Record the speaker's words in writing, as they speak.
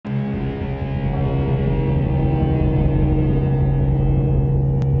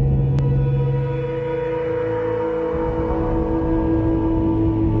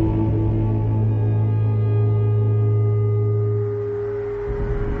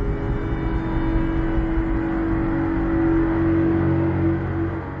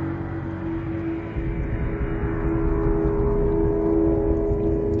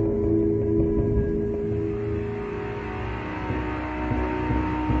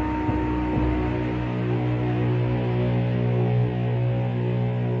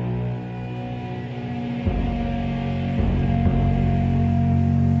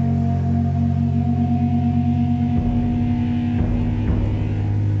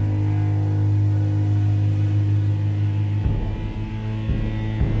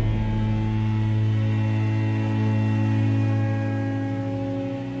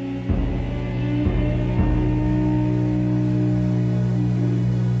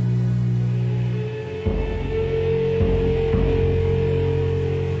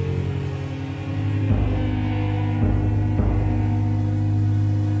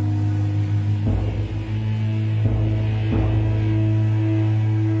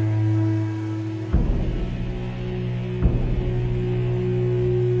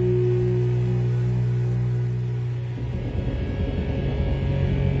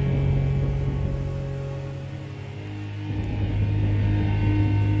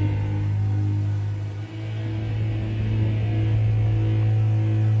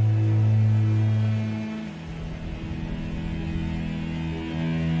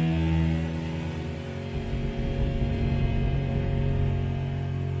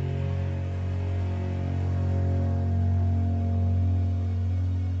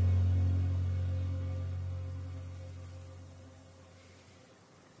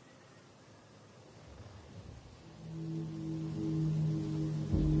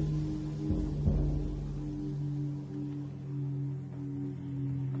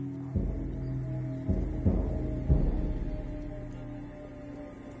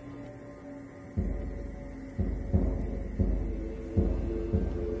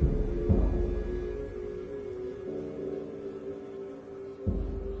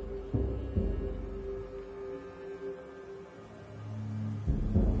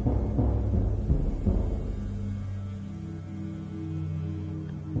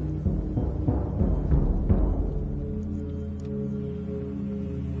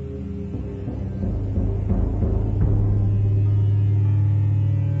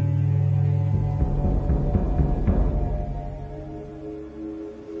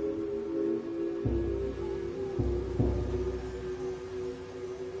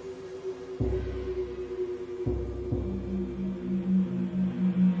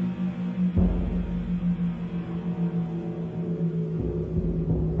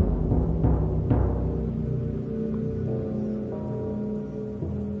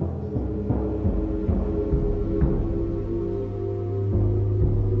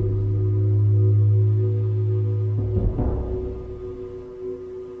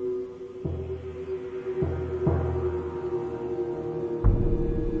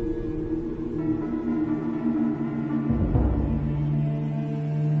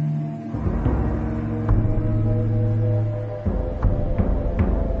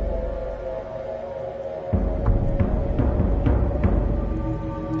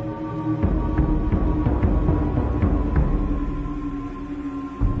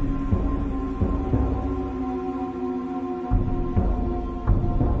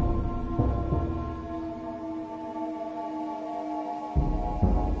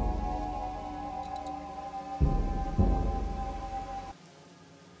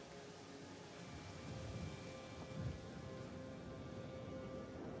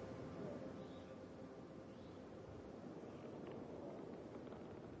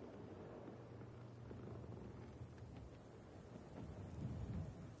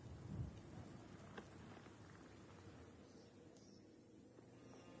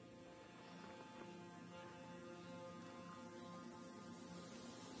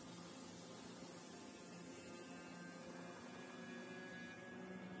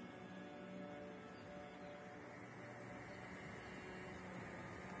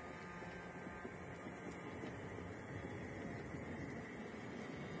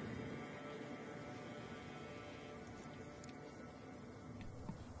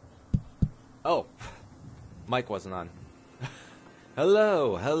Oh, mic wasn't on.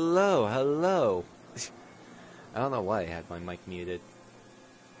 Hello, hello, hello. I don't know why I had my mic muted.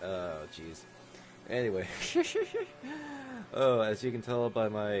 Oh, jeez. Anyway. Oh, as you can tell by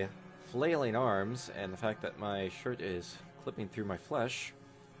my flailing arms and the fact that my shirt is clipping through my flesh,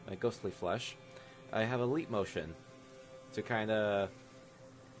 my ghostly flesh, I have a leap motion to kind of,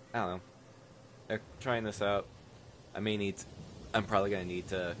 I don't know, trying this out. I'm probably going to need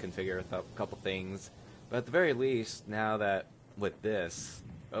to configure a couple things, but at the very least, now that with this,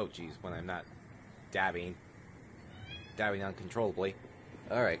 oh jeez, when I'm not dabbing uncontrollably.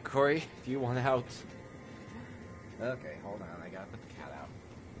 Alright, Corey, if you want out. Okay, hold on, I gotta put the cat out.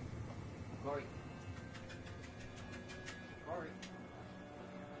 Corey. Corey.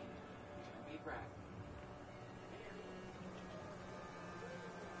 Be back.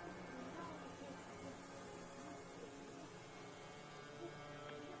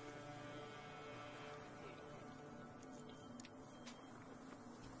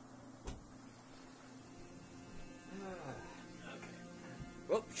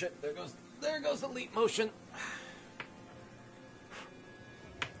 Oh shit, there goes the leap motion.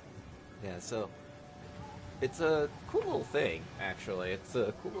 Yeah, so it's a cool little thing, actually. It's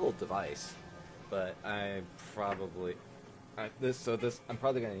a cool little device, but I'm probably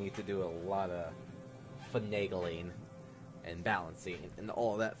gonna need to do a lot of finagling and balancing and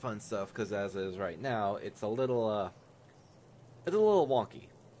all that fun stuff, because as it is right now, it's a little wonky,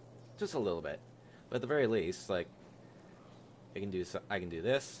 just a little bit. But at the very least, like, I can do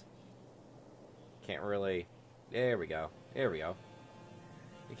this. Can't really. There we go.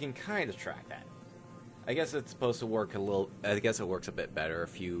 You can kind of track that. I guess it's supposed to work a little. I guess it works a bit better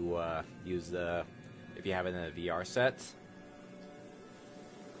if you if you have it in a VR set.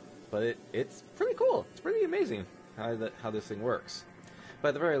 But it's pretty cool. It's pretty amazing how this thing works. But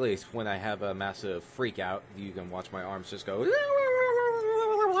at the very least, when I have a massive freak out, you can watch my arms just go.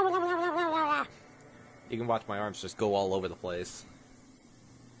 You can watch my arms just go all over the place.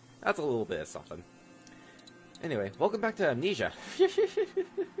 That's a little bit of something. Anyway, welcome back to Amnesia.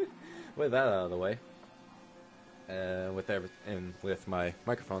 With that out of the way, with my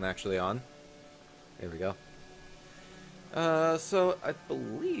microphone actually on. There we go. So I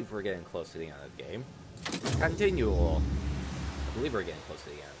believe we're getting close to the end of the game. Continual. I believe we're getting close to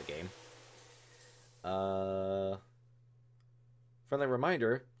the end of the game. Friendly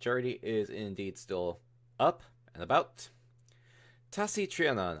reminder: charity is indeed still up and about. Tassi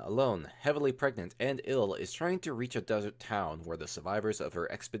Trianon, alone, heavily pregnant, and ill, is trying to reach a desert town where the survivors of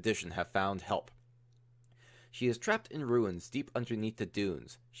her expedition have found help. She is trapped in ruins deep underneath the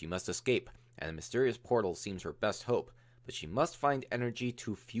dunes. She must escape, and a mysterious portal seems her best hope, but she must find energy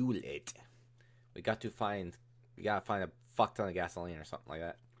to fuel it. We gotta find a fuck ton of gasoline or something like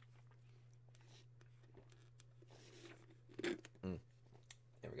that.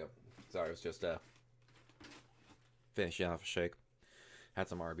 There we go. Sorry, it was just finishing off a shake. Had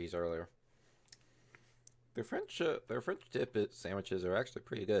some Arby's earlier. Their French dip sandwiches are actually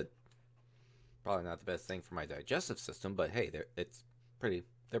pretty good. Probably not the best thing for my digestive system, but hey, they're pretty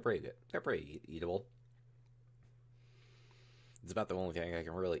good. They're pretty eatable. It's about the only thing I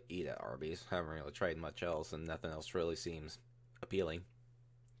can really eat at Arby's. I haven't really tried much else, and nothing else really seems appealing.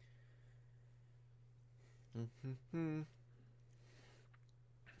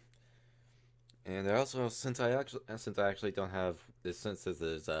 And also, since I actually don't have this, since this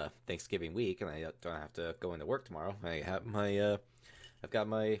is Thanksgiving week and I don't have to go into work tomorrow, I have I've got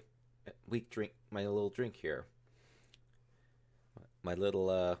my week drink, my little drink here, my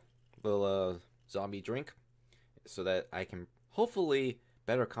little zombie drink, so that I can hopefully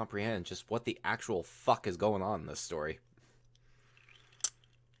better comprehend just what the actual fuck is going on in this story.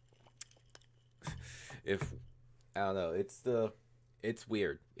 If I don't know, it's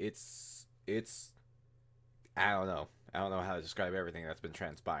weird. It's I don't know how to describe everything that's been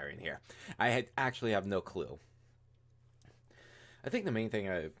transpiring here. I actually have no clue. I think the main thing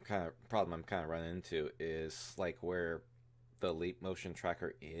problem I'm kind of running into is like where the leap motion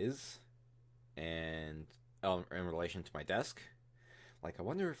tracker is, and in relation to my desk. Like, I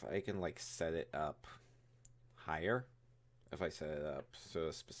wonder if I can like set it up higher. If I set it up to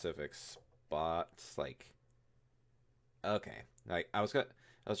a specific spot, like, okay, like I was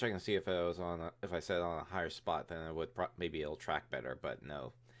checking to see if if I set it on a higher spot, then it would maybe it'll track better. But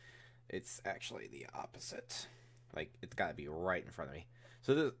no, it's actually the opposite. Like, it's got to be right in front of me.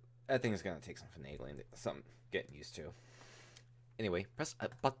 So that thing is gonna take some finagling, some getting used to. Anyway, press a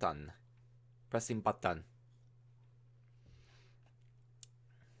button. Pressing button.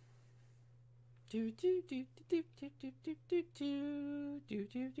 Do do do do do do do do do do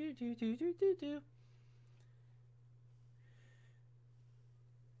do do do do do do do.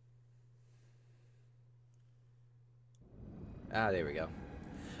 Ah, there we go.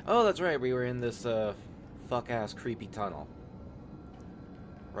 Oh, that's right. We were in this fuck-ass creepy tunnel.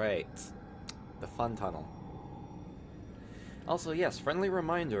 Right. The fun tunnel. Also, yes, friendly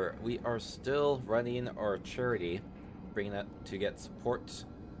reminder, we are still running our charity, bringing that to get support,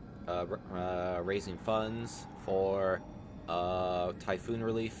 raising funds for typhoon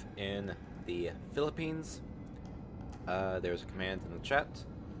relief in the Philippines. There's a command in the chat,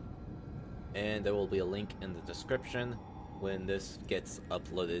 and there will be a link in the description when this gets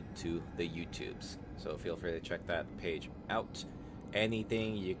uploaded to the YouTubes. So feel free to check that page out.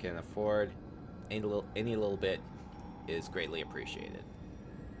 Anything you can afford, any little bit is greatly appreciated.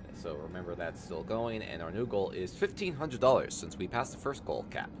 So remember that's still going, and our new goal is $1,500 since we passed the first goal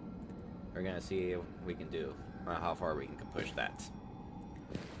cap. We're gonna see what we can do, how far we can push that.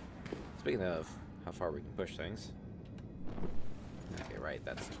 Speaking of how far we can push things. Okay, right,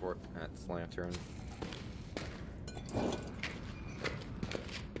 that's lantern.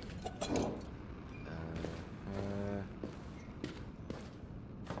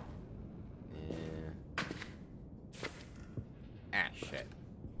 Shit.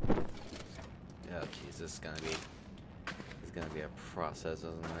 Oh jeez, this is gonna be a process,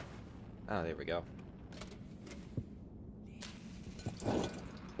 isn't it? Oh, there we go. I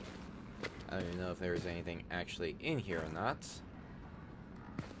don't even know if there's anything actually in here or not.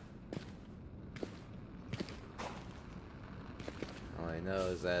 All I know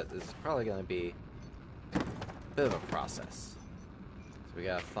is that this is probably gonna be a bit of a process. So we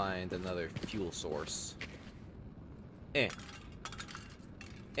gotta find another fuel source. I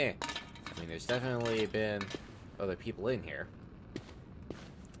mean, there's definitely been other people in here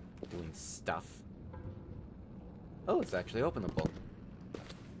doing stuff. Oh, it's actually openable.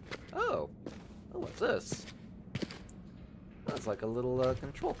 Oh, what's this? Oh, it's like a little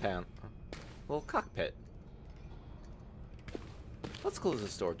control panel, little cockpit. Let's close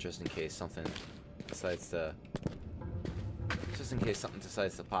this door just in case something decides to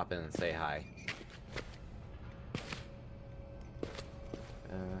pop in and say hi.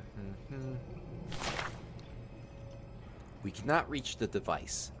 We cannot reach the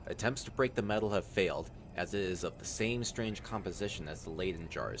device. Attempts to break the metal have failed, as it is of the same strange composition as the Leyden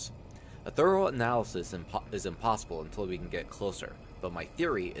jars. A thorough analysis is impossible until we can get closer, but my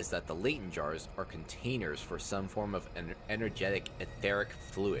theory is that the Leyden jars are containers for some form of energetic etheric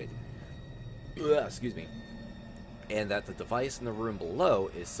fluid. Excuse me. And that the device in the room below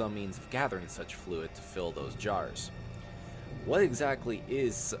is some means of gathering such fluid to fill those jars. What exactly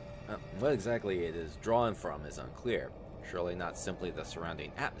it is drawn from is unclear. Surely not simply the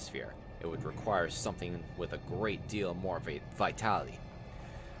surrounding atmosphere. It would require something with a great deal more vitality.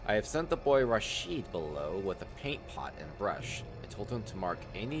 I have sent the boy Rashid below with a paint pot and brush. I told him to mark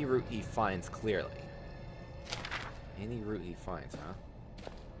any route he finds clearly. Any route he finds, huh?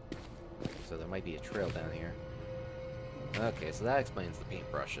 So there might be a trail down here. Okay, so that explains the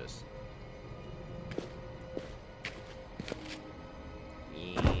paintbrushes.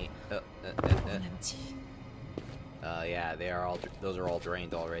 Yeah, those are all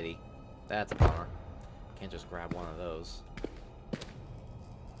drained already. That's a bummer. Can't just grab one of those.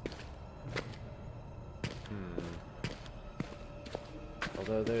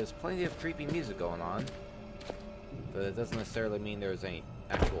 Although there's plenty of creepy music going on, but it doesn't necessarily mean there's any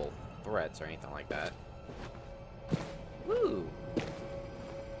actual threats or anything like that. Woo!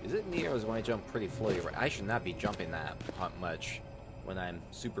 Is it me or is when I jump pretty floaty? I should not be jumping that much when I'm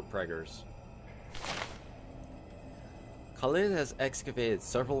super preggers. Khalid has excavated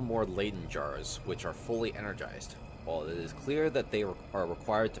several more Leyden jars, which are fully energized. While it is clear that they are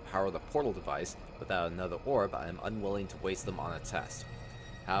required to power the portal device, without another orb, I am unwilling to waste them on a test.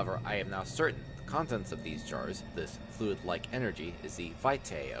 However, I am now certain the contents of these jars, this fluid-like energy, is the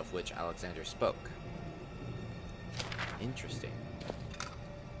vitae of which Alexander spoke. Interesting.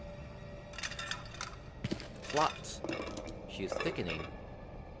 Plot. She is thickening.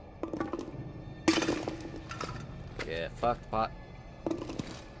 Yeah, fuck pot.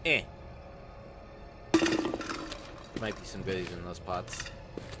 There might be some goodies in those pots.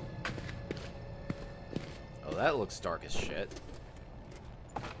 Oh, that looks dark as shit.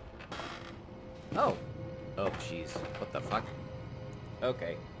 Oh. Oh, jeez. What the fuck?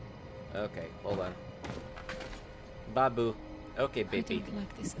 Okay. Okay, hold on. Babu. Okay, baby. I don't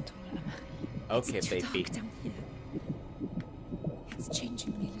like this at all, Emma. Okay, it's too baby. dark down here. It's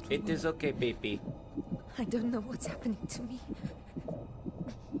changing me a little It is okay, baby. I don't know what's happening to me.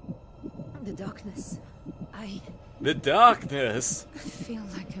 The darkness. The darkness! I feel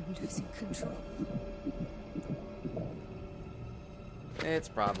like I'm losing control. It's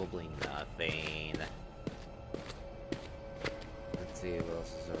probably nothing. Let's see what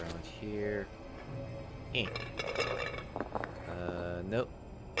else is around here. Nope.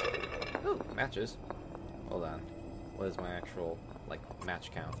 Oh, matches. Hold on. What is my actual, like,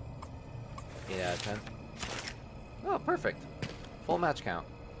 match count? 8 out of 10. Oh, perfect. Full match count.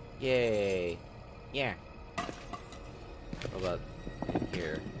 Yay. Yeah. What about in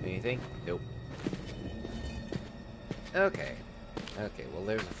here? Anything? Nope. Okay. Okay, well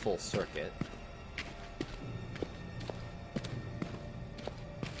there's a full circuit.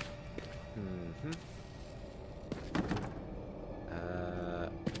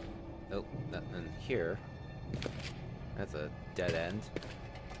 Nope, nothing here. That's a dead end.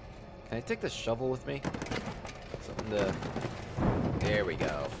 Can I take the shovel with me? Something to... There we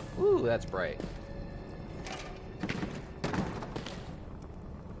go. Ooh, that's bright.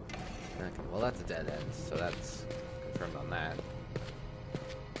 Okay, well that's a dead end, so that's confirmed on that.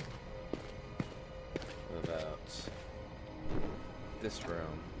 What about this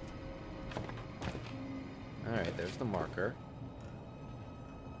room? Alright, there's the marker.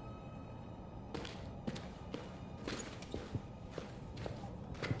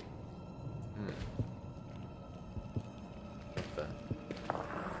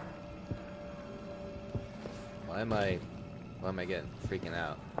 Why am I getting freaking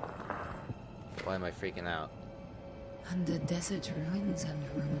out? Why am I freaking out? Under desert ruins and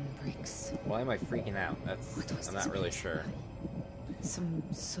Roman bricks. Why am I freaking out? I'm not really sure. Some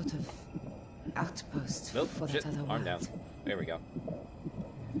sort of outpost Nope, for shit, that other arm world. down. There we go.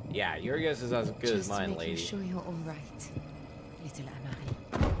 Yeah, your guess is as good as mine, lady. Just making sure you're all right, little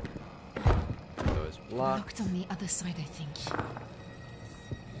Amari. Those blocks. Locked on the other side, I think.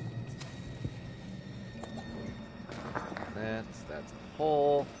 That's a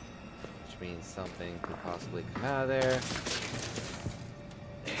hole, which means something could possibly come out of there.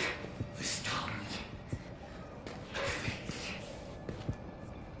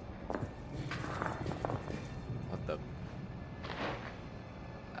 What the?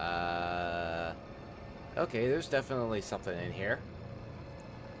 Okay, there's definitely something in here.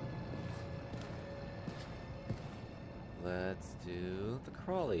 Let's do the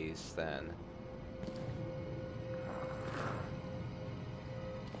crawlies then.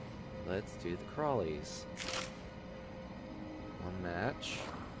 Let's do the crawlies. One match.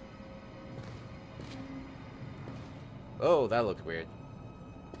 Oh, that looked weird.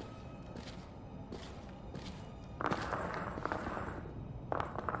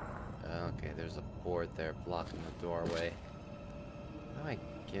 Okay, there's a board there blocking the doorway. How do I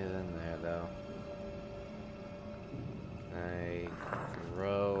get in there, though? I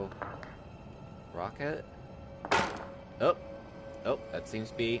throw rocket? Oh, that seems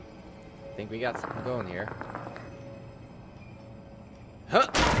to be... I think we got something going here. Huh!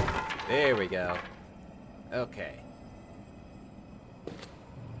 There we go. Okay.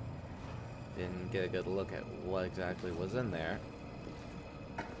 Didn't get a good look at what exactly was in there.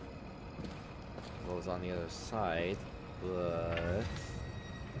 What was on the other side, but...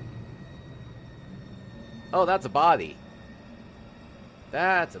 Oh, that's a body.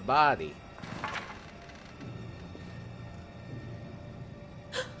 That's a body.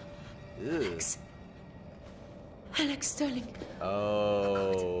 Alex Sterling.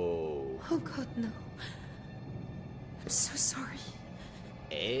 Oh. Oh God, no. I'm so sorry.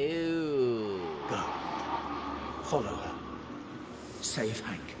 Ew. Go. Follow her. Save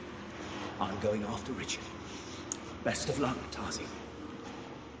Hank. I'm going after Richard. Best of luck, Tazi.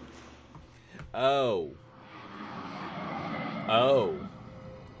 Oh. Oh.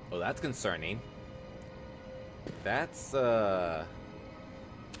 Oh, that's concerning. That's,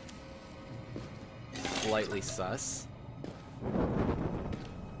 slightly sus.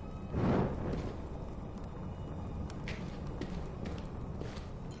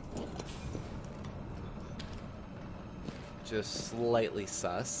 Just slightly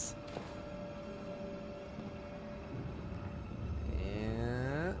sus.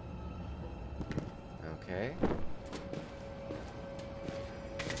 Yeah. Okay.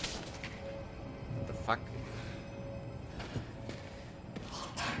 What the fuck?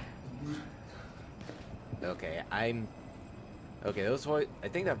 Okay, okay, those voice... I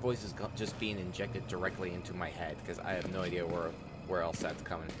think that voice is just being injected directly into my head, because I have no idea where else that's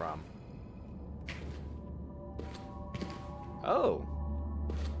coming from. Oh.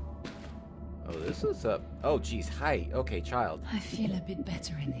 Oh, this is a... Oh, geez, hi. Okay, child. I feel a bit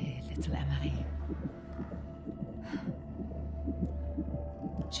better in here, little Amari.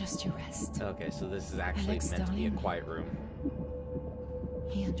 Just you rest. Okay, so this is actually Alex, meant to be a darling. quiet room.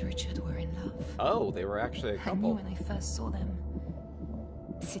 He and Richard were in love. Oh, they were actually a I knew couple. when I first saw them.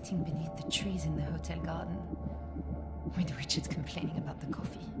 Sitting beneath the trees in the hotel garden. With Richard complaining about the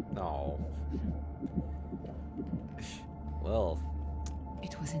coffee. No. Well,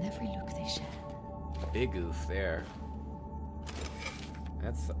 It was in every look they shared. big oof there.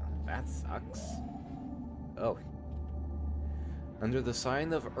 That sucks. Oh. Under the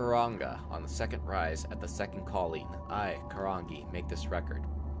sign of Uranga, on the second rise at the second calling, I, Karangi, make this record.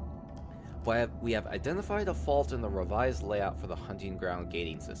 We have identified a fault in the revised layout for the hunting ground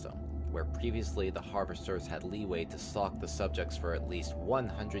gating system, where previously the harvesters had leeway to stalk the subjects for at least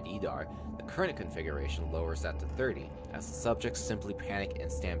 100 EDAR. The current configuration lowers that to 30, as the subjects simply panic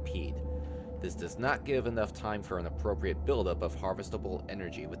and stampede. This does not give enough time for an appropriate buildup of harvestable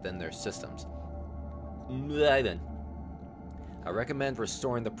energy within their systems. I recommend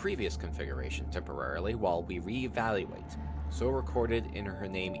restoring the previous configuration temporarily while we reevaluate. So recorded in her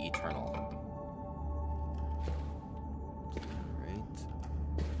name Eternal.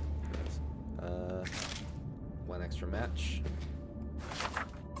 Alright. One extra match.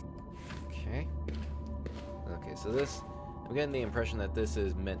 Okay. Okay, so this... I'm getting the impression that this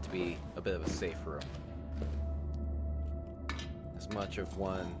is meant to be a bit of a safe room. As much of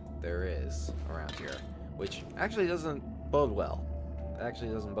one there is around here. Which actually doesn't bode well. It actually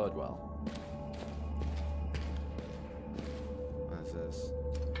doesn't bode well. What is this?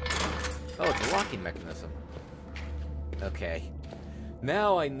 Oh, it's a locking mechanism. Okay.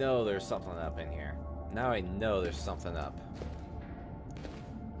 Now I know there's something up in here. Now I know there's something up.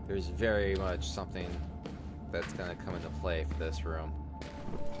 There's very much something that's gonna come into play for this room.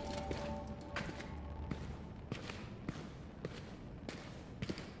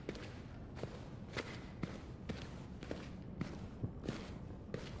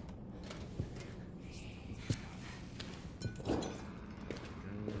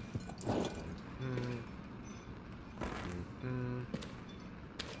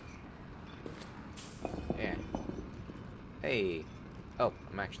 Yeah. Hey. Oh,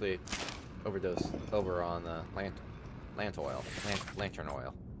 I'm actually overdosed over on lantern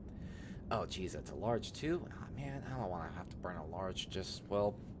oil. Oh, geez, that's a large too. Oh, man, I don't want to have to burn a large. Just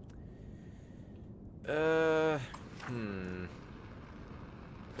well.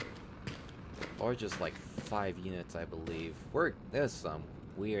 Large is like 5 units, I believe. There's some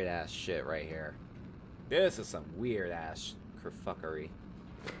weird ass shit right here. This is some weird ass kerfuckery.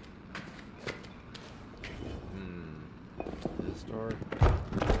 This door.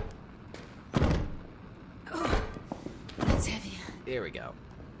 Oh, that's heavy. There we go.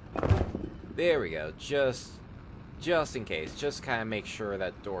 There we go. Just in case. Just kind of make sure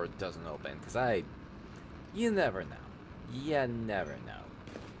that door doesn't open. Because you never know. You never know.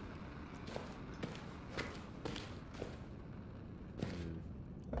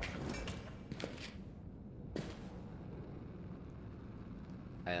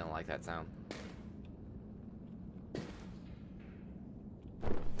 I didn't like that sound.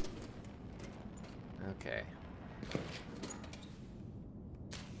 Okay.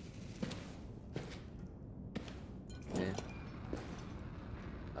 Yeah.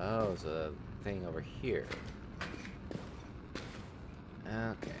 Oh, there's a thing over here.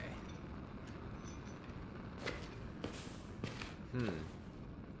 Okay.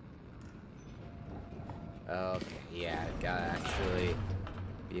 Okay, yeah, gotta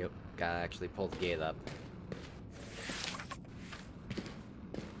actually pull the gate up.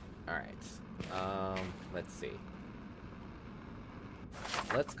 Alright. Let's see.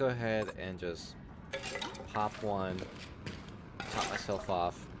 Let's go ahead and just pop one, top myself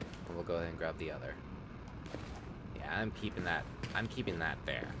off, and we'll go ahead and grab the other. Yeah, I'm keeping that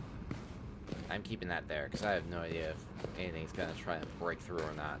there. I'm keeping that there, because I have no idea if anything's gonna try and break through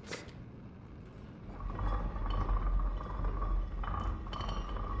or not.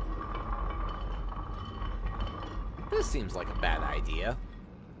 This seems like a bad idea.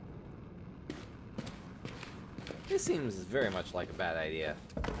 This seems very much like a bad idea.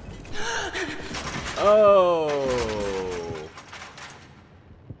 Oh!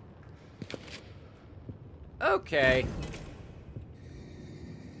 Okay.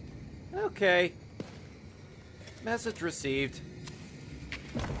 Okay. Message received.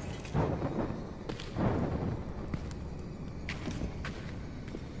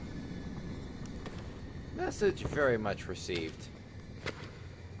 Message very much received.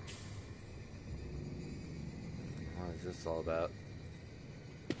 What is this all about?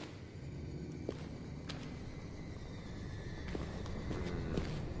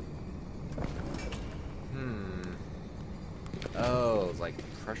 Oh, it's like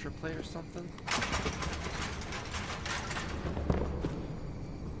pressure plate or something?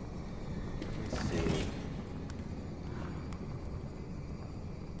 Let's see.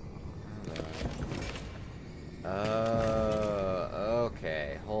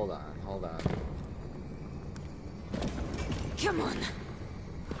 Okay. Hold on. Come on.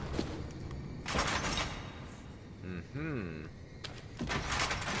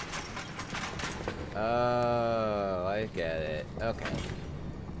 Oh, I get it. Okay.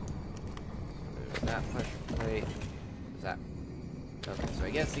 There's that pressure plate. Is that... Okay, so I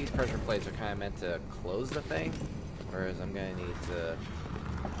guess these pressure plates are kind of meant to close the thing. Whereas I'm going to need to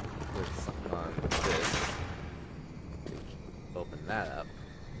put something on this to open that up.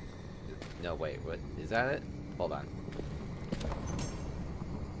 No, wait, what? Is that it? Hold on.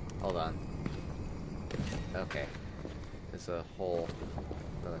 Okay. There's a whole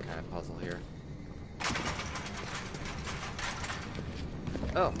other kind of puzzle here.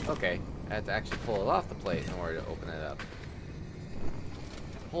 Oh, okay. I had to actually pull it off the plate in order to open it up.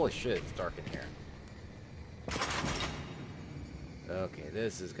 Holy shit, it's dark in here. Okay,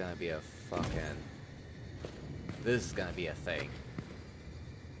 this is gonna be a fucking... This is gonna be a thing.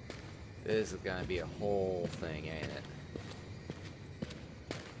 This is gonna be a whole thing, ain't it?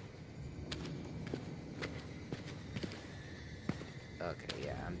 Okay,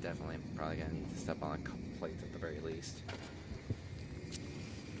 yeah, I'm definitely probably gonna need to step on a couple plates at the very least.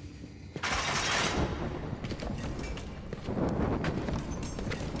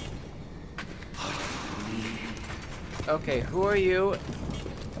 Okay, who are you?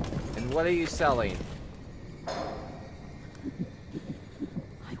 And what are you selling? I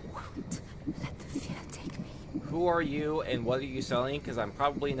won't let the fear take me. Who are you and what are you selling? Because I'm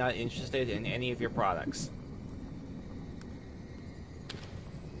probably not interested in any of your products.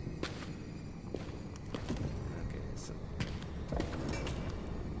 Okay,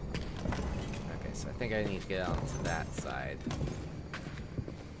 so I think I need to get onto that side.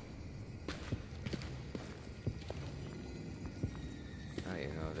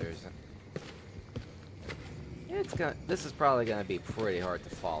 This is probably gonna be pretty hard to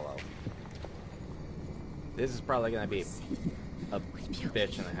follow. This is probably gonna be a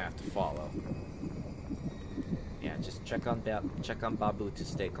bitch and a half to follow. Yeah, just check on Babu to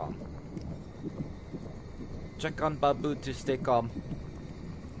stay calm. Check on Babu to stay calm.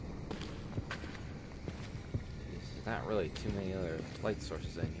 There's not really too many other light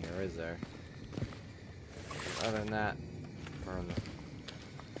sources in here, is there? Other than that, burn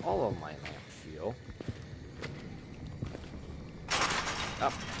all of my lamp fuel.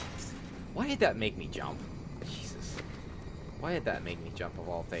 Oh. Why did that make me jump? Jesus. Why did that make me jump of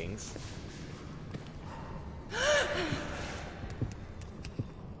all things?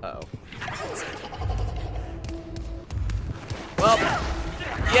 Uh-oh. Well,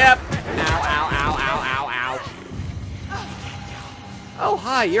 yep. Ow, ow, ow, ow, ow, ow. Oh,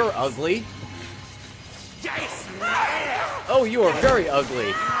 hi, you're ugly. Oh, you are very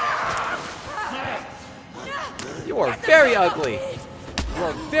ugly. You are very ugly. You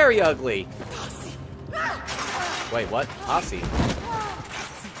are very ugly. Wait, what? Posse.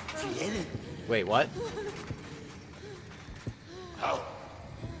 Wait, what? How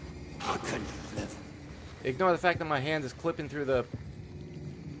can you live? Ignore the fact that my hand is clipping through the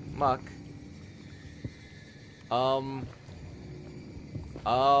muck.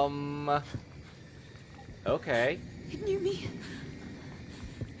 Okay. It knew me.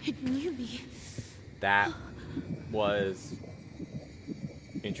 It knew me. That was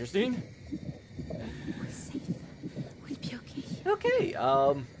interesting. We're safe. We'll be okay. Okay,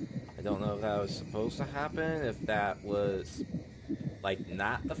 I don't know if that was supposed to happen, if that was, like,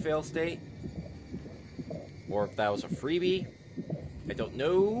 not a fail state, or if that was a freebie. I don't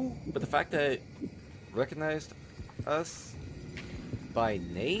know, but the fact that it recognized us by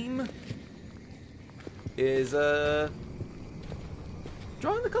name is,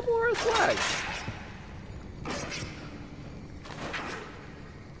 drawing a couple of red flags.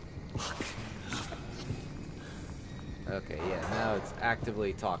 Okay, yeah, now it's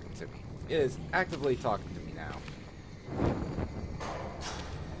actively talking to me. It is actively talking to me now.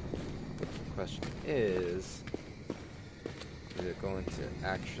 The question is it going to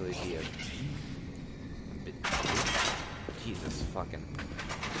actually be a bit... Jesus fucking...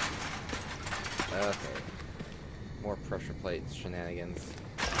 Okay. More pressure plates shenanigans.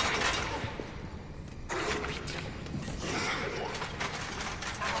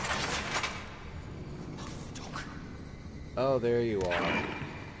 Oh, there you are.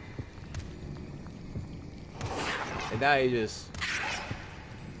 And now you just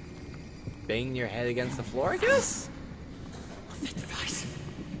bang your head against the floor, I guess?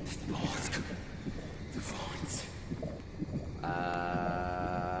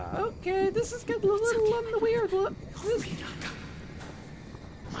 This is getting a little on the weird. Look.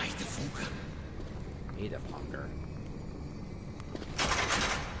 Meat of hunger.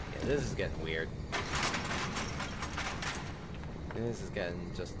 Yeah, this is getting weird. This is getting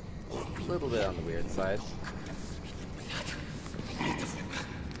just a little bit on the weird side.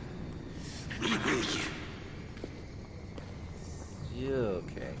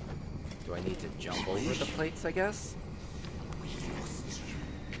 Okay. Do I need to jump over the plates, I guess?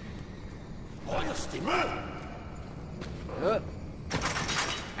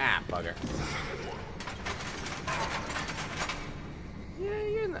 Ah, bugger.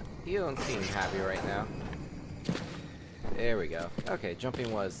 Yeah, you don't seem happy right now. There we go. Okay,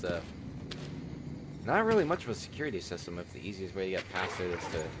 jumping was not really much of a security system if the easiest way to get past it is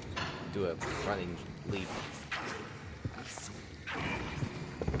to do a running leap.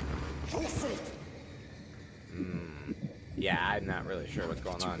 Yeah, I'm not really sure what's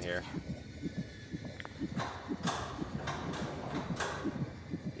going on here.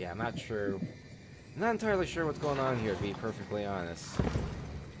 Yeah, I'm not sure. I'm not entirely sure what's going on here, to be perfectly honest. Okay,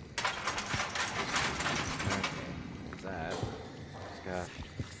 what's that? Just got...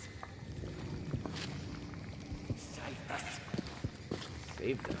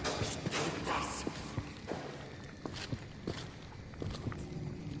 Saved us.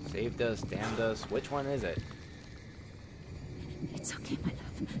 Saved us, damned us. Which one is it? It's okay, my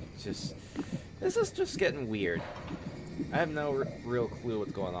love. This is just getting weird. I have no real clue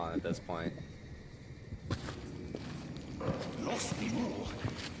what's going on at this point. I'm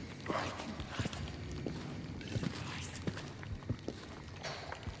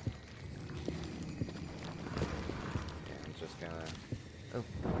just gonna... Oh.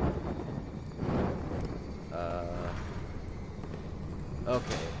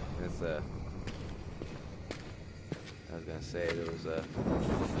 Okay. It's I was gonna say there was a...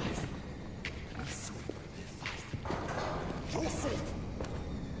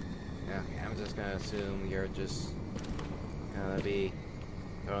 Okay, I'm just gonna assume you're just gonna be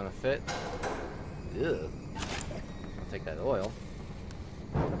throwing a fit. Ugh. I'll take that oil.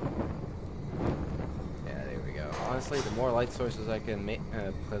 Yeah, there we go. Honestly, the more light sources I can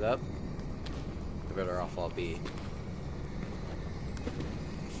put up, the better off I'll be.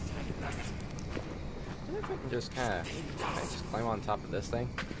 I wonder if I can just kind of climb on top of this thing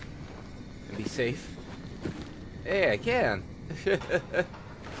and be safe. Hey, I can! I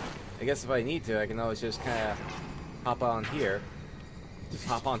guess if I need to, I can always just kind of hop on here. Just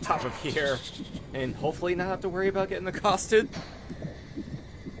hop on top of here and hopefully not have to worry about getting accosted.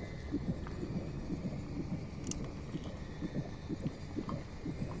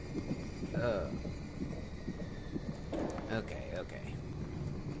 Okay.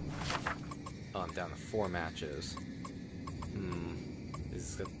 Oh, I'm down to 4 matches.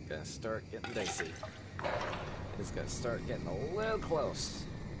 This is gonna start getting dicey. It's gonna start getting a little close.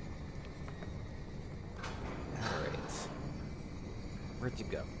 Alright. Where'd you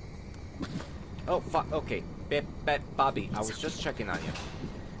go? Oh, fuck. Okay. Bobby, I was just checking on you.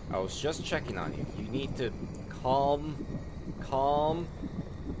 You need to calm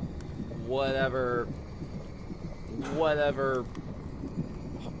whatever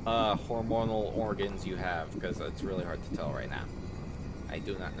hormonal organs you have, because it's really hard to tell right now. I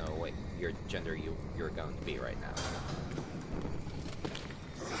do not know what your gender you're going to be right now.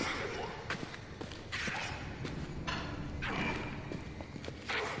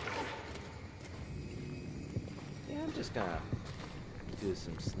 Yeah, I'm just gonna do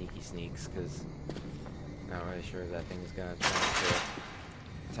some sneaky sneaks, because I'm not really sure if that thing's gonna try to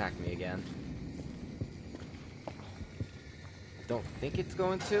attack me again. I don't think it's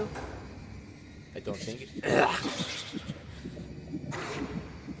going to. I don't think it...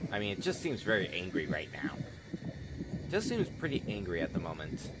 I mean, it just seems very angry right now. It just seems pretty angry at the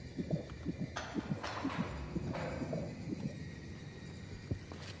moment.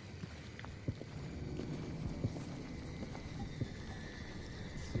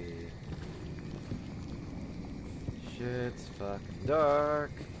 Let's see. Shit's fucking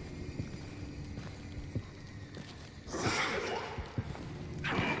dark.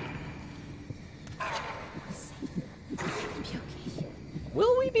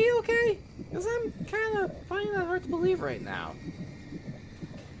 Will we be okay? Because I'm kind of finding that hard to believe right now.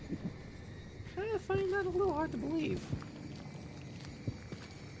 Kind of finding that a little hard to believe.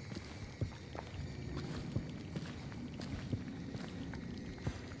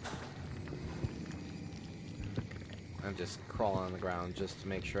 I'm just crawling on the ground just to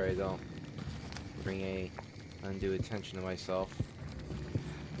make sure I don't bring any undue attention to myself.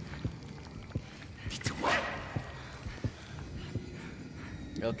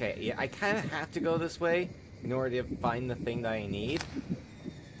 Okay, yeah, I kind of have to go this way in order to find the thing that I need.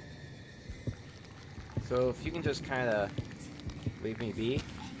 So if you can just kind of leave me be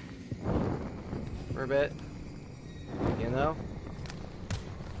for a bit, you know?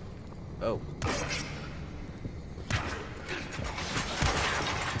 Oh.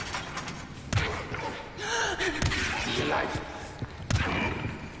 He's alive.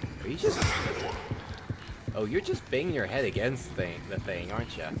 Are you just... Oh, you're just banging your head against the thing,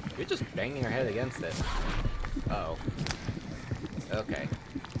 aren't you? You're just banging your head against it. Uh-oh. Okay.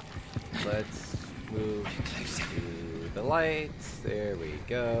 Let's move to the lights. There we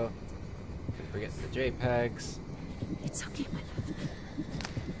go. Don't forget the JPEGs. It's okay, my love.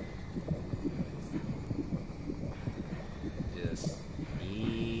 Just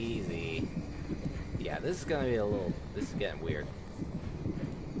easy. Yeah, this is gonna be a little... This is getting weird.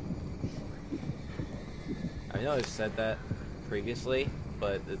 I know I've said that previously,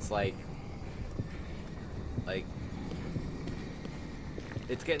 but it's like...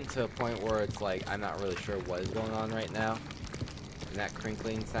 It's getting to a point where it's like, I'm not really sure what is going on right now. And that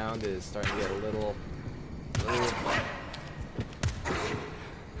crinkling sound is starting to get a little...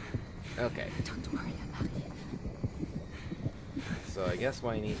 Okay. Don't worry about it. So I guess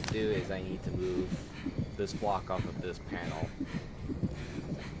what I need to do is I need to move this block off of this panel.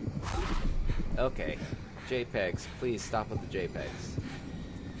 Okay. JPEGs. Please stop with the JPEGs.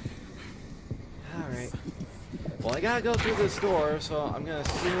 Alright. Well, I gotta go through this door, so I'm gonna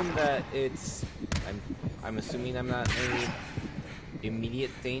assume that it's... I'm assuming I'm not in any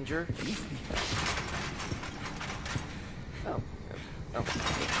immediate danger. Oh. Oh.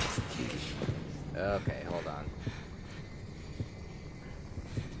 Okay, hold on.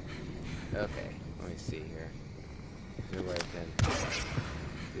 Okay, let me see here. Is there a way I can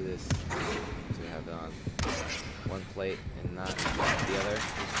do this to have it on one plate and not the other?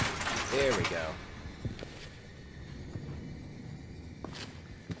 There we go.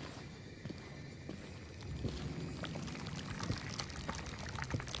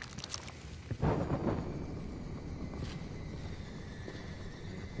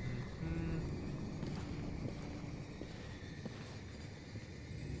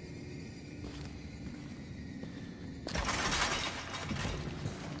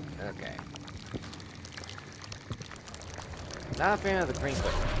 Okay. Not a fan of the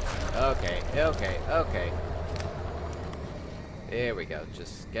crinkling. Okay, okay. There we go.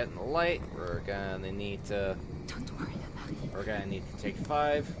 Just getting the light. We're gonna need to... Don't worry about it. We're gonna need to take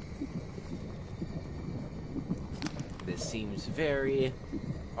 5. This seems very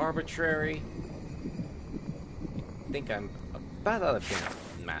arbitrary. I think I'm about out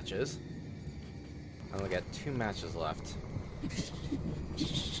of matches. I only got 2 matches left.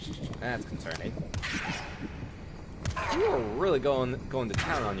 That's concerning. You are really going to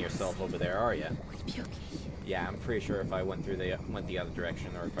town on yourself over there, are you? We'll be okay. Yeah, I'm pretty sure if I went the other direction,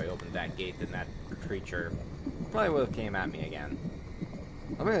 or if I opened that gate, then that creature probably would have came at me again.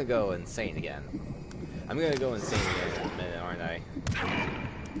 I'm gonna go insane again. I'm gonna go insane again in a minute, aren't I?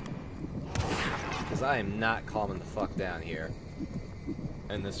 Because I am not calming the fuck down here.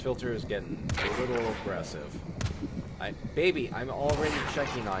 And this filter is getting a little aggressive. Baby, I'm already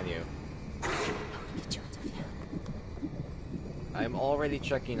checking on you. I'll get you out of here. I'm already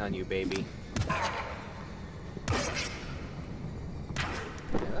checking on you, baby. Yeah,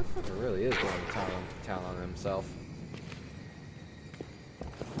 that fucker really is going to town on himself.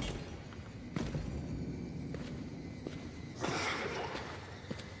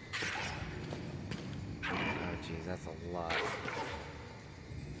 Oh, jeez, that's a lot.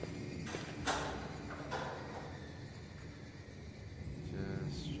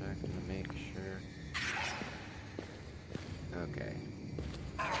 Just checking to make sure. Okay.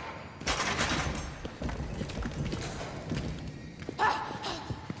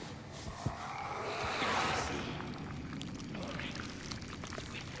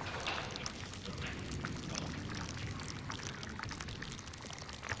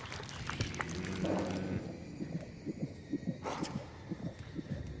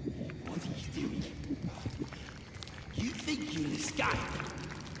 What are you doing? You think you'll escape?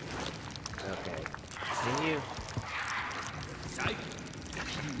 Okay. Continue. So,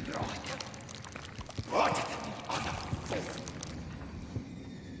 you're right. Right than the other fool.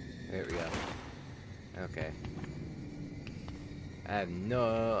 There we go. Okay. I have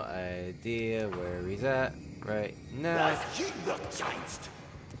no idea where he's at right now. Have you not changed?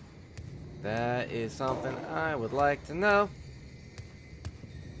 That is something I would like to know.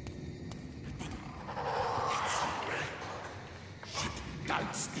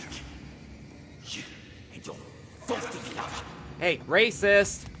 Don't stick. You and your filthy lover. Hey,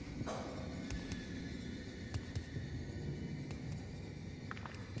 racist! Oh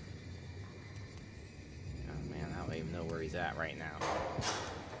man, I don't even know where he's at right now.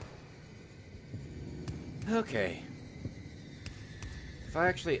 Okay. If I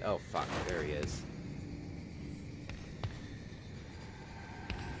actually... Oh, fuck. There he is.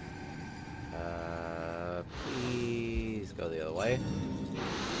 Please go the other way.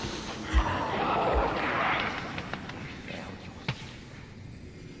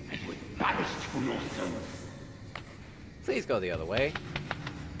 Please go the other way.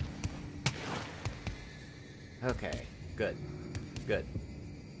 Okay. Good. Good.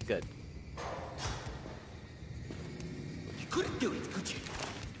 Good. You couldn't do it, could you?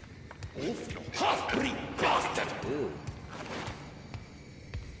 Off, you half-breed bastard! Ooh.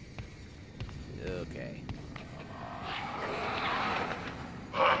 Okay.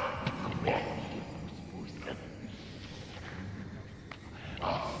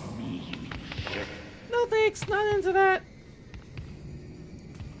 No thanks, not into that.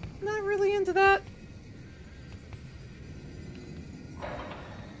 Not really into that. Oh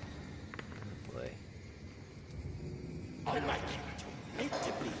boy. I like you meant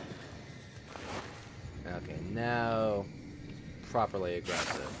to be. Okay, now properly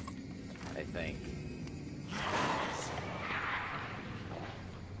aggressive, I think.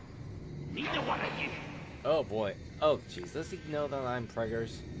 Neither one of you. Oh boy. Oh jeez, does he know that I'm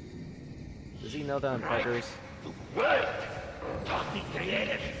preggers? Does he know that I'm preggers? The world. Talking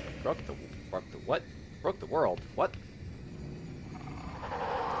creative. Broke the what? Broke the world. What?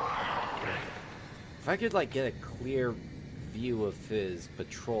 If I could like get a clear view of his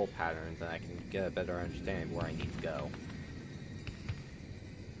patrol patterns, then I can get a better understanding of where I need to go.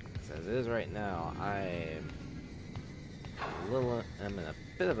 As it is right now, I'm in a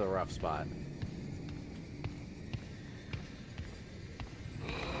bit of a rough spot.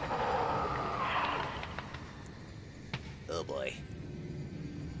 Oh boy.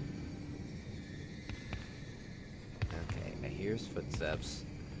 Okay, I hear his footsteps.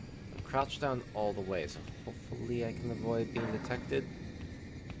 I'm crouched down all the way, so hopefully I can avoid being detected.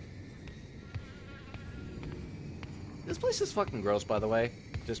 This place is fucking gross, by the way.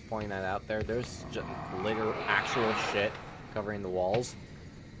 Just pointing that out there. There's just literal actual shit covering the walls.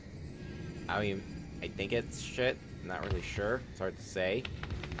 I mean, I think it's shit. I'm not really sure. It's hard to say.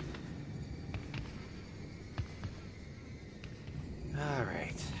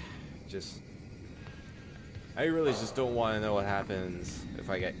 Alright. I really just don't want to know what happens if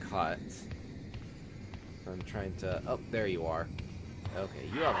I get caught. I'm trying to... Oh, there you are. Okay,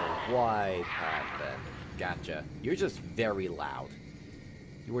 you have a wide path then. Gotcha. You're just very loud.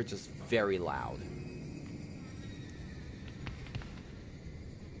 You were just very loud.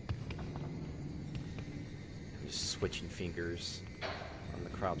 I'm just switching fingers on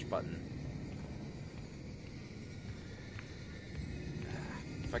the crouch button.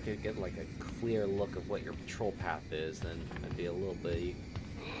 If I could get like a clear look of what your patrol path is, then it'd be a little bit,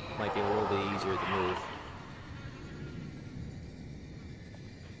 might be a little bit easier to move.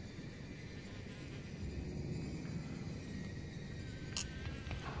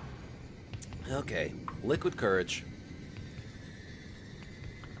 Okay, liquid courage.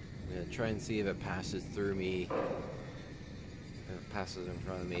 I'm gonna try and see if it passes through me. If it passes in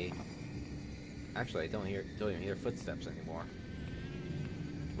front of me. Actually, I don't even hear footsteps anymore.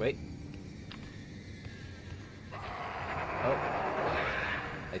 Wait. Oh.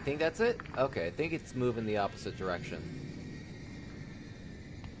 I think that's it? Okay, I think it's moving the opposite direction.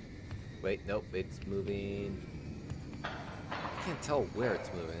 Wait, nope, it's moving... I can't tell where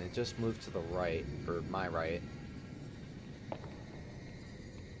it's moving. It just moved to the right, or my right.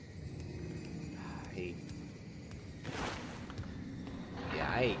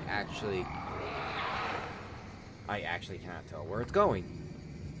 I actually cannot tell where it's going.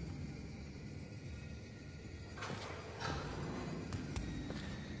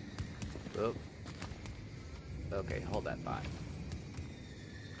 Oh. Okay, hold that thought.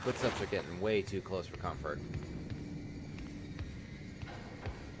 Footsteps are getting way too close for comfort.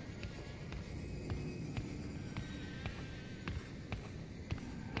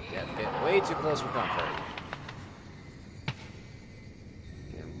 Yeah, getting way too close for comfort.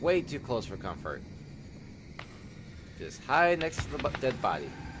 Getting way too close for comfort. Just hide next to the dead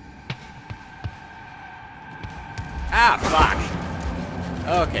body. Ah, fuck!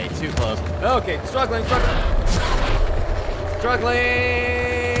 Okay, too close. Okay, struggling.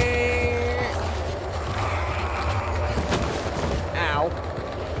 Ow.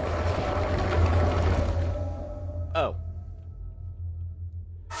 Oh.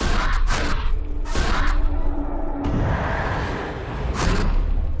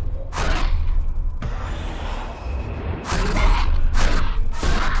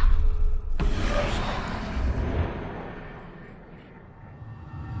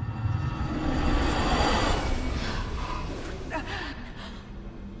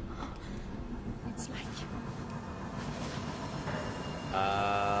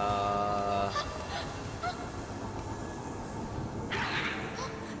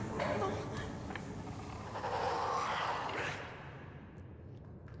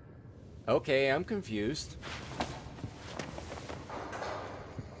 Okay, I'm confused.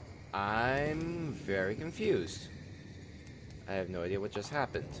 I'm very confused. I have no idea what just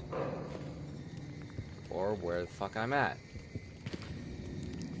happened. Or where the fuck I'm at.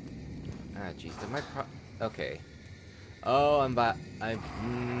 Ah, jeez, did my okay. Oh, wait,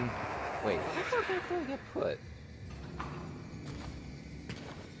 how far back did I get put?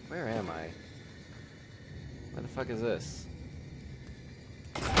 Where am I? Where the fuck is this?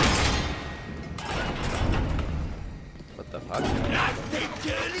 What the fuck?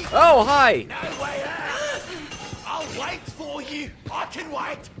 Oh, hi! No way out! I'll wait for you! I can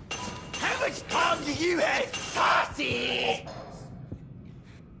wait! How much time do you have, Sassy?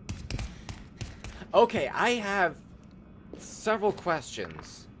 Okay, I have several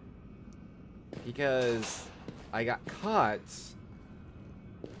questions. Because I got caught.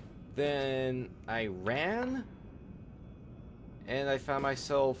 Then I ran. And I found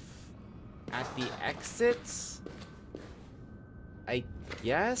myself at the exits. I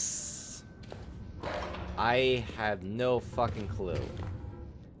guess? I have no fucking clue.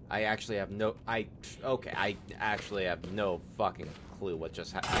 I actually have no... I actually have no fucking clue what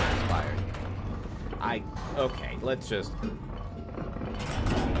just transpired. Okay, let's just...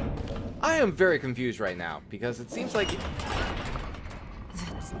 I am very confused right now, because it seems like... That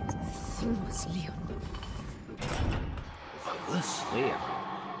thing was Leon. Leon.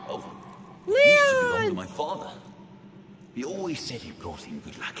 Oh, Leon! it used to belong to my father. He always said he brought him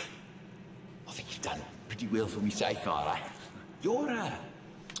good luck. I think you've done pretty well for me so far, eh? You're,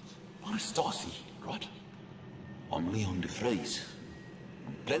 Anastasia, right? I'm Leon de Vries.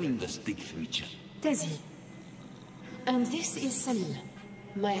 I'm planning this dig for Richard. Desi. And this is Salim,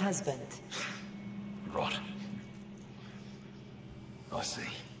 my husband. Right. I see.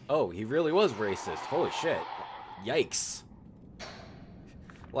 Oh, he really was racist. Holy shit. Yikes.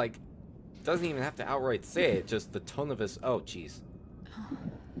 Like, doesn't even have to outright say it, just the tone of his... Oh, jeez.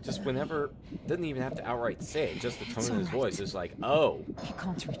 Just whenever... Doesn't even have to outright say it, just the tone of his voice is like, oh. He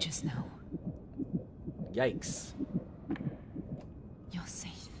can't reach us now. Yikes. You're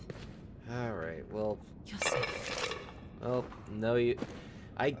safe. Alright, well... You're safe. Well, no,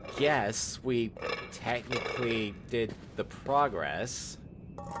 I guess we technically did the progress.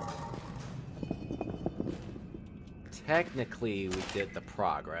 Technically, we did the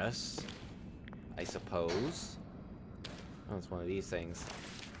progress. I suppose. Oh, it's one of these things.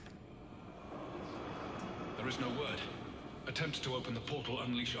 There is no word. Attempts to open the portal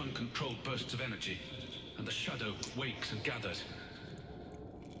unleash uncontrolled bursts of energy, and the shadow wakes and gathers.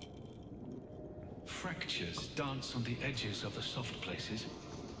 Fractures dance on the edges of the soft places,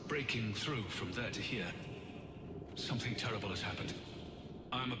 breaking through from there to here. Something terrible has happened.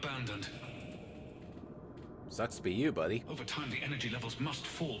 I am abandoned. Sucks to be you, buddy. Over time, the energy levels must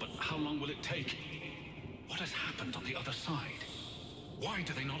fall, but how long will it take? What has happened on the other side? Why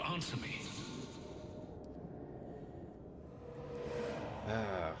do they not answer me?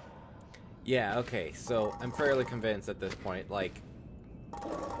 Yeah, okay, so I'm fairly convinced at this point, like,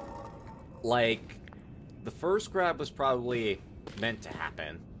 the first grab was probably meant to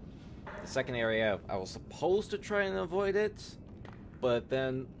happen. The second area, I was supposed to try and avoid it, but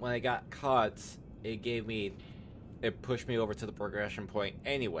then when I got caught, it pushed me over to the progression point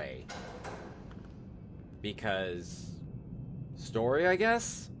anyway. Because... story, I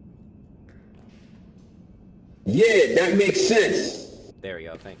guess? Yeah, that makes sense. There we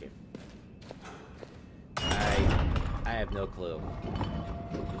go, thank you. I have no clue.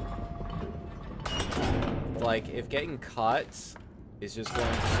 Like, if getting caught is just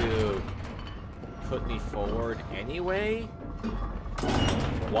going to put me forward anyway,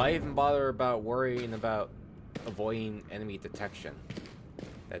 why even bother about worrying about avoiding enemy detection?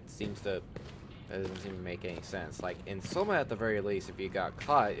 That doesn't seem to make any sense. Like, in Soma at the very least, if you got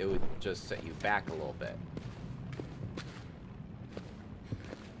caught, it would just set you back a little bit.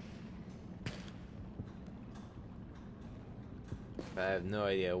 But I have no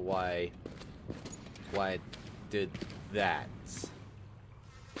idea why it did that.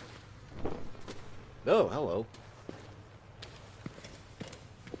 Oh, hello.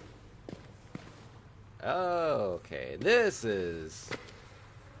 Okay, this is...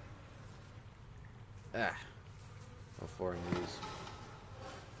 Before news.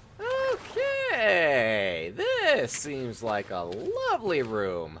 Okay, this seems like a lovely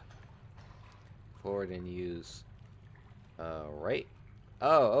room. Forward and use. Right.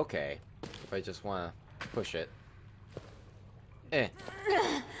 Oh, okay. If I just want to push it.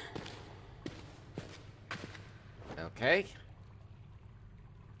 Okay.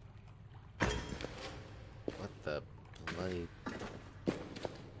 What the bloody...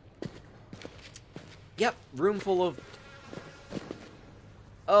 Yep, room full of...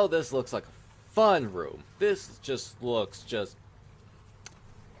 Oh, this looks like a fun room. This just looks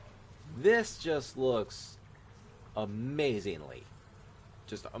amazingly.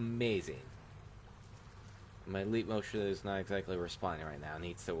 Just amazing. My leap motion is not exactly responding right now.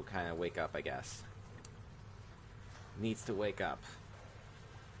 Needs to kind of wake up, I guess. Needs to wake up.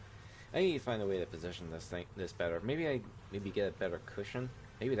 I need to find a way to position this better. Maybe get a better cushion.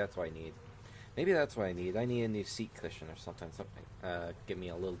 Maybe that's what I need. Maybe that's what I need. I need a new seat cushion or something. Give me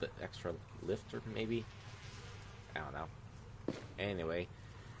a little bit extra lift, or maybe. I don't know. Anyway,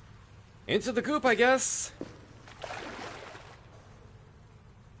 into the goop, I guess.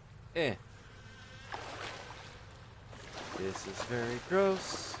 This is very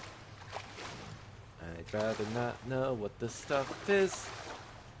gross. I'd rather not know what this stuff is.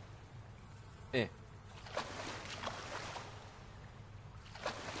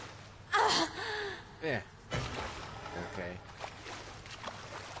 Yeah. Okay.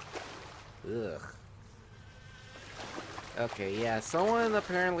 Ugh. Okay, yeah, someone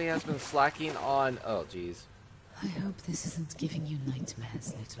apparently has been slacking on... Oh, jeez. I hope this isn't giving you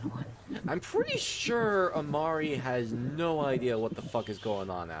nightmares, little one. I'm pretty sure Amari has no idea what the fuck is going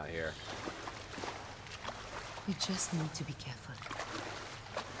on out here. We just need to be careful.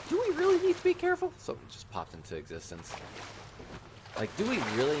 Do we really need to be careful? Something just popped into existence. Like, do we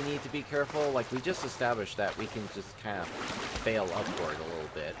really need to be careful? Like, we just established that we can just kind of fail upward a little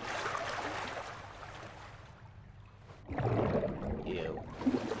bit. Ew.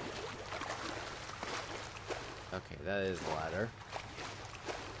 Okay, that is a ladder.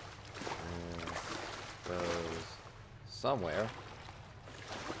 Goes somewhere.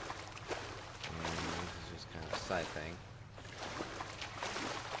 This is just kind of a side thing.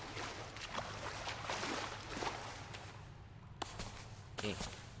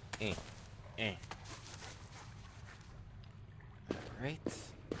 Alright.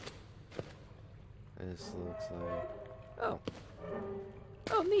 This looks like... Oh.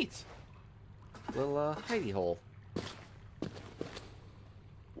 Oh, neat. Little, hidey hole.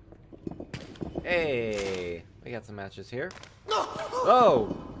 Hey! We got some matches here.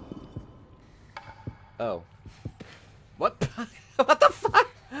 Oh! Oh. What? What the fuck?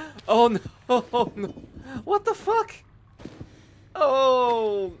 Oh, no. Oh, no. What the fuck?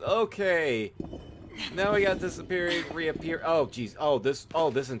 Oh, okay. Now we got disappearing, reappear. Oh, jeez. Oh,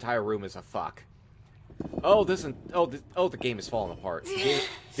 this entire room is a fuck. Oh, the game is falling apart.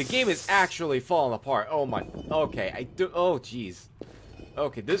 The game is actually falling apart. Oh my. Okay, oh, jeez.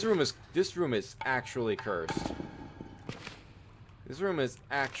 Okay, this room is actually cursed. This room is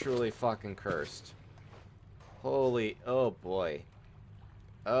actually fucking cursed. Holy, oh boy.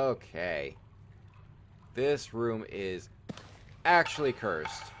 Okay. This room is actually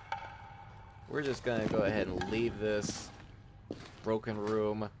cursed. We're just gonna go ahead and leave this broken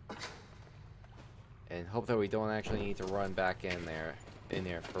room and hope that we don't actually need to run back in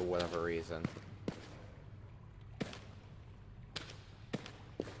there for whatever reason.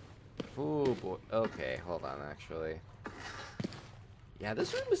 Ooh boy. Okay, hold on. Actually, yeah,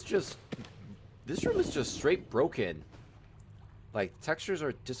 this room is just straight broken. Like, textures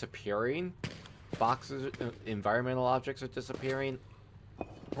are disappearing, boxes, environmental objects are disappearing.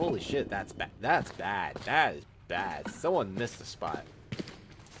 Holy shit, that's bad. That's bad. That is bad. Someone missed a spot.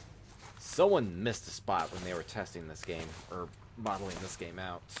 Someone missed a spot when they were testing this game, or modeling this game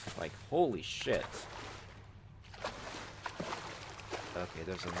out. Like, holy shit. Okay,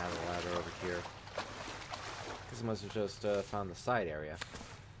 there's another ladder over here. This must have just found the side area.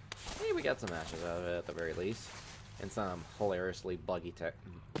 Hey, we got some matches out of it at the very least. And some hilariously buggy tech.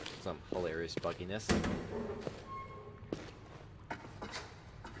 Some hilarious bugginess.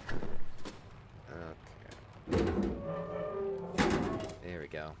 Okay. There we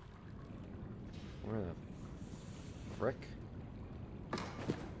go. Where the frick?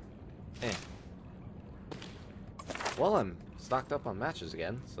 Eh. Well, I'm stocked up on matches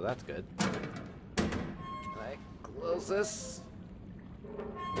again, so that's good. Can I close this?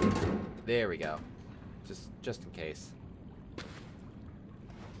 There we go. Just in case.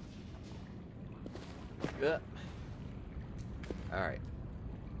 Alright.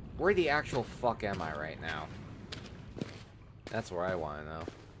 Where the actual fuck am I right now? That's where I want to know.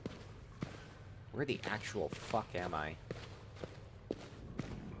 Where the actual fuck am I?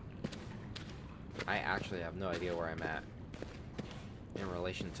 I actually have no idea where I'm at in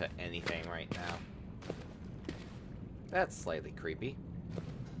relation to anything right now. That's slightly creepy.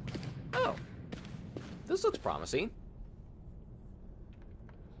 Oh. This looks promising.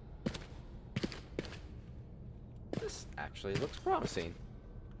 This actually looks promising.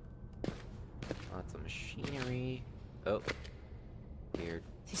 Lots of machinery. Oh. Weird.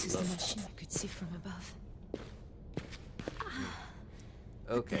 This is the machine I could see from above.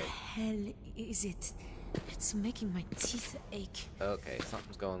 Okay. What the hell is it? It's making my teeth ache. Okay,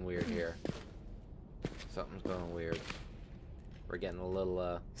 something's going weird here. Something's going weird. We're getting a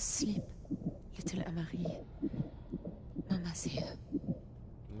little, Sleep, little Amarie. Mama's here.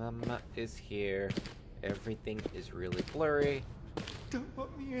 Mama is here. Everything is really blurry. Don't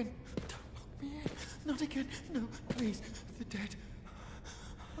lock me in. Don't lock me in. Not again. No, please. The dead.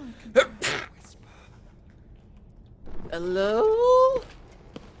 I can whisper. Hello?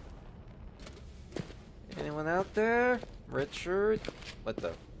 Anyone out there? Richard? What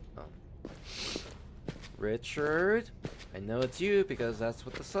the? Oh. Richard? I know it's you because that's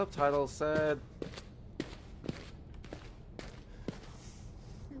what the subtitle said.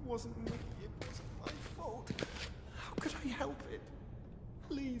 It wasn't me. It wasn't my fault. How could I help it?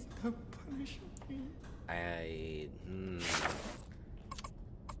 Please don't punish me.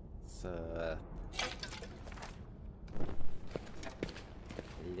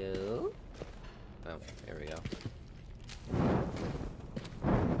 Hello? Oh, there we go.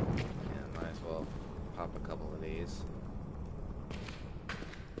 Yeah, might as well pop a couple of these.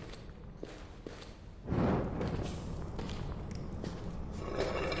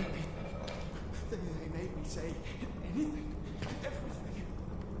 They made me say anything, everything.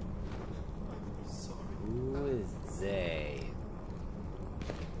 I'm sorry. Who is they?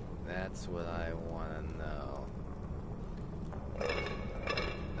 That's what I want to know.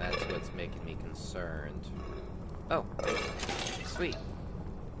 That's what's making me concerned. Oh, sweet.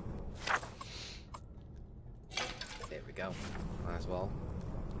 There we go. Might as well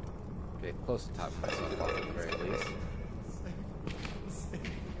get close to top of myself off at the very least.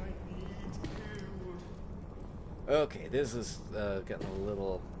 Okay, this is getting a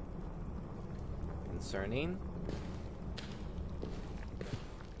little concerning.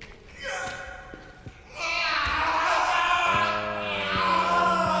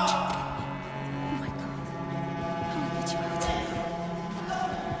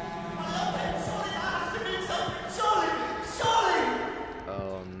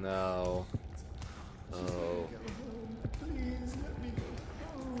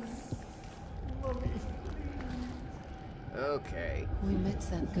 Okay. We met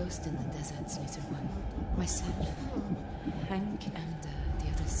that ghost in the deserts, little one. Myself, Hank, and the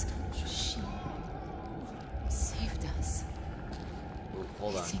others. She saved us. Ooh,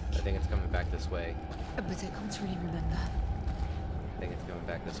 hold on. I think- I think it's coming back this way. But I can't really remember. I think it's coming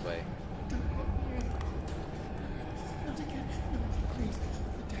back this way. Not again. No, please.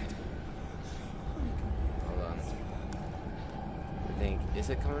 The dead. Hold on. I think, is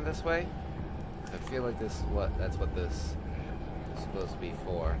it coming this way? I feel like this is that's what this is supposed to be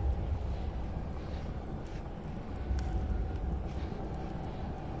for.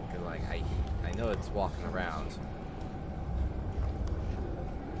 Cause like I know it's walking around.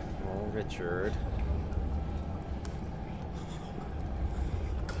 Oh, Richard.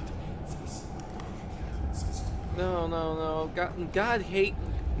 No.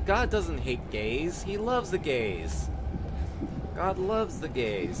 God doesn't hate gays. He loves the gays. God loves the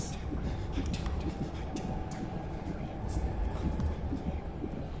gays.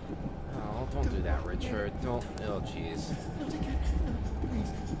 Oh, don't do that, Richard. Don't. Oh, jeez. Not again. No,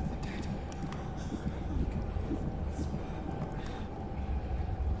 please. The dead.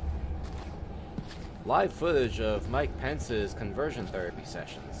 Live footage of Mike Pence's conversion therapy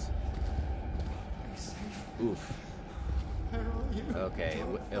sessions. Oof. Where are you? Okay,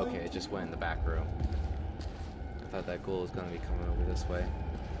 okay, it just went in the back room. I thought that ghoul was gonna be coming over this way.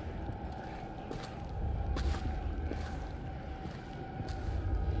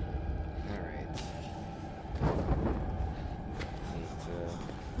 Alright.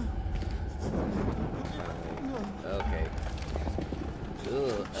 Okay.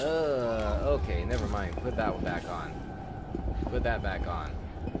 Okay, never mind. Put that one back on. Put that back on.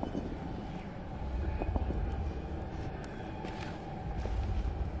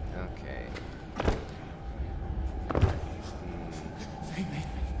 Okay. They made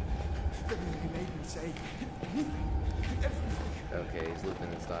me say anything, everything. Okay, he's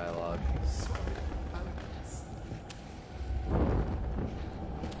looping his dialogue. Sorry, Alex.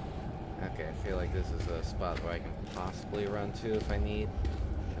 Okay, I feel like this is a spot where I can possibly run to if I need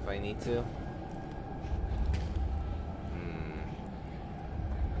to.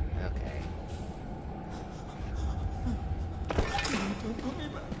 Okay. Don't put me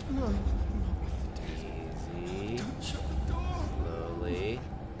back. No, not with the dead. Easy. Don't shut the door. Slowly.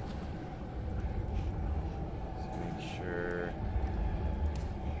 Just make sure.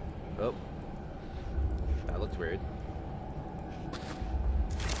 Oh.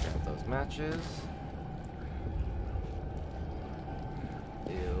 matches.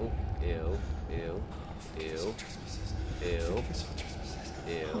 Ew, ew, ew, ew, ew,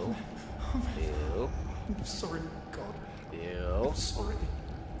 ew, ew. I'm sorry, God. Ew. I'm sorry.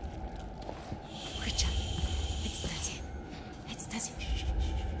 Richard, it's Dazzy. It's Dazzy.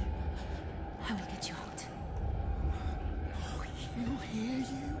 I will get you out. He'll hear you.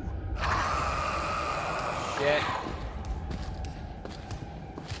 Shit.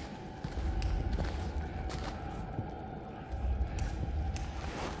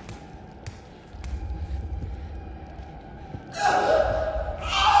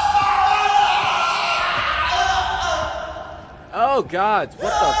 Oh God!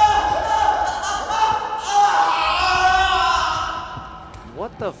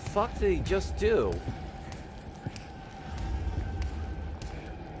 What the fuck did he just do?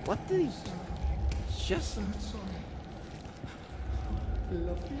 What did he just? I'm sorry. I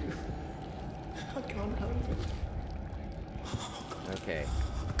love you. I can't help it. Okay.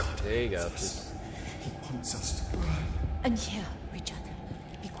 There you go. Just... He wants us to burn. And here, Richard.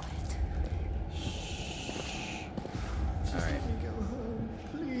 Be quiet. Alright. Let me go home.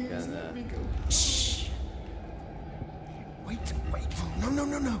 Please Gonna- let me go. Shh. Wait. No.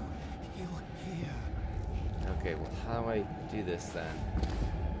 He'll hear. Okay, well, how do I do this then?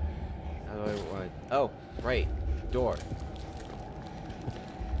 How do I want to... Oh, right. Door.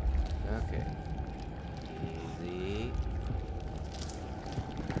 Okay. Easy.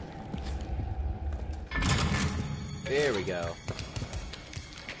 There we go.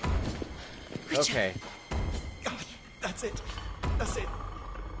 Okay. God, that's it.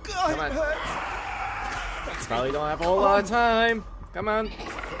 God, Come on. it hurts. Probably don't have a whole lot of time. Come on.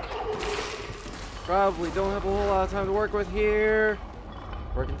 Probably don't have a whole lot of time to work with here.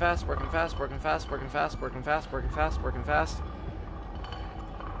 Working fast.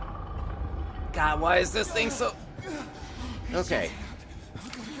 God, why is this thing so... Okay.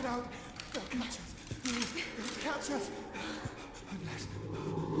 I've got to get out. They'll catch us. They'll catch us.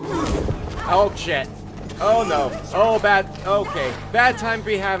 Oh, shit. Oh, no. Oh, bad. Okay. Bad time to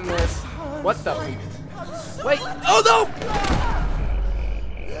be having this. What the... Wait. Oh, no!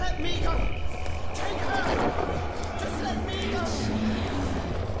 Let me go. Take her. Just let me go.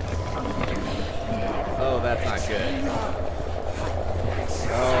 Oh, that's not good.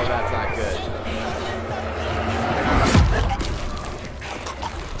 Oh, that's not good.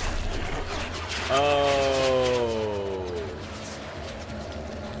 Oh.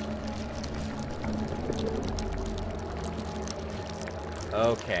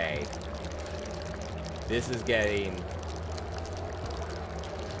 Okay. This is getting...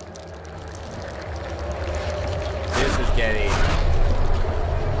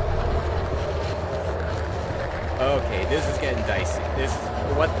 Okay, this is getting dicey. This is...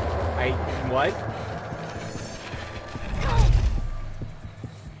 What? What?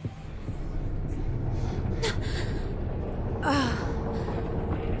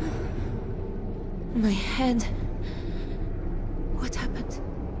 My head. What happened?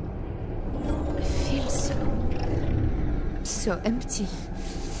 I feel so empty.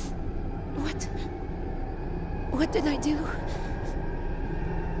 What did I do?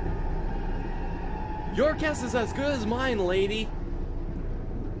 Your guess is as good as mine, lady.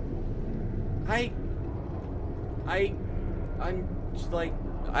 I'm just like,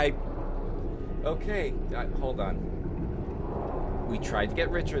 okay, hold on. We tried to get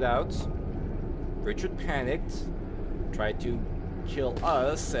Richard out. Richard panicked, tried to kill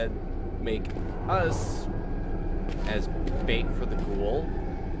us and make us as bait for the ghoul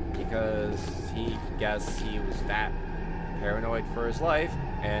because he guessed he was that paranoid for his life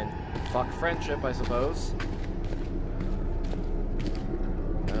and fuck friendship, I suppose.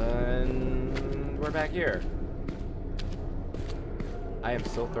 And we're back here. I am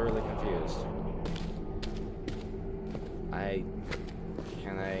so thoroughly confused.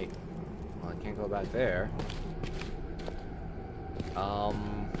 Well, I can't go back there.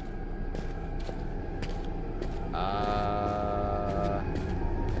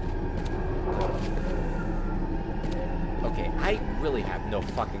 Okay, I really have no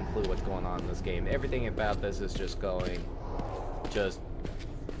fucking clue what's going on in this game. Everything about this is just going, just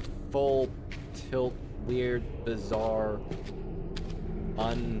full tilt, weird, bizarre,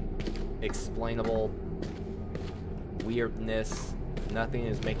 unexplainable weirdness. Nothing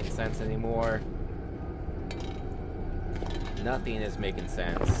is making sense anymore. Nothing is making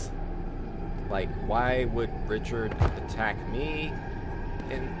sense. Like, why would Richard attack me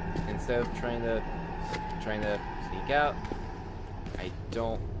instead of trying to sneak out? I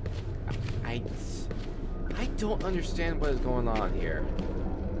don't understand what is going on here.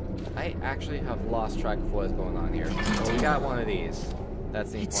 I actually have lost track of what is going on here. Well, we got one of these.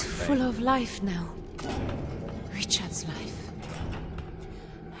 That's the It's important full thing. of life now. Richard's life.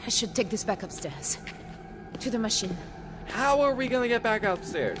 I should take this back upstairs. To the machine. How are we gonna get back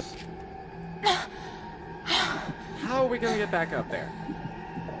upstairs? How are we gonna get back up there?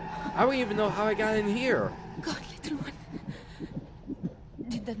 I don't even know how I got in here. God, little one.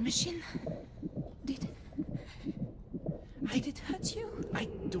 Did that machine... Did it hurt you? I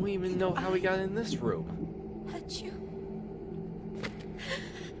don't even know how we got in this room. Hurt you?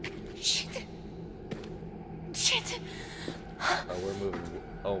 Shit. Shit. Oh, we're moving.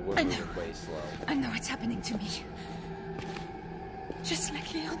 Oh, we're I moving know. way slow. I know it's happening to me. Just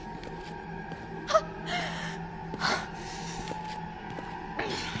like Leon.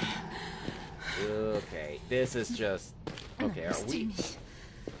 Okay, this is just. Okay, are Still we? me.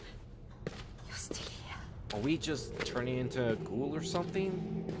 You're still here. Are we just turning into a ghoul or something?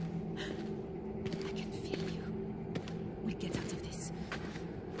 I can feel you. We'll get out of this.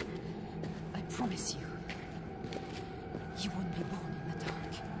 I promise you. You won't be born in the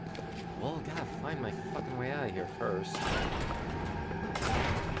dark. Well, gotta find my fucking way out of here first.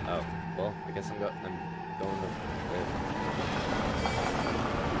 Oh, well, I guess I'm going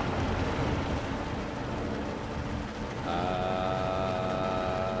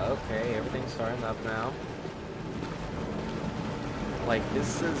okay, everything's starting up now. Like,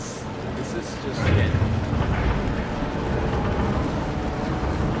 this is just it.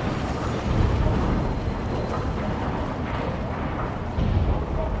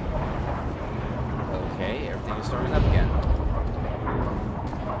 Okay, everything is starting up again.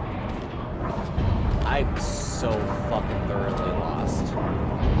 I'm so fucking thoroughly lost.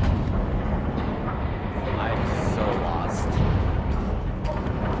 I'm so lost.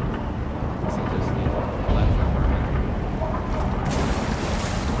 So just need well, that's not working.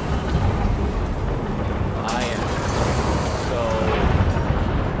 I am so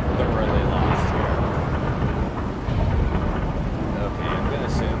thoroughly lost here. Okay, I'm gonna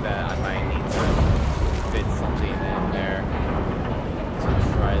assume that I might need to fit something in there to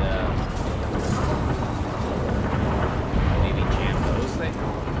try to maybe jam those things.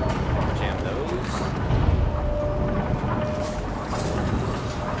 Jam those.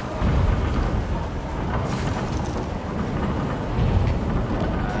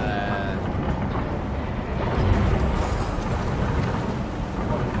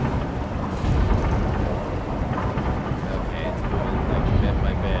 Okay, it's going like bit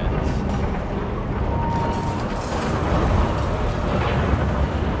by bit.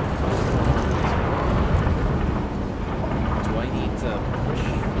 Do I need to push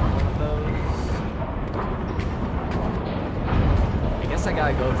one of those? I guess I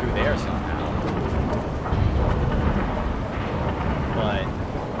gotta go through there somehow. But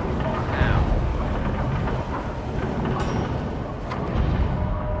how?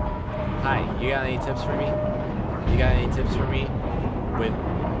 Hi, you got any tips for me? You got any tips for me? With,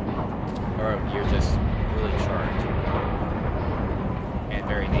 or you're just really charged and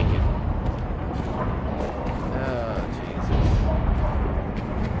very naked. Oh, Jesus.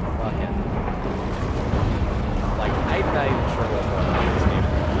 Fucking. Like, I'm not even sure what's going on in this game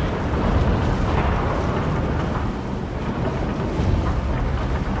at this point.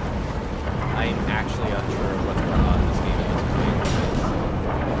 I'm actually unsure what's going on in this game at this point.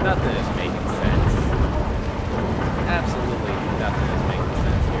 Because nothing is making sense. Absolutely nothing is making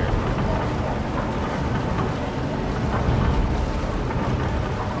sense here.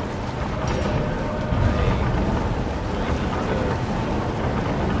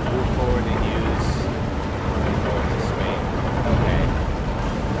 Move forward and use control to swing. Okay.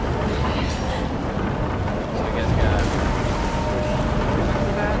 So I guess I gotta push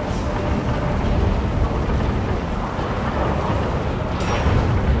into that.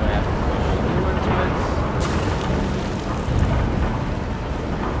 Do I have to push through into it?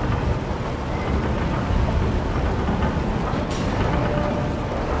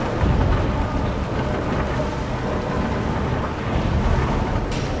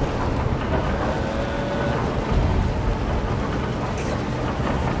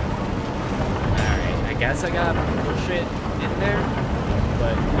 Alright, I guess I gotta push it in there,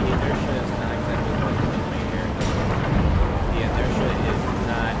 but the inertia is not exactly working with me here. The inertia is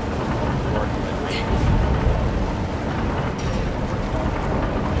not working with me.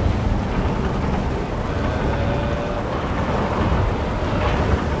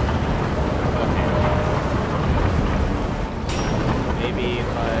 Okay. Maybe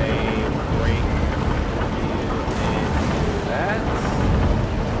if I break you into that.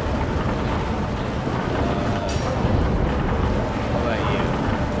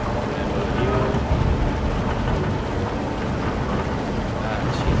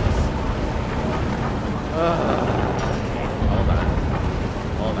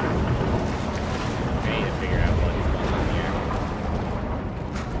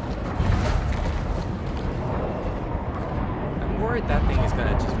 afraid that thing is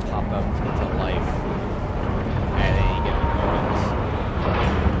gonna just pop up into life at any given moment.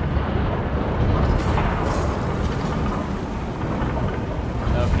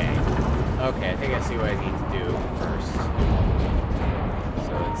 Okay, I think I see what I need to do first.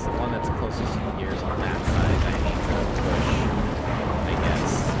 So it's the one that's closest to the gears on that side I need to push, I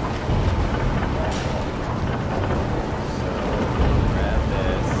guess. So, grab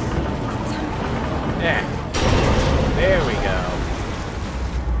this. Yeah. There we go.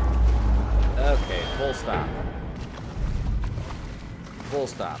 Okay, full stop. Full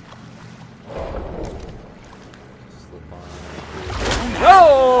stop. Slip on.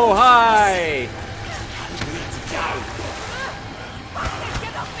 Oh, hi!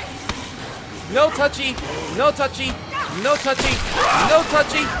 No touchy! No touchy! No touchy! No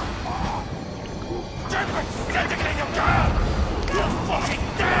touchy!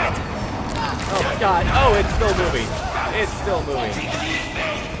 Oh my god. Oh, it's still moving. It's still moving.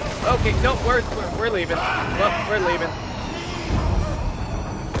 Okay, no, we're leaving. Well, we're leaving.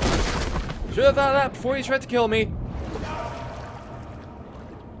 Should have thought of that before you tried to kill me.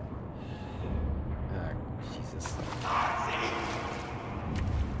 Jesus.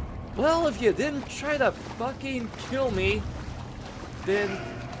 Well, if you didn't try to fucking kill me, then...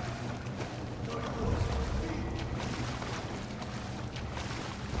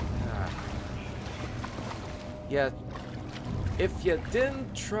 Yeah, if you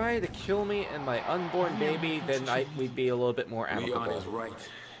didn't try to kill me and my unborn baby, then we'd be a little bit more amicable. Leon is right.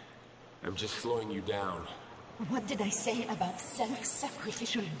 I'm just slowing you down. What did I say about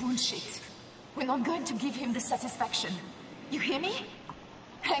self-sacrificial bullshit? We're not going to give him the satisfaction. You hear me?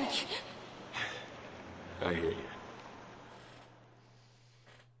 Hank? I hear you.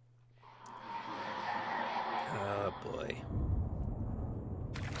 Oh boy.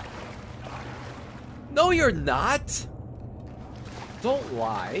 No, you're not! Don't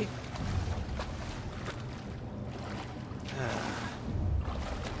lie.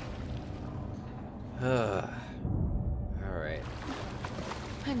 Alright.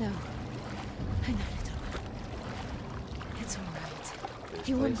 I know, little. It's all right. This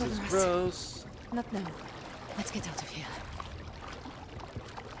You won't place is bother us. gross. Not now. Let's get out of here.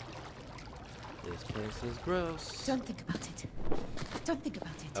 This place is gross. Don't think about it. Don't think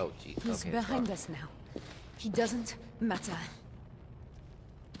about it. Oh, gee. He's Okay, behind fuck. us now. He doesn't matter.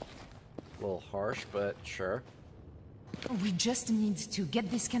 A little harsh, but sure. We just need to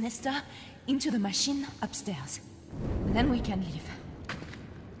get this canister into the machine upstairs. Then we can leave.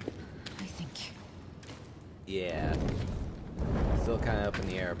 I think. Yeah. Still kind of up in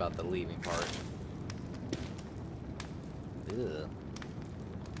the air about the leaving part. Ugh.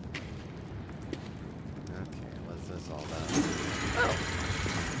 Okay, what's this all about? Oh!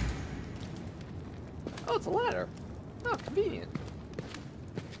 Oh, it's a ladder. Oh, convenient.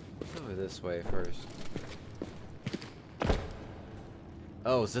 Let's go this way first.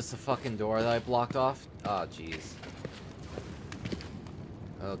 Oh, is this the fucking door that I blocked off? Oh, jeez.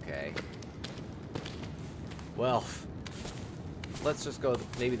 Okay. Well, let's just go.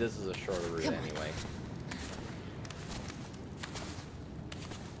 Maybe this is a shorter route anyway.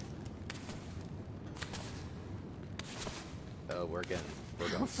 Oh, we're going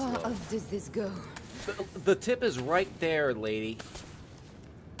How far slow. up does this go? The tip is right there, lady.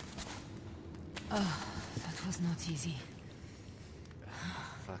 Oh, that was not easy.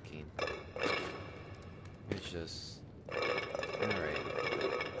 Fucking. It's just. Alright.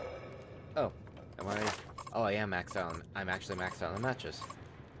 Oh. Am I. Oh, I am maxed out. I'm actually maxed out on the matches.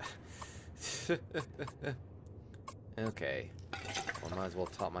 Okay. Well, might as well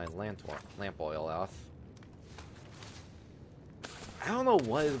top my lamp oil off. I don't know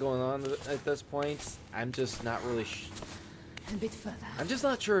what is going on at this point. I'm just not really A bit further. I'm just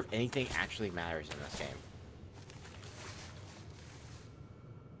not sure if anything actually matters in this game.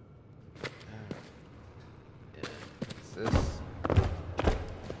 What's this?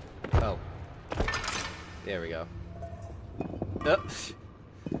 Oh. There we go.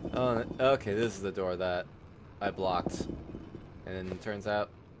 Oh, okay, this is the door that I blocked. And then it turns out,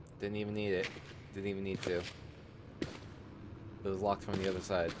 didn't even need it. Didn't even need to. It was locked from the other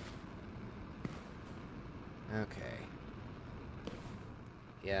side. Okay.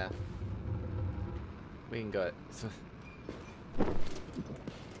 Yeah. We can go. Okay,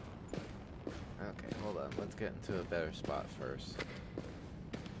 hold on. Let's get into a better spot first.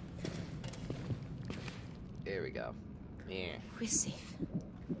 There we go. Yeah. We're safe.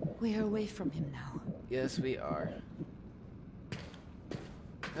 We're away from him now. Yes, we are.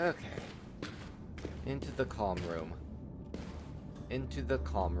 Okay. Into the calm room. Into the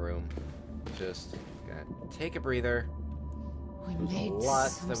calm room. Just gonna take a breather. We There's made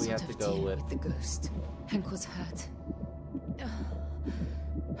lots some that we sort have to of go deal with. the ghost. Hank was hurt.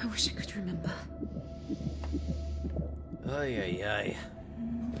 I wish I could remember. Ay, ay, ay.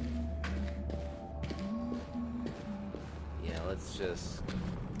 Yeah, let's just...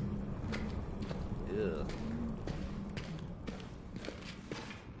 Ugh.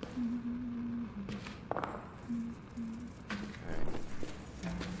 Alright.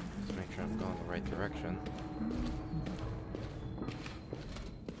 Just make sure I'm going the right direction.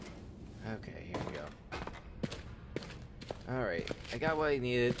 Okay, here we go. Alright, I got what I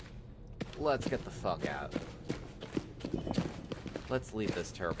needed. Let's get the fuck out. Let's leave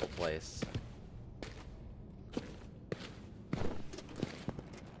this terrible place.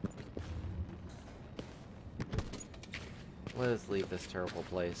 Let us leave this terrible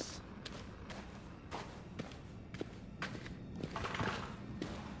place.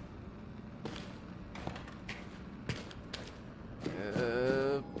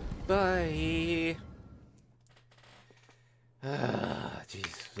 Bye.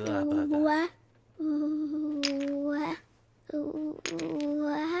 Jeez. Blah, blah, blah.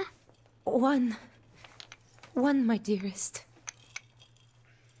 One, my dearest.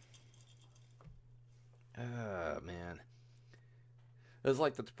 Man. It was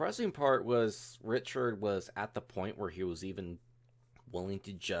like the depressing part was Richard was at the point where he was even willing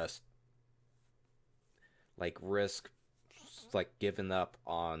to just like risk like giving up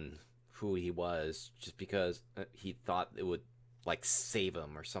on who he was just because he thought it would like save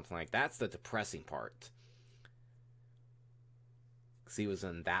him or something like that. That's the depressing part. Because he was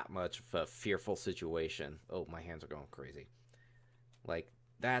in that much of a fearful situation. Oh, my hands are going crazy. Like,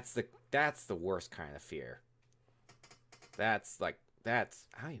 that's the worst kind of fear. I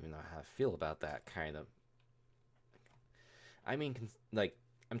don't even know how to feel about that kind of... I mean, like,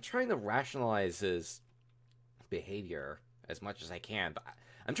 I'm trying to rationalize his behavior as much as I can, but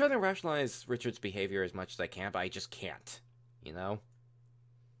I'm trying to rationalize Richard's behavior as much as I can, but I just can't, you know?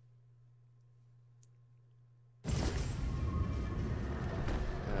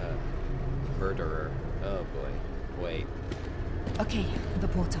 Murderer. Oh boy. Wait. Okay, the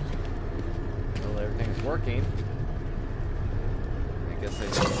portal. Well, everything's working. I guess I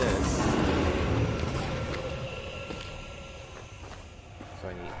need this. So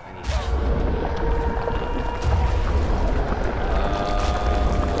I need...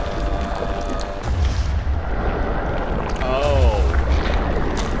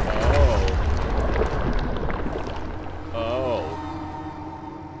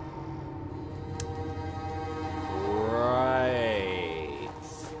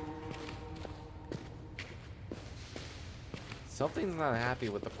 Something's not happy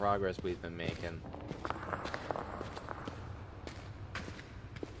with the progress we've been making.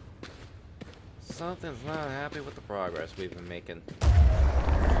 Something's not happy with the progress we've been making.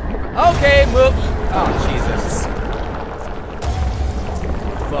 Okay, move! Oh, Jesus.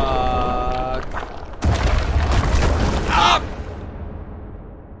 Fuck. Ah!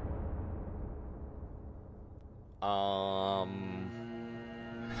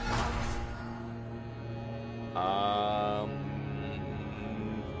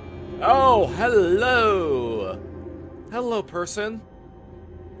 Oh, hello! Hello, person.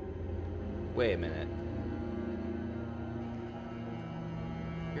 Wait a minute.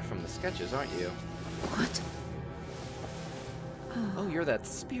 You're from the sketches, aren't you? What? Oh, you're that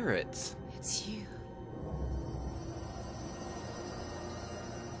spirit. It's you.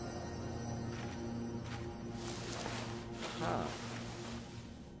 Huh.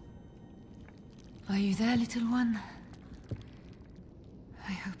 Are you there, little one?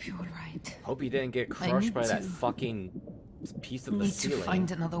 I hope you're all right. Hope you didn't get crushed by that fucking piece of the ceiling. Need to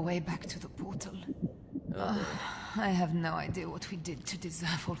find another way back to the portal. I have no idea what we did to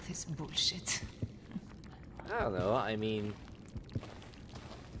deserve all this bullshit. I don't know, I mean...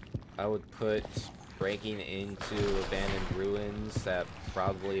 I would put breaking into abandoned ruins that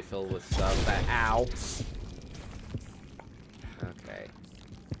probably filled with stuff that... Ow! Okay.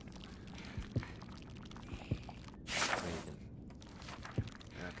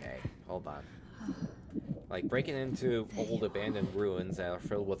 Okay, hold on. Like, breaking into old abandoned ruins that are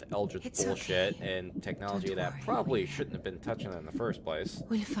filled with eldritch bullshit and technology that probably shouldn't have been touching in the first place.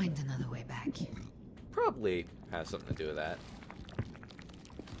 We'll find another way back. Probably has something to do with that.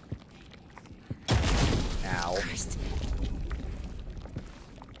 Ow.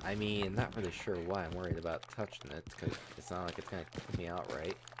 I mean, not really sure why I'm worried about touching it, because it's not like it's gonna kick me out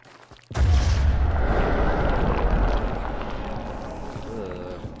right.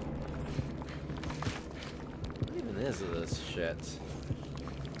 Ugh. What even is this shit?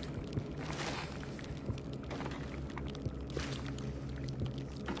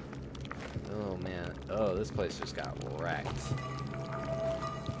 Oh, this place just got wrecked.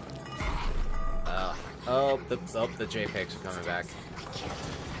 Oh, the JPEGs are coming back.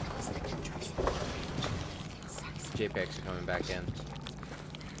 JPEGs are coming back in.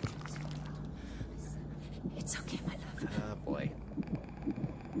 It's okay, my love. Oh boy.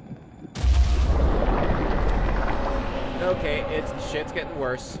 Okay, shit's getting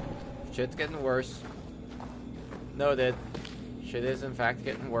worse. Shit's getting worse. Noted. Shit is in fact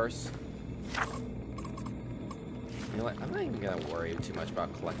getting worse. You know what? I'm not even gonna worry too much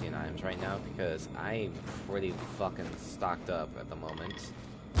about collecting items right now because I'm pretty fucking stocked up at the moment.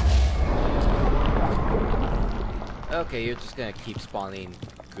 Okay, you're just gonna keep spawning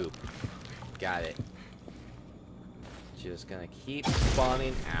goop. Got it. Just gonna keep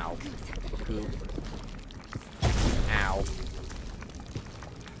spawning. Ow. Goop. Ow.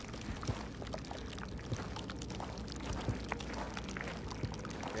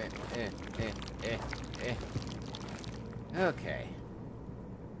 Okay.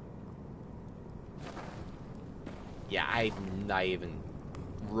 Yeah, I'm not even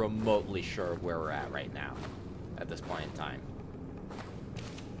remotely sure where we're at right now, at this point in time.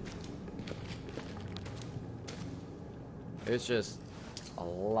 There's just a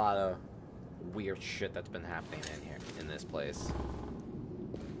lot of weird shit that's been happening in here, in this place.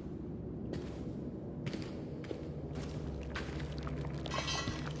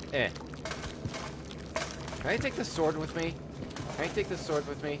 Can I take the sword with me? Can I take the sword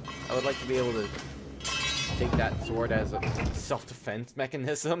with me? I would like to be able to take that sword as a self-defense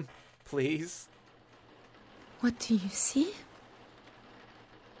mechanism, please. What do you see?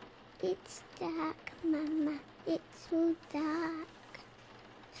 It's dark, Mama. It's so dark.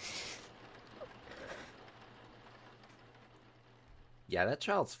 Yeah, that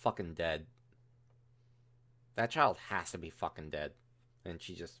child's fucking dead. That child has to be fucking dead. And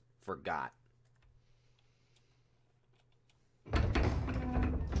she just forgot.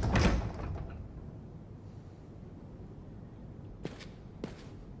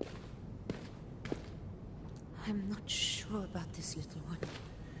 I'm not sure about this little one.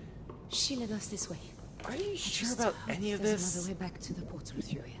 She led us this way. Are you sure Just about hope any of there's this? another way back to the portal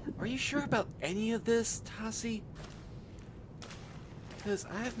through here. Are you sure about any of this, Tassie? Because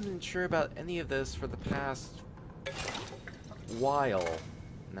I haven't been sure about any of this for the past while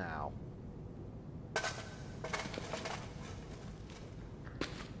now.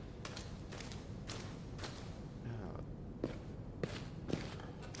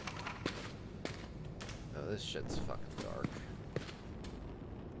 Oh, this shit's fucking dark.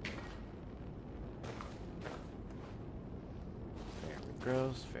 Very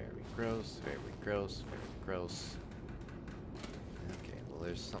gross, very gross, very gross, very gross. Okay, well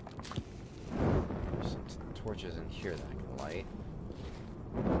there's some torches in here that I can light.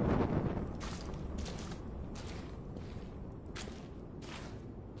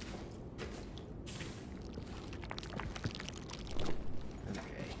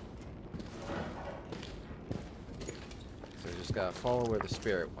 Okay. So we just gotta follow where the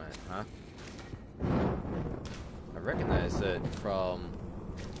spirit went, huh? I recognize it from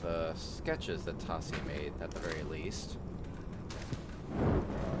the sketches that Tassie made, at the very least.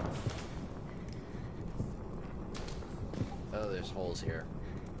 Oh, there's holes here.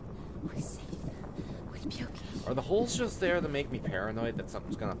 We're safe. We'll be okay. Are the holes just there to make me paranoid that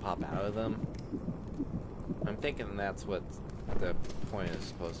something's gonna pop out of them? I'm thinking that's what the point is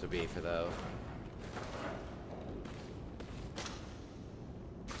supposed to be for those.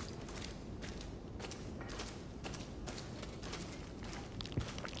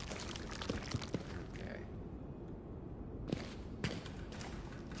 Okay.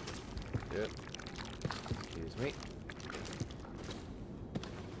 Yep. Excuse me.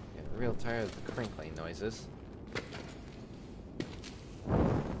 Getting real tired of the crinkling noises.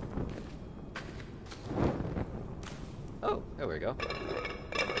 Oh, there we go.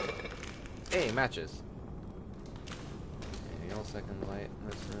 Hey, matches. Anything else I can light in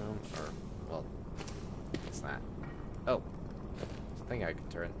this room? Or, well, it's not. Oh, it's a thing I can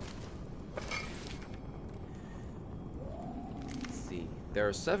turn. Let's see. There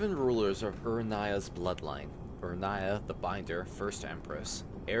are 7 rulers of Urnaya's bloodline. Urnaya the Binder, First Empress.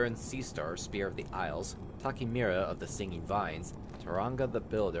 Aaron Seastar, Spear of the Isles. Takimira of the Singing Vines. Taranga the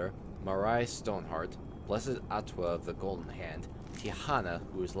Builder. Marai Stoneheart. Blessed Atwa of the Golden Hand. Tihana,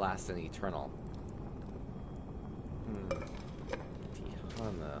 who is last and eternal.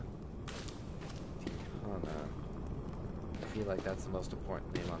 Tihana. I feel like that's the most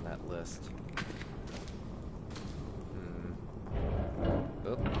important name on that list.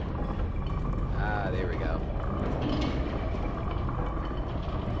 Oh. Ah, there we go.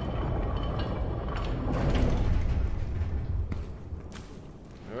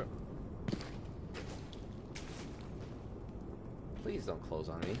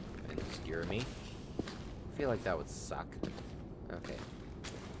 close on me and skewer me. I feel like that would suck. Okay.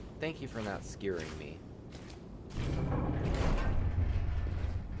 Thank you for not skewering me.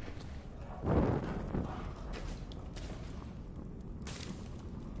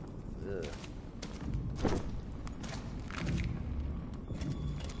 Ugh.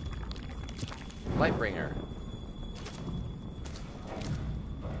 Lightbringer.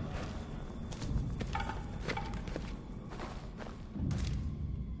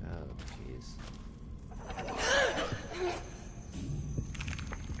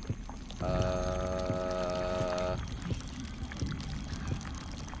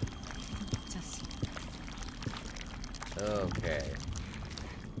 Okay.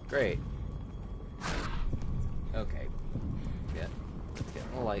 Great. Okay. Let's get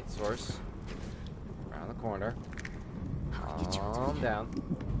a light source. Around the corner. Calm down.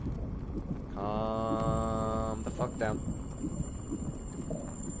 Calm the fuck down.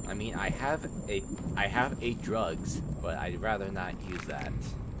 I mean, I have a drugs, but I'd rather not use that.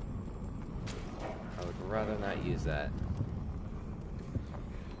 I would rather not use that.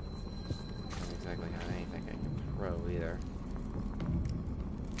 Not exactly how anything I can throw either.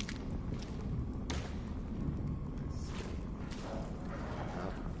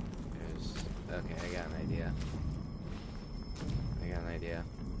 Okay, I got an idea.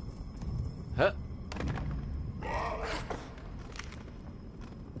 Huh!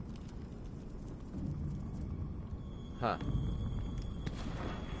 Huh.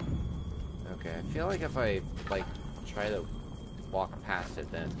 Okay, I feel like if I, like, try to walk past it,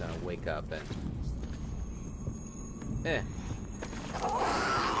 then it's gonna wake up and... Eh.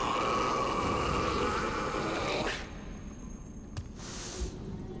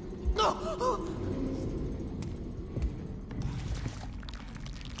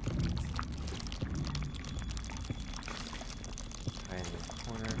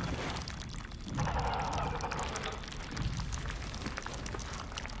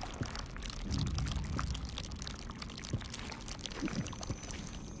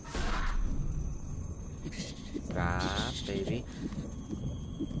 Stop, baby.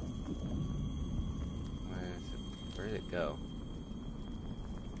 Where did it go?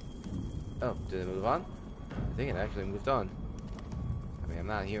 Oh, did it move on? I think it actually moved on. I mean, I'm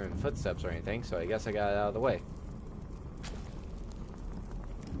not hearing footsteps or anything, so I guess I got it out of the way.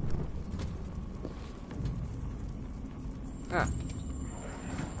 Huh.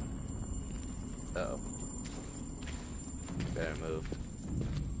 Uh-oh. Better move.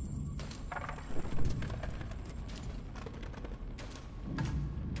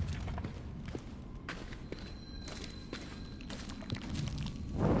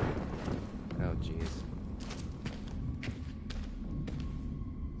 Oh, jeez.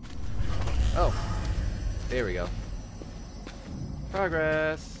 Oh. There we go.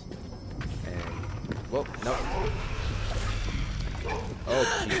 Progress. And... whoa, nope.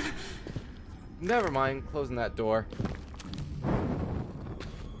 Oh, jeez. Never mind, closing that door.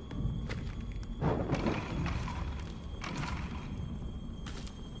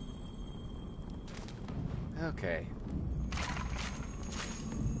 Okay.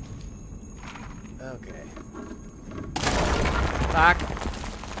 Okay. Fuck!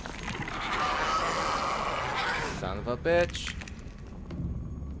 Son of a bitch.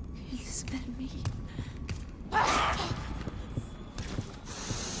 Il smell me.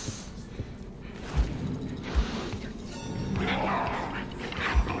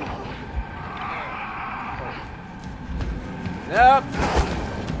 Nope.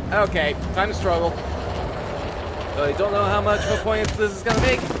 Okay, time to struggle. I don't know how much of a point this is gonna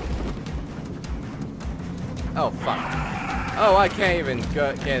make. Oh, fuck. Oh, I can't even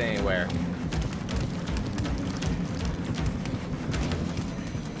get anywhere.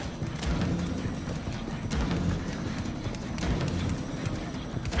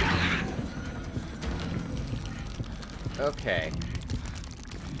 Okay.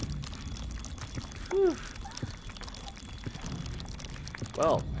 Whew.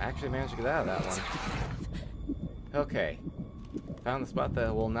 Well, actually managed to get out of that one. Okay. Found the spot that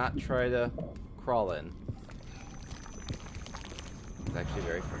I will not try to crawl in. It's actually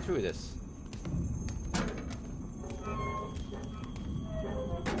very fortuitous.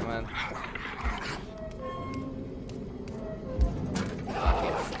 Come on.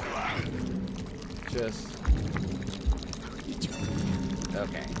 Just...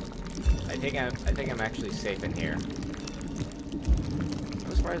 okay. I think I'm actually safe in here.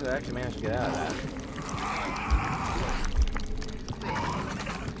 I'm surprised I actually managed to get out of that.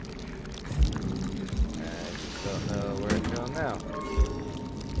 I just don't know where it's going now.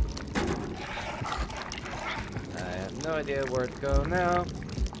 I have No idea where to go now.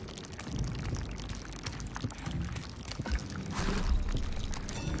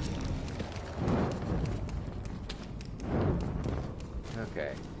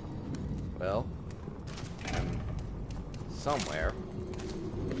 Okay. Well, I'm somewhere.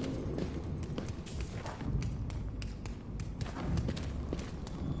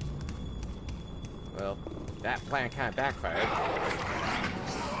 Well, that plan kind of backfired.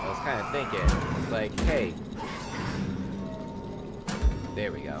 I was kind of thinking, like, hey.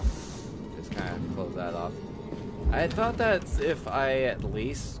 There we go. Just kind of close that off. I thought that if I at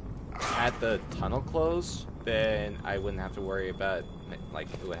least had the tunnel closed, then I wouldn't have to worry about,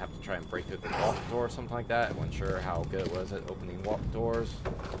 like, it would have to try and break through the vault door or something like that. I wasn't sure how good it was at opening vault doors.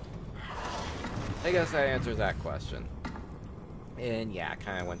 I guess that answers that question. And yeah, I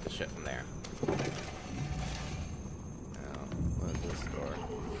kind of went to shit from there. Now, what is this door?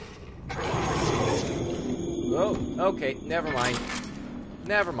 Oh, okay, never mind.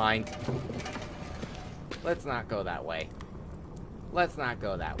 Never mind. Let's not go that way. Let's not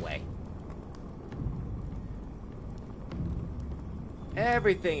go that way.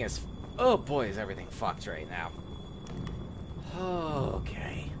 Everything is... Oh boy, is everything fucked right now.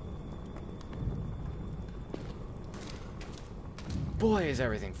 Okay. Boy, is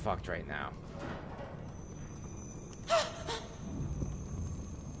everything fucked right now.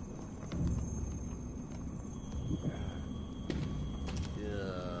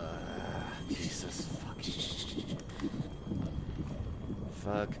 Jesus fucking...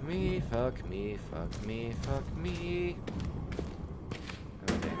 Fuck me, fuck me, fuck me, fuck me.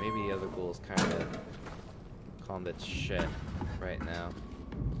 Okay, maybe the other ghouls kind of calmed its shit right now.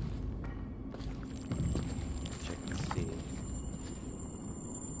 Check and see.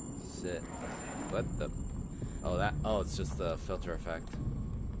 Sit. What the? Oh, that. Oh, it's just the filter effect.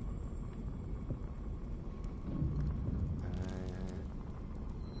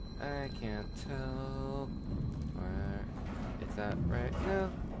 I can't tell where it's at right now.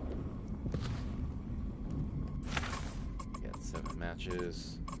 Got 7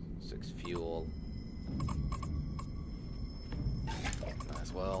 matches, 6 fuel. Might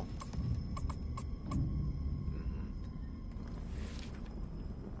as well.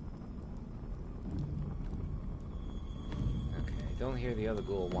 Okay, don't hear the other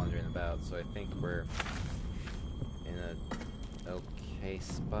ghoul wandering about, so I think we're in a okay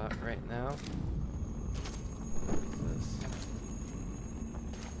spot right now. What is this?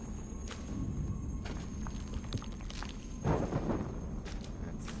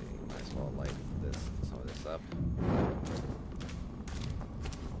 Let's see, might as well light some of this up.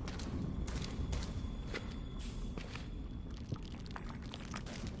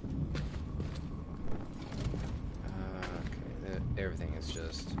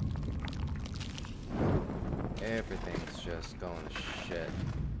 Okay, everything's just going to shit.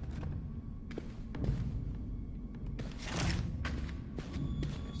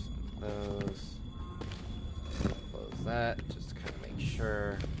 Those. Close that, just to kind of make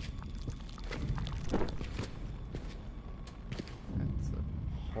sure. That's the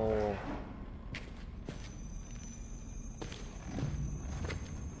hole.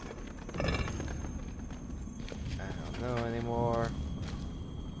 I don't know anymore.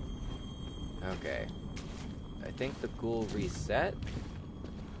 Okay. I think the ghoul reset?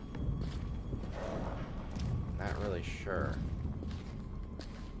 Not really sure.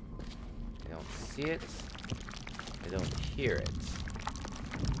 I don't see it. I don't hear it.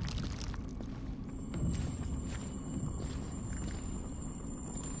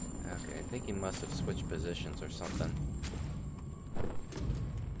 Okay, I think he must have switched positions or something.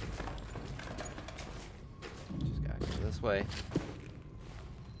 Just gotta go this way.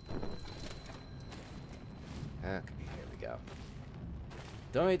 Okay, here we go.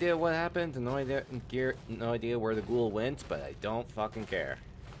 No idea what happened, no idea where the ghoul went, but I don't fucking care.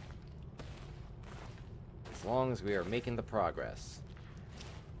 As long as we are making the progress.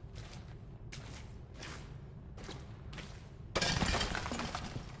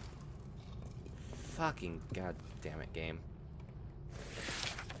 Fucking goddamn it, game.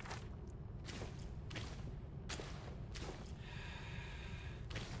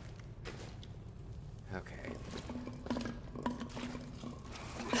 Okay.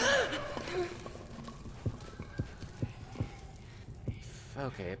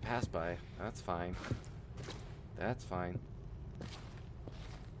 Okay, it passed by. That's fine. That's fine.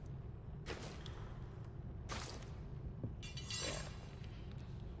 Yeah.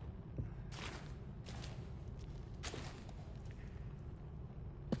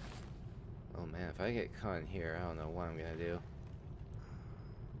 Oh man, if I get caught in here, I don't know what I'm gonna do.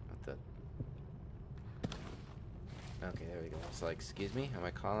 What the... It's like, excuse me, am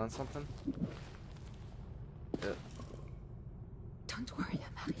I calling on something? Don't worry,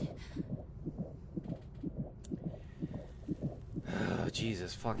 Amari. Oh,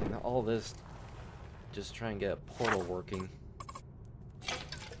 Jesus, fucking all this. Just try and get a portal working. I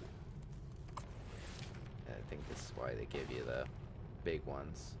think this is why they give you the big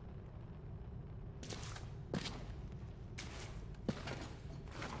ones.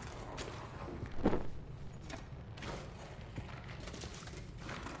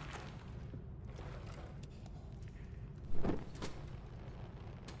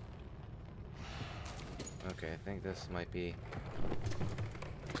 Okay, I think this might be...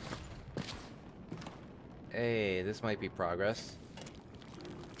 Hey, this might be progress.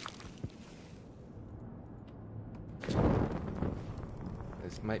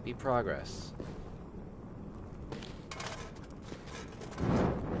 This might be progress.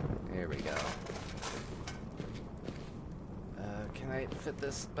 There we go. Can I fit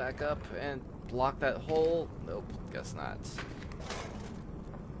this back up and block that hole? Nope, guess not.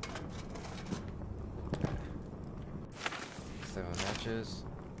 7 matches.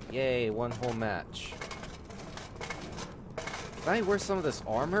 Yay, 1 whole match. Can I wear some of this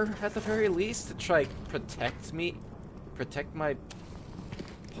armor at the very least to try protect me? Protect my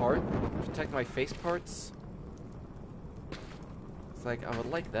protect my face parts? It's like, I would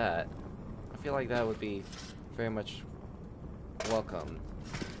like that. I feel like that would be very much welcome.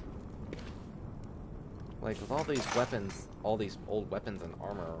 Like, with all these weapons, all these old weapons and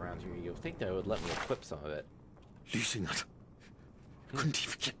armor around here, you'd think they would let me equip some of it. Losing it. Couldn't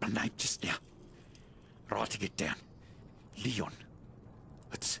even get my name just now. Writing it down. Leon.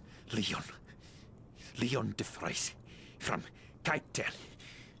 It's Leon. Leon de Vries. From Cape Town.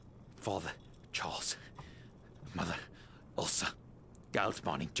 Father, Charles. Mother, Elsa. Gold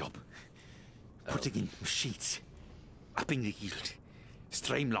mining job. Putting in machines. Upping the yield.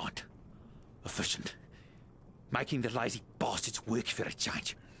 Streamlined. Efficient. Making the lazy bastards work for a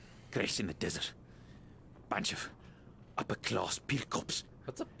change. Grace in the desert. Bunch of upper class peel cops.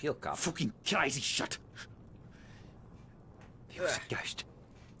 What's a peel cop? Fucking crazy shit. There was a ghost.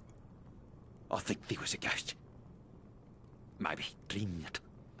 I think there was a ghost. Maybe dreaming it.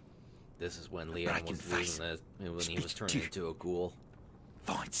 This is when Leon Breaking was face. losing it, when he was Speak turning to- into a ghoul.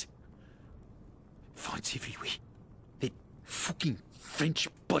 Vines. Vines everywhere. That fucking French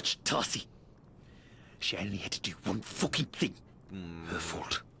butch Tassie. She only had to do one fucking thing. Her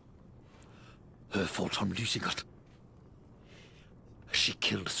fault. Her fault I'm losing it. She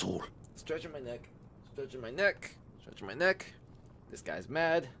killed us all. Stretching my neck. Stretching my neck. Stretching my neck. This guy's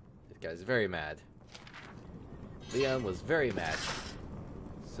mad. This guy's very mad. Leon was very mad.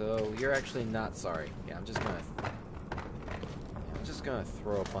 So you're actually not sorry. Yeah, I'm just gonna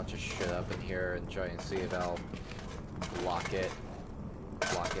throw a bunch of shit up in here and try and see if I'll block it.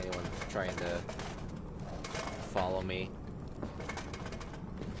 Block anyone trying to follow me.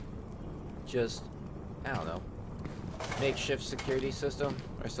 Just, I don't know. Makeshift security system,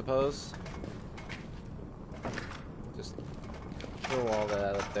 I suppose. Just throw all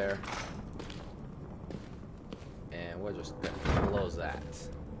that up there. And we're just gonna close that.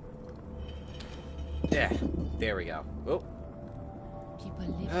 Yeah, there we go. Oh. People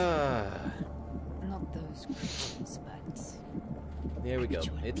live Ah. not those creatures, but There we go.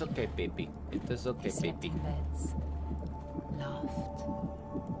 It's okay, baby. It is okay, they slept baby. in beds, laughed,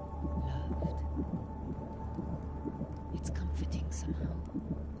 loved. It's comforting somehow.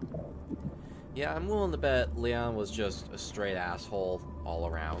 Yeah, I'm willing to bet Leon was just a straight asshole all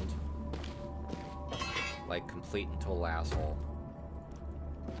around. Like, complete and total asshole.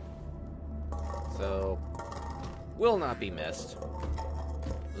 So, will not be missed.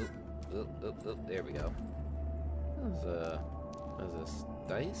 Oop, there we go. What is this?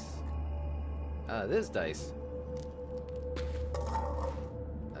 Dice? This dice.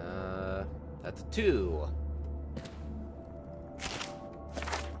 That's a 2.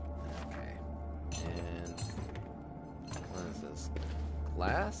 Okay. And what is this?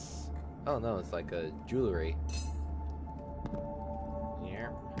 Glass? Oh no, it's like a jewelry. Yeah.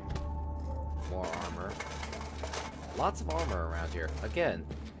 More armor. Lots of armor around here. Again,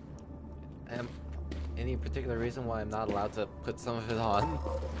 any particular reason why I'm not allowed to put some of it on?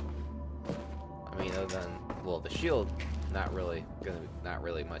 I mean, other than, well, the shield, not really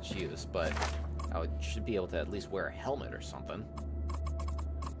much use, but should be able to at least wear a helmet or something.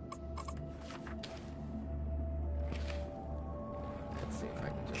 Let's see if I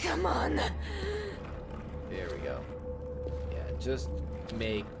can just... Come on! There we go. Yeah, just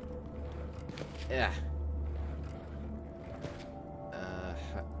make... Yeah.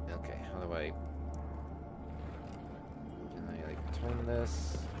 Okay, how do I... Can I,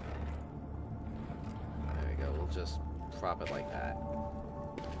 this. There we go. We'll just prop it like that.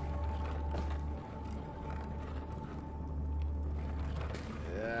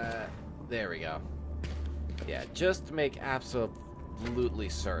 There we go. Yeah, just to make absolutely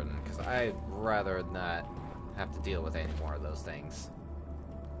certain, because I'd rather not have to deal with any more of those things.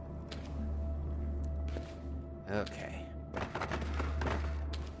 Okay.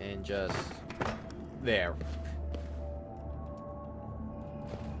 And just... there.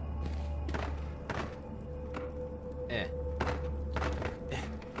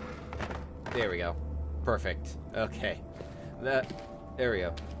 There we go. Perfect. Okay. There we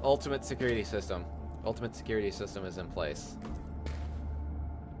go. Ultimate security system. Ultimate security system is in place.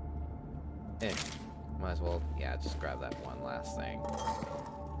 Might as well, yeah, just grab that one last thing.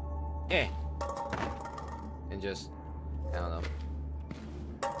 And just, I don't know.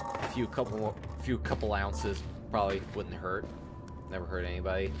 A few couple ounces probably wouldn't hurt. Never hurt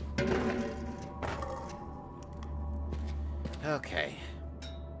anybody. Okay.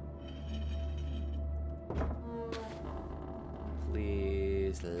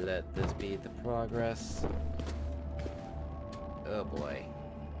 Please let this be the progress. Oh boy.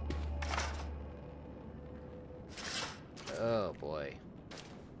 Oh boy.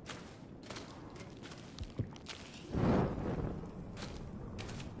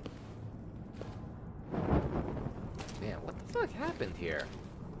 Man, what the fuck happened here?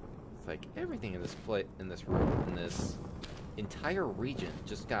 It's like everything in this room, in this entire region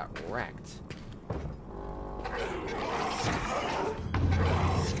just got wrecked.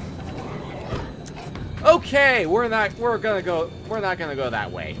 Okay, we're not gonna go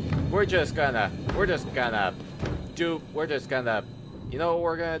that way. We're just gonna, you know what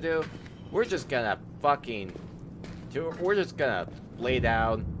we're gonna do? We're just gonna lay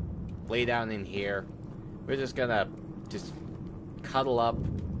down in here. We're just gonna cuddle up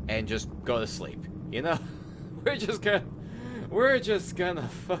and just go to sleep. You know? We're just gonna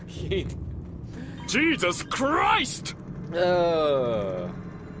fucking... Jesus Christ! Oh,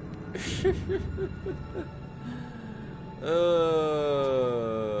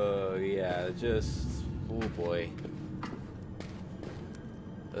 yeah, just... oh boy.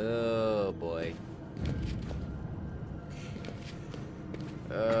 Oh boy.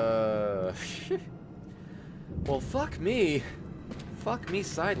 Well, fuck me. Fuck me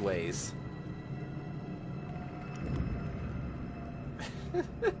sideways.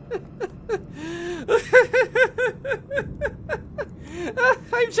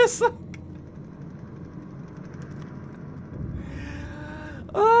 I'm just like...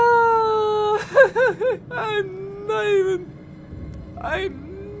 oh, I'm not even... I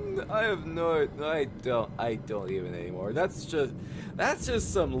have no... I don't even anymore. That's just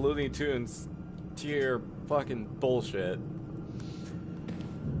some Looney Tunes tier fucking bullshit.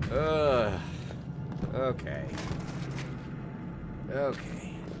 Okay.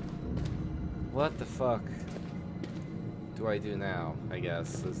 Okay. What the fuck do I do now, I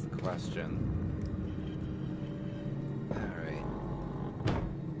guess, is the question. Alright.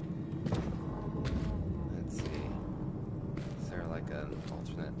 Let's see. Is there like an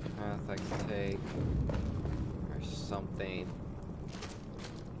alternate path I can take? Or something?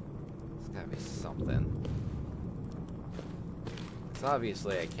 There's gotta be something. Because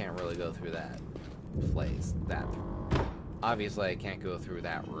obviously I can't really go through that place. Obviously I can't go through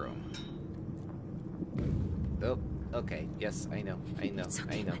that room. Oh, okay. Yes, I know.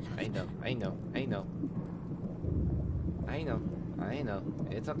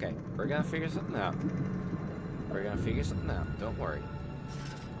 It's okay. We're gonna figure something out. Don't worry.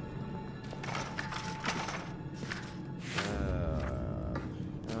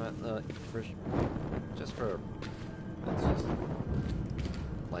 Let's just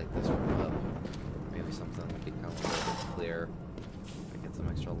light this room up. Maybe something will become a little bit clear. Get some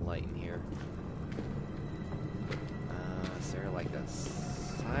extra light in here. Is there like a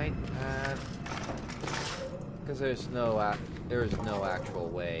side path? Because there's no actual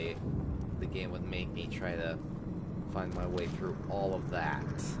way the game would make me try to find my way through all of that.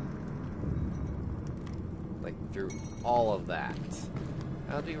 Like through all of that.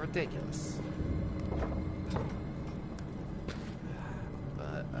 That would be ridiculous.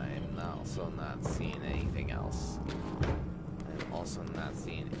 But I'm also not seeing anything else. I'm also not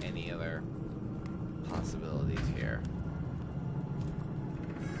seeing any other possibilities here.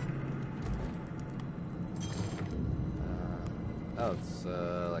 Oh, it's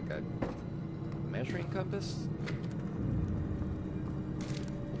like a measuring compass?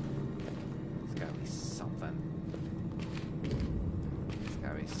 There's gotta be something. There's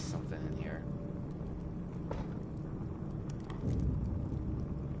gotta be something in here.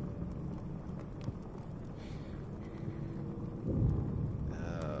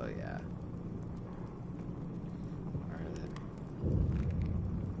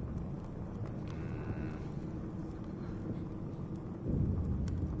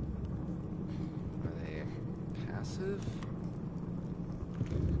 passive?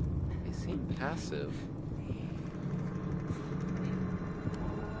 They seem passive.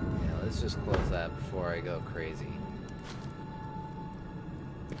 Yeah, let's just close that before I go crazy.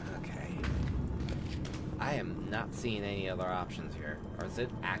 Okay. I am not seeing any other options here. Or is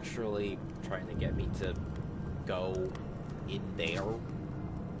it actually trying to get me to go in there?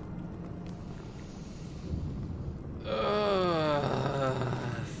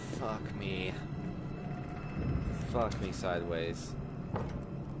 Fuck me. Fuck me sideways.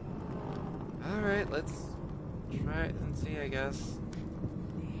 Alright, let's try it and see, I guess.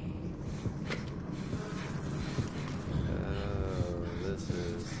 Oh, this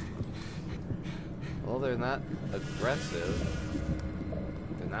is... Well, they're not aggressive.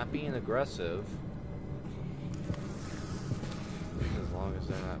 They're not being aggressive. As long as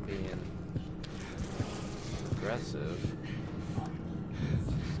they're not being aggressive.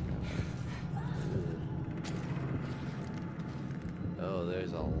 Oh,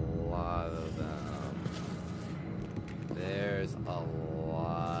 there's a lot of them. There's a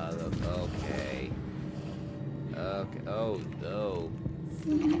lot of... Okay. Okay. Oh, no.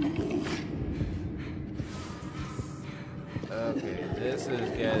 Okay, this is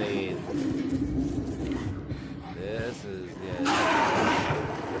getting... This is getting...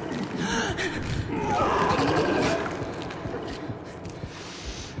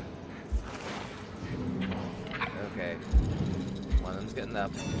 Okay. One of them's getting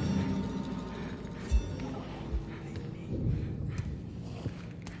up.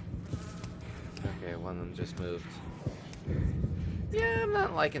 Okay, one of them just moved. Yeah, I'm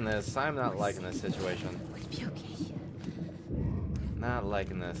not liking this. I'm not liking this situation. We'll be okay. Not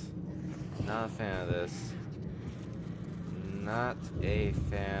liking this. Not a fan of this. Not a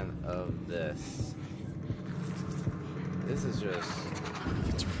fan of this. This is just...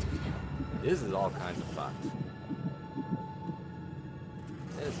 This is all kinds of fucked.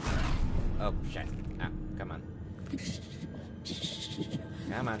 This... Oh, shit. Ah, come on.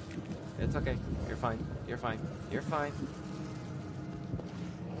 Come on. It's okay. You're fine. You're fine. You're fine.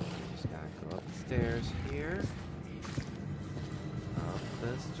 Just gotta go up the stairs here. Up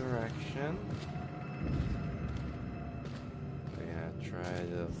this direction. We're gonna try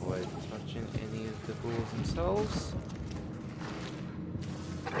to avoid touching any of the ghouls themselves.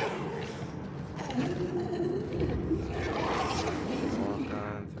 Walk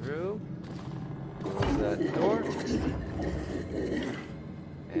on through. Close that door.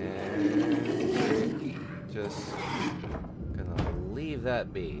 And just gonna leave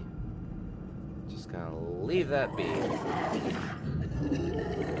that be. Just gonna leave that be.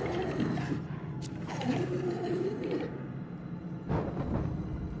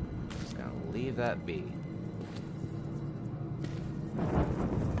 Just gonna leave that be.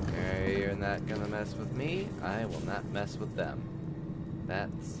 Okay, you're not gonna mess with me. I will not mess with them.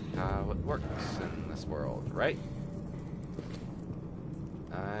 That's how it works in this world, right?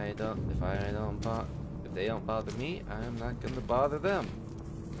 If they don't bother me, I'm not gonna bother them.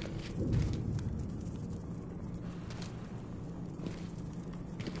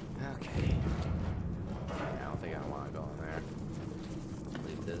 Okay. I don't think I want to go in there.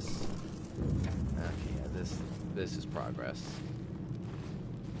 Leave this. Okay, yeah, this is progress.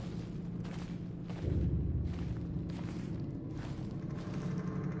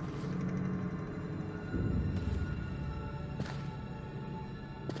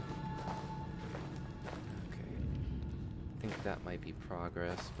 That might be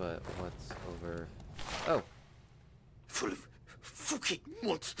progress, but what's over... Oh! Full of fucking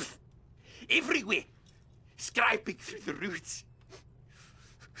monsters. Everywhere. Scraping through the roots.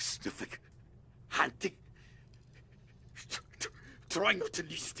 Sniffing. Hunting. Trying not to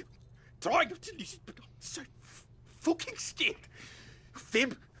lose it. Trying not to lose it, but I'm so fucking scared. Of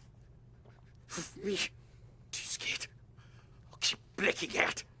them. Of me. Too scared. I'll keep blacking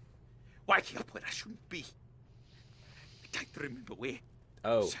out. Waking up where I shouldn't be. I don't remember where.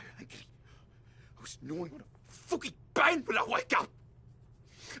 Oh. So angry. I was gnawing on a fucking bone when I wake up.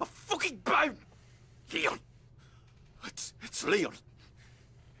 A fucking bone. Leon. It's Leon.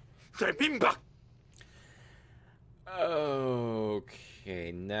 Remember.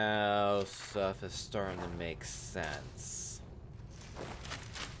 Okay, now stuff is starting to make sense.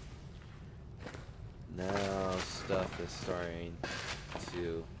 Now stuff is starting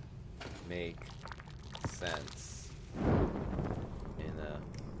to make sense. In a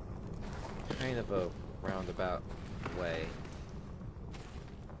kind of a roundabout way.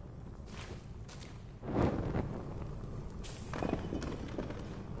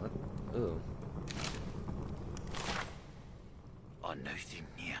 What? Ooh. I know them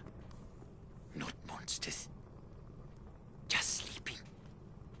near. Not monsters.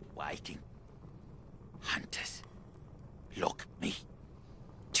 waiting. Hunters. Like me.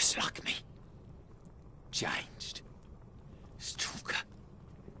 Just like me. Changed. Stronger.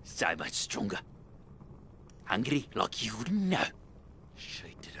 So much stronger. Hungry like you wouldn't know.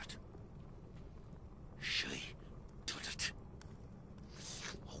 She did it. She did it.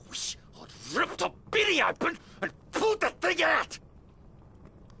 I wish I'd ripped the biddy open and pulled the thing out!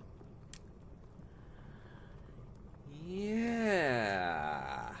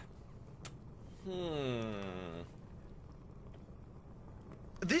 Yeah.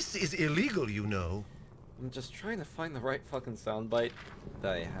 This is illegal, you know. I'm just trying to find the right fucking soundbite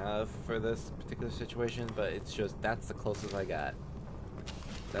that I have for this particular situation, but it's just, that's the closest I got.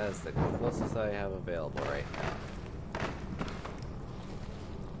 That is the closest I have available right now.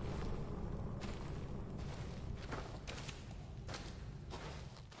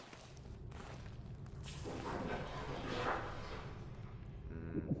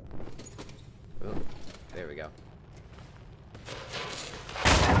 Oh, there we go.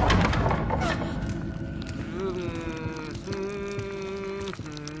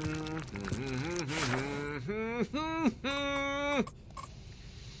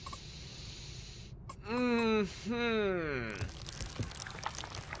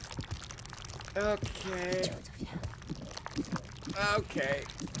 Okay. Okay.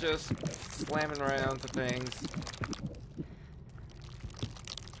 Just slamming right onto things.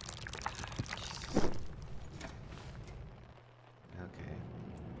 Okay.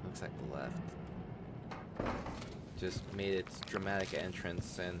 Looks like left. Just made its dramatic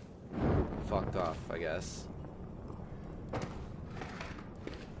entrance and fucked off, I guess.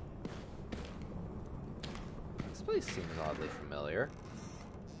 This place seems oddly familiar.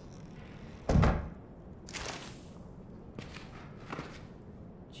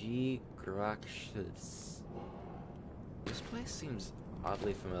 Ghouls. This place seems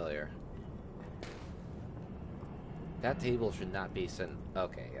oddly familiar. That table should not be sent.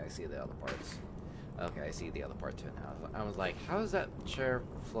 Okay, I see the other parts. Okay, I see the other part too now. I was like, how is that chair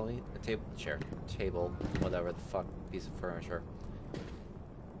floating? A table, chair, table, whatever the fuck, piece of furniture.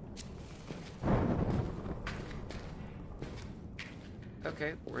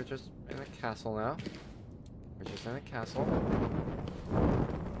 Okay, we're just in a castle now. We're just in a castle.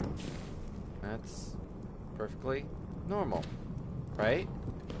 That's perfectly normal, right?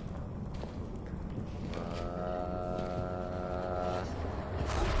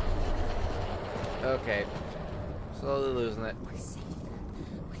 Okay. Slowly losing it. We're safe.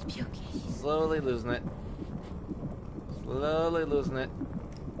 We'll be okay. Slowly losing it. Slowly losing it.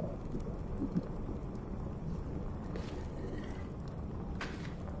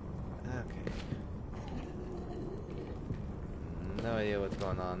 Okay. No idea what's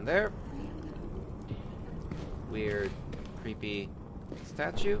going on there. Weird, creepy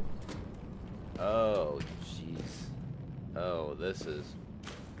statue. Oh, jeez. Oh, this is...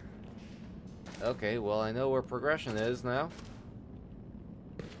 Okay, well, I know where progression is now.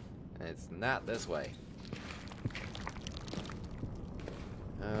 And it's not this way.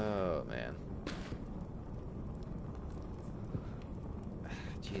 Oh, man.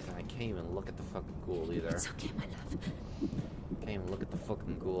 Jeez, and I can't even look at the fucking ghoul either. It's okay, my love. Can't even look at the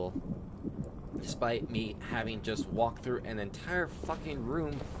fucking ghoul. Despite me having just walked through an entire fucking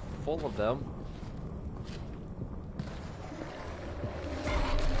room full of them.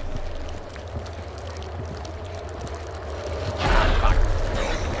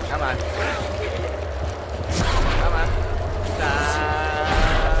 Come on. Come on. Stop.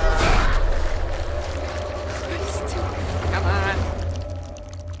 Come on.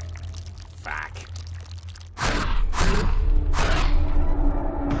 Fuck.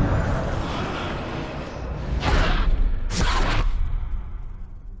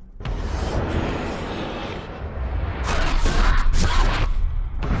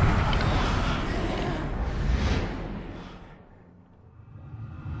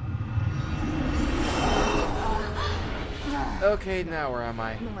 Okay, now where am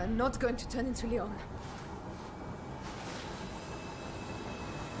I? No, I'm not going to turn into Leon.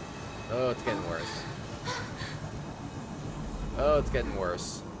 Oh, it's getting worse. Oh, it's getting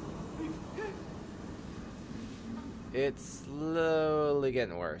worse. It's slowly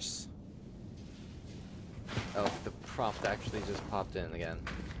getting worse. Oh, the prompt actually just popped in again.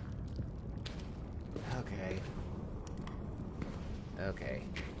 Okay. Okay.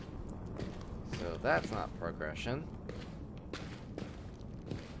 So that's not progression.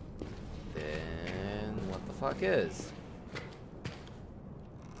 Then what the fuck is?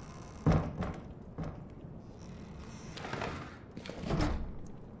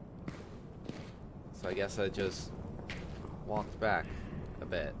 So I guess I just walked back a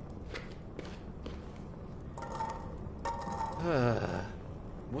bit.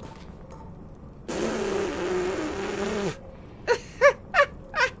 What?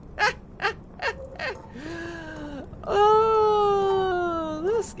 Oh,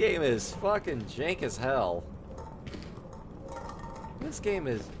 this game is fucking jank as hell. This game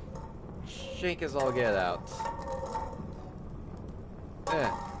is jank as all get out.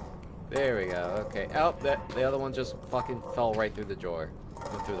 There we go. Okay. Oh, the other one just fucking fell right through the door.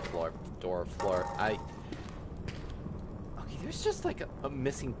 Through the floor. Floor. Okay, there's just like a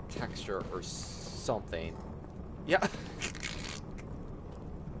missing texture or something. Yeah.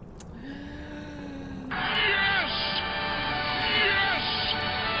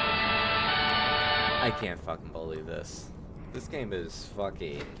 I can't fucking believe this. This game is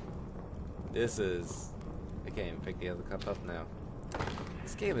fucking... This is... I can't even pick the other cup up now.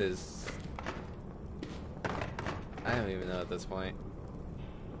 This game is... I don't even know at this point.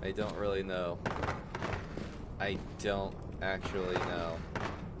 I don't really know. I don't actually know.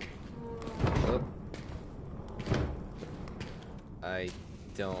 Oop. I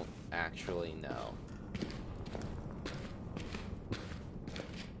don't actually know.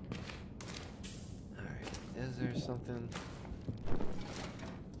 Is there something?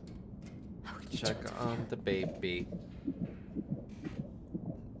 Check on the baby.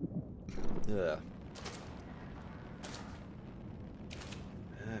 Ugh.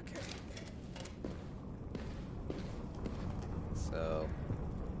 Okay. So,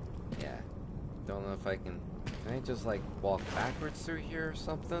 yeah. Don't know if I can... Can I just, like, walk backwards through here or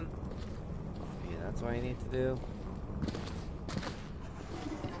something? Yeah, that's what I need to do.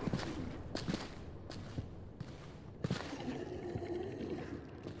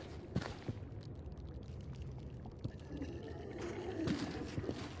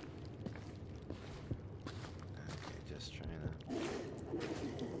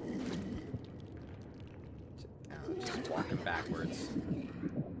 Backwards.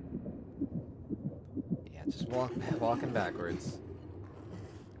 Yeah, just walking backwards.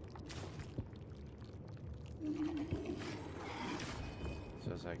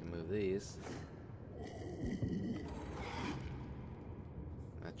 So I can move these.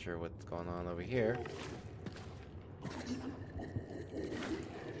 Not sure what's going on over here.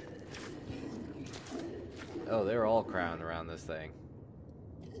 Oh, they're all crowned around this thing.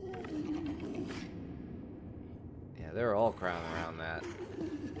 They're all crowned around that.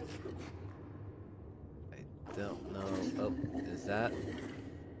 I don't know. Oh, is that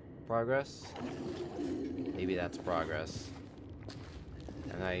progress? Maybe that's progress.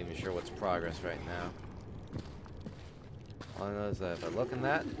 I'm not even sure what's progress right now. All I know is that if I look in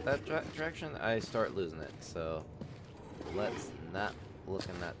that direction, I start losing it. So let's not look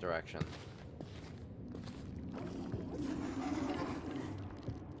in that direction.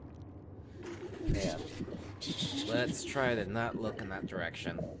 Yeah. Let's try to not look in that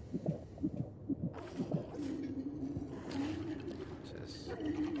direction. Just down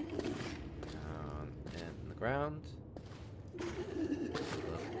in the ground.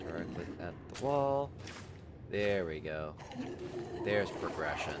 Look directly at the wall. There we go. There's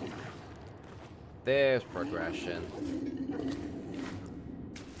progression. There's progression.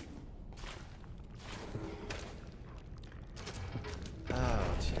 Oh,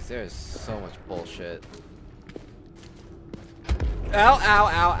 jeez, there's so much bullshit. Ow,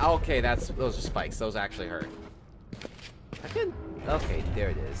 ow, ow. Okay, those are spikes. Those actually hurt. I couldn't... Okay, there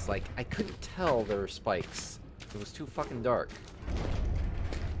it is. Like, I couldn't tell there were spikes. It was too fucking dark.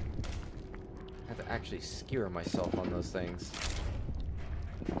 I had to actually skewer myself on those things.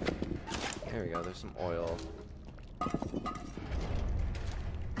 There we go. There's some oil.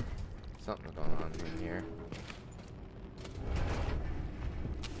 Something going on in here.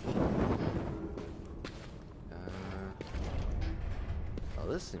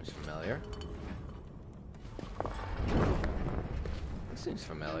 This seems familiar. This seems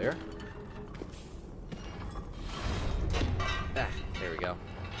familiar. Ah, there we go.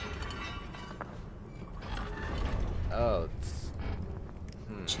 Oh, it's...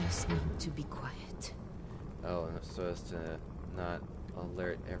 Just need to be quiet. Oh, so as to not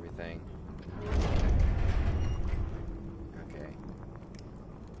alert everything. Okay.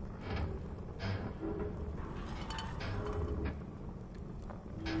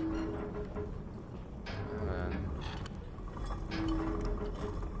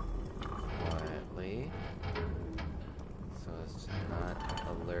 Quietly. So as to not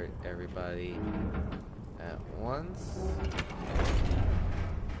alert everybody at once.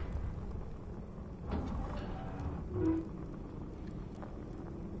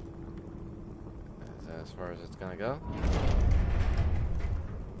 Is that as far as it's gonna go?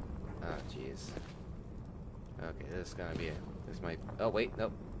 Oh, jeez. Okay, this is gonna be This might... Oh, wait.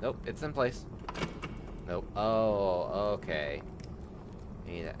 Nope. Nope. It's in place. Nope. Oh, okay. I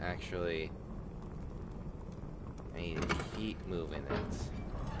need to actually... I need to keep moving it.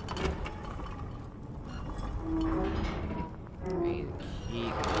 I need to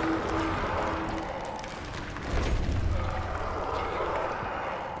keep moving.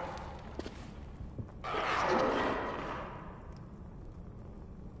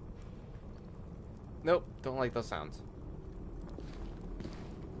 Nope, don't like those sounds.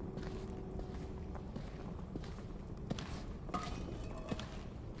 Oh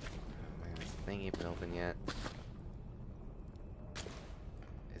man, is the thing even open yet?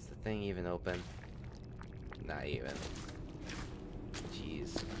 Is the thing even open? Not even.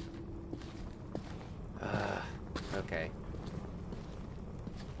 Jeez. Okay.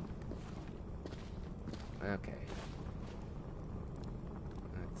 Okay.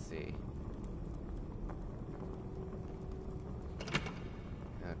 Let's see.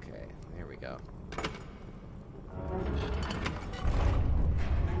 Okay, there we go.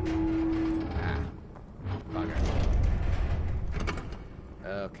 Ah, bugger.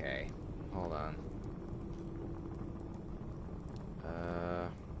 Okay, hold on.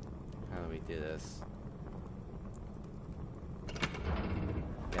 How do we do this?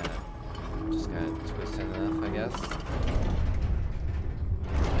 Just gotta twist it enough, I guess.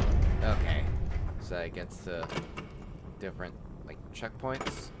 Okay, so that gets to different, like,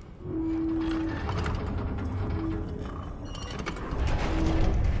 checkpoints.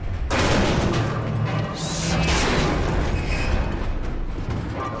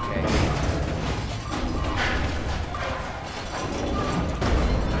 Okay.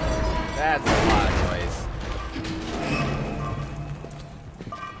 That's a lot of noise.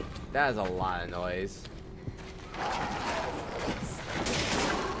 That is a lot of noise.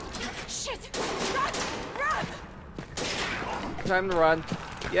 Shit! Run! Run! Time to run.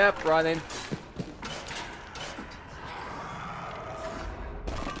 Yep, running.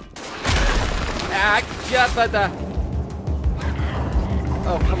 Ah, just the.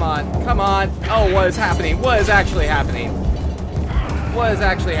 Oh, come on. Come on. Oh, what is happening? What is actually happening? What is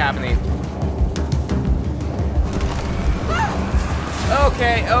actually happening?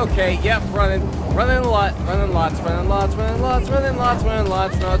 Okay, okay, yep, running. Running a lot, running lots, running lots, running lots, running lots, running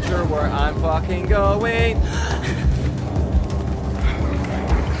lots. Not sure where I'm fucking going.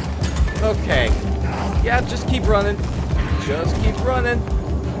 Okay. Yeah, just keep running. Just keep running.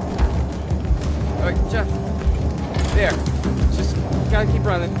 Alright, just... There. Just gotta keep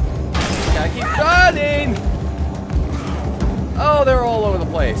running. Gotta keep running! Oh, they're all over the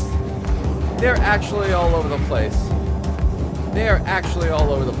place. They're actually all over the place. They are actually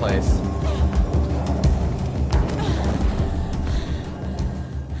all over the place.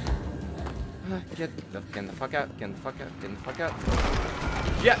 Get the fuck out, get the fuck out, get the fuck out.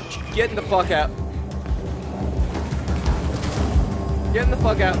 Yeah, getting the fuck out. Getting the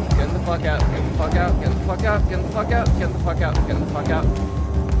fuck out, getting the fuck out, getting the fuck out, getting the fuck out, getting the fuck out, getting the fuck out, getting the fuck out.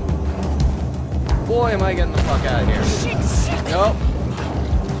 Boy, am I getting the fuck out of here. Shit. Nope.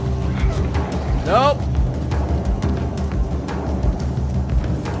 Nope.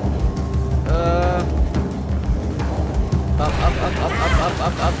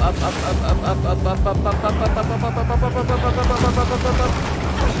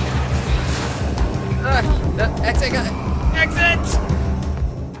 Exit! Exit!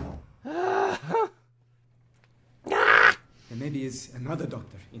 There maybe is another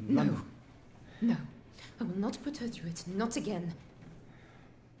doctor in London. No, I will not put her through it. Not again.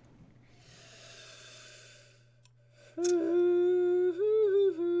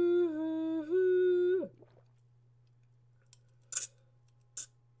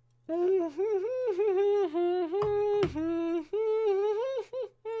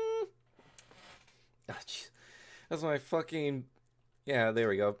 That's my fucking... Yeah, there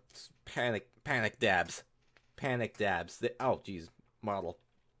we go. Panic dabs. Panic dabs. Oh, jeez. Model.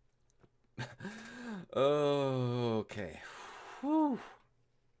 Okay. Whew.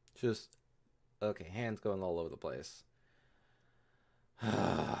 Just... Okay, hands going all over the place.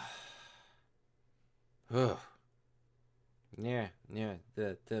 Yeah.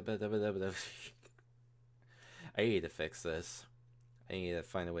 I need to fix this. I need to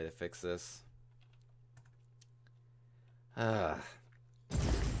find a way to fix this. Oh,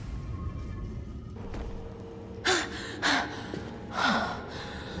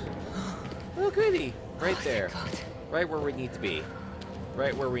 goody! Right there. Right where we need to be.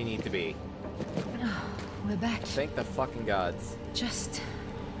 Right where we need to be. We're back. Thank the fucking gods. Just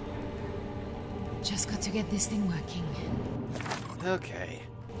got to get this thing working. Okay.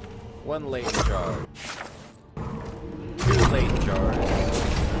 One late charge. 2 Late jars.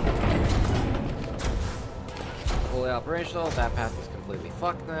 Fully operational. That path is completely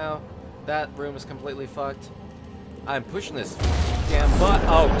fucked now. That room is completely fucked. I'm pushing this damn butt.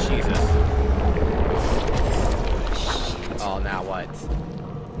 Oh, Jesus. Oh, now what?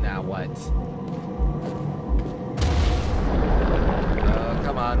 Now what?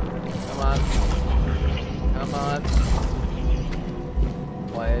 Come on. Come on. Come on.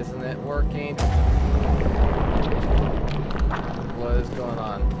 Why isn't it working? What is going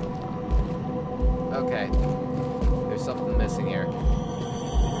on? Okay. There's something missing here.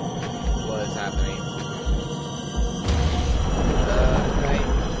 What is happening?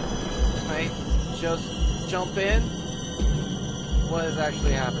 Can I just jump in? What is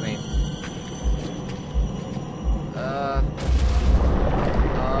actually happening?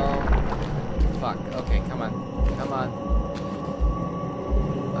 Fuck. Okay, come on. Come on.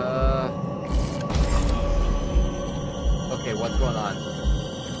 Okay, what's going on?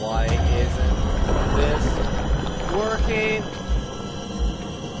 Why isn't this working?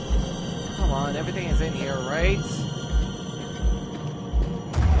 Come on, everything is in here, right?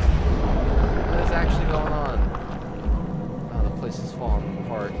 What is actually going on? Oh, the place is falling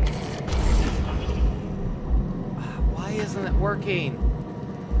apart. Why isn't it working?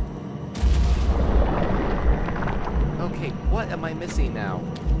 Okay, what am I missing now?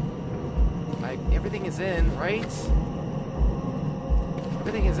 Everything is in, right?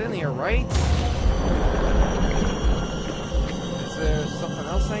 Everything is in here, right? Is there something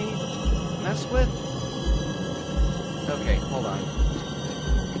else I need to mess with? Okay, hold on.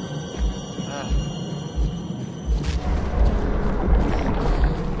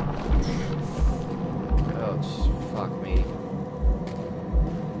 Oh, fuck me.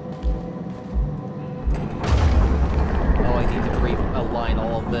 Oh, I need to realign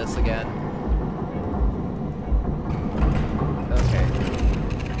all of this again. Okay.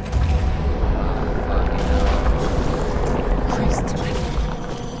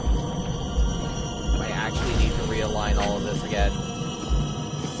 I actually need to realign all of this again.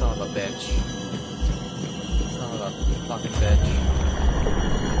 Son of a bitch. Son of a fucking bitch.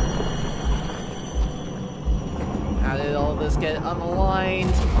 How did all this get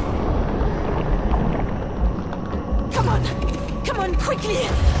unaligned? Come on! Come on, quickly!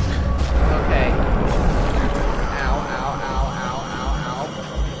 Okay. Ow, ow, ow, ow, ow,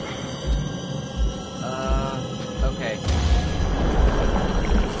 ow. Okay.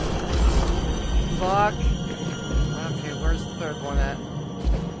 Fuck. Okay, where's the third one at?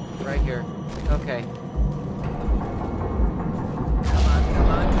 Right here. Okay. Come on, come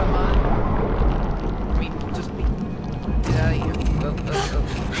on, come on. Just get out of here.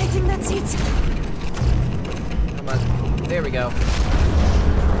 I think that's it. Come on. There we go.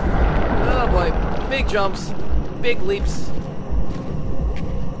 Oh boy. Big jumps. Big leaps.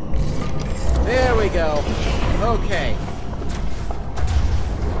 There we go. Okay.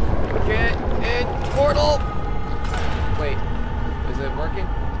 Get it. Portal! Wait. Is it working?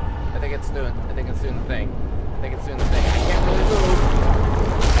 I think it's doing the thing. I think it's doing the thing. I can't really move.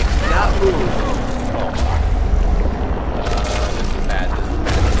 I cannot move. Oh fuck. This is bad. This is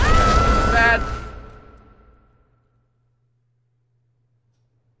bad. This is bad. This is bad.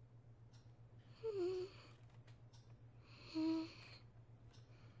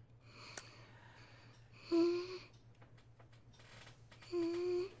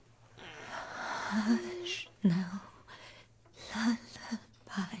 Hush now,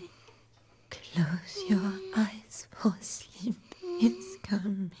 lullaby. Close your eyes for sleep is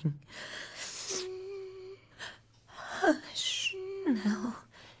coming. Hush now,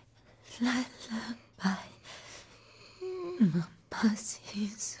 lullaby. Mama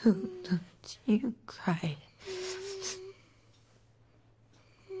sees, so don't you cry.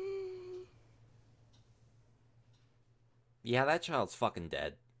 Yeah, that child's fucking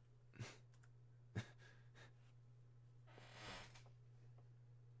dead.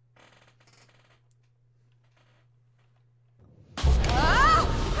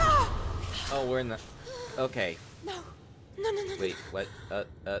 Oh, we're in the... Okay. No. No. Wait, what?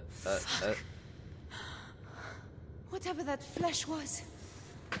 Whatever that flesh was,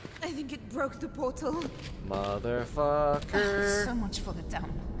 I think it broke the portal. Motherfucker. So much for the dump.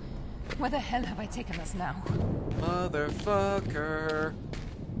 Where the hell have I taken us now? Motherfucker.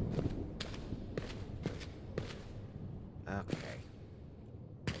 Okay.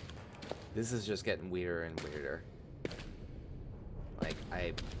 This is just getting weirder and weirder. Like,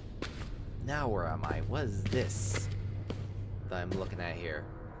 now where am I? What is this that I'm looking at here?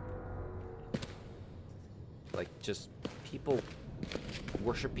 Like, just people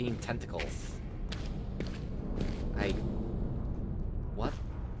worshipping tentacles.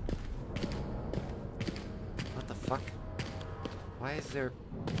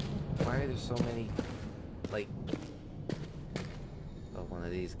 Why are there so many, like... Oh, one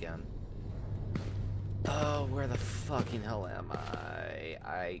of these again. Oh, where the fucking hell am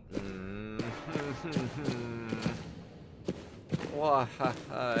I?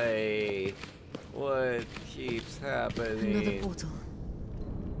 Why? What keeps happening? Another portal.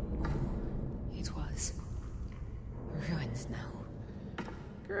 It was ruined now.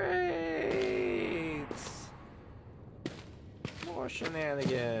 Great! More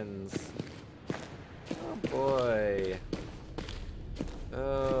shenanigans. Oh boy.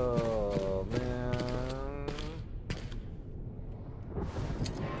 Oh man.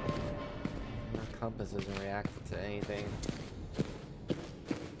 My compass isn't reacting to anything.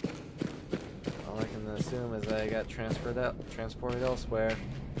 All I can assume is that I got transported elsewhere.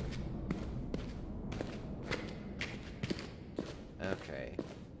 Okay.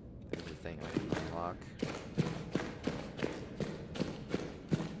 There's a thing I can unlock.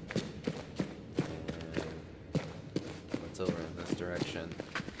 And what's over in this direction?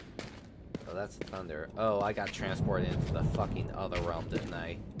 Oh, that's thunder. Oh, I got transported into the fucking other realm, didn't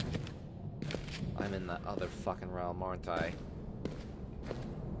I? I'm in the other fucking realm, aren't I?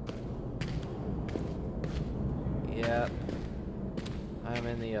 Yep. I'm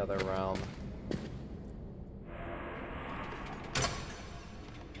in the other realm.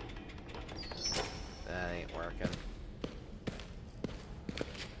 That ain't working.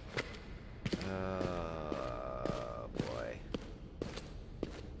 Oh boy.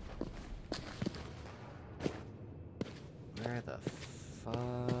 Where the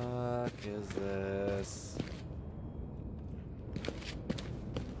fuck is this?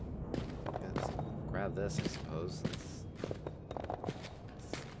 Let's grab this, I suppose.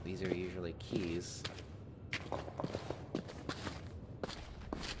 These are usually keys.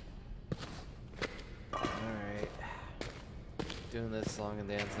 Alright. Doing this song and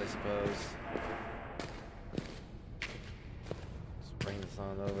dance, I suppose. Let's bring this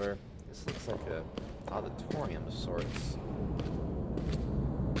on over. This looks like a auditorium of sorts.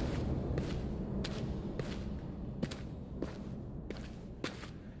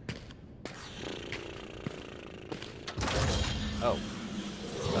 Oh.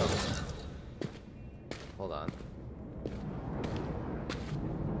 Oh. Hold on.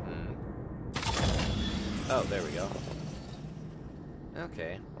 Oh, there we go.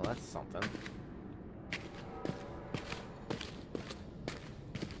 Okay, well that's something.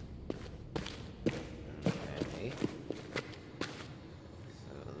 Okay.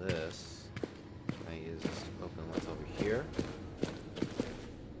 So this, I use this to open what's over here.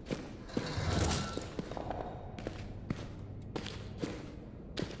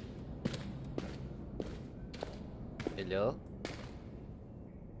 Hello?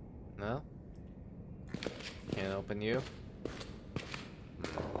 No? Can't open you?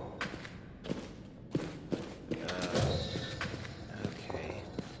 Okay.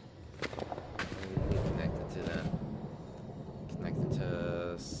 Maybe connected to that. Connected to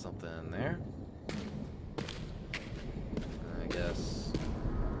something in there. I guess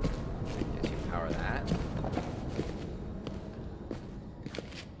you power that.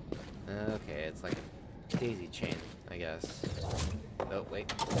 Okay, it's like a daisy chain, I guess. Oh,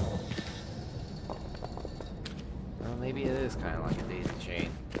 wait. Well, maybe it is kind of like a daisy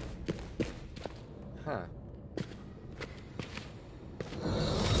chain. Huh.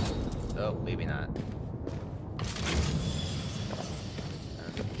 Oh, maybe not. I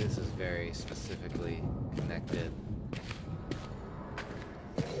think this is very specifically connected.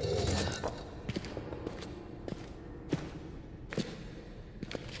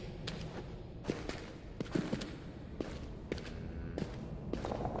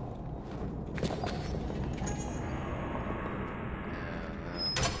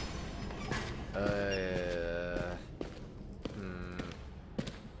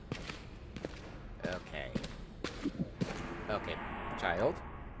 Okay, child.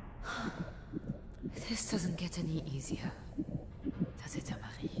 This doesn't get any easier, does it,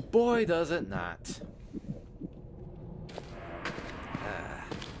 Marie? Boy, does it not.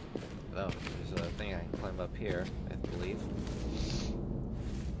 Oh, there's a thing I can climb up here, I believe. Jeez.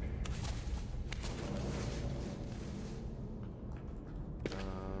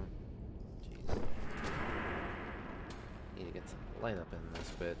 Need to get some light up in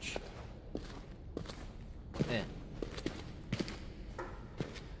this bitch. Eh.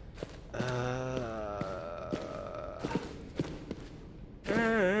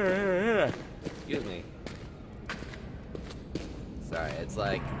 Excuse me. Sorry, it's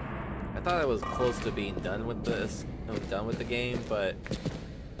like I thought I was close to being done with this, done with the game, but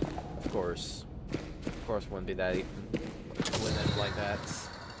of course, wouldn't be that. Wouldn't have like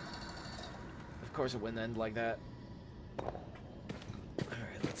course it wouldn't end like that. Alright,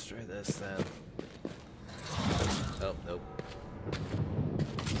 let's try this then. Oh, nope.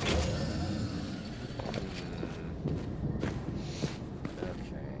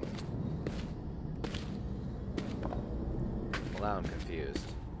 Okay. Well, now I'm confused.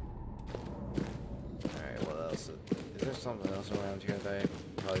 Alright, what else? Is there something else around here that I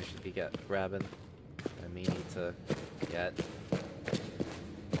probably should be grabbing? I may need to get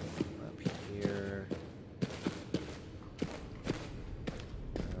up here.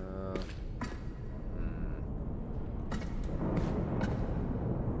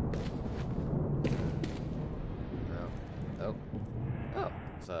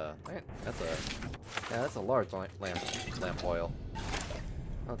 That's a large lamp oil.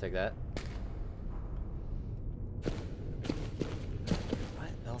 I'll take that. What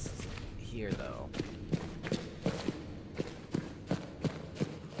else is here, though?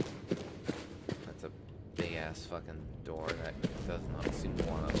 That's a big-ass fucking door that does not seem to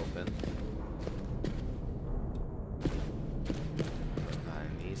want to open.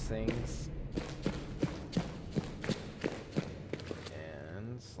 Behind these things.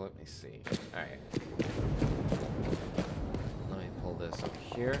 And let me see. Alright. Let me pull this up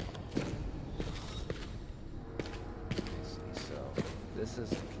here. Let's see, so this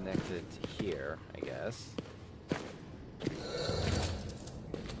is connected to here, I guess.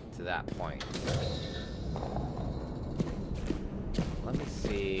 To that point. Let me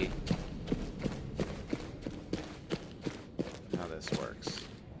see how this works.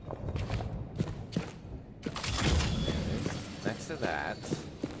 Next to that.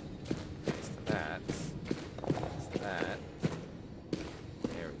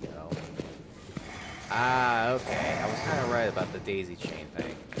 Ah, okay. I was kind of right about the daisy chain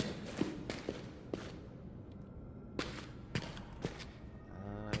thing.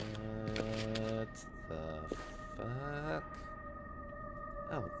 What the fuck?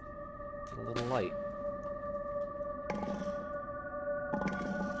 Oh, it's a little light.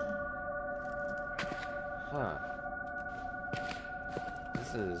 Huh.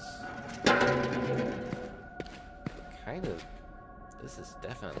 This is kind of... This is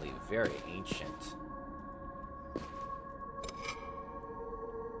definitely very ancient.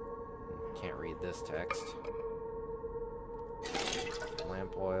 Can't read this text.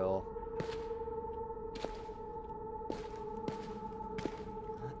 Lamp oil.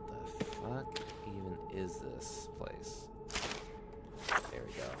 What the fuck even is this place? There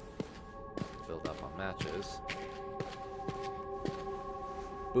we go. Filled up on matches.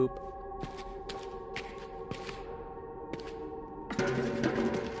 Boop.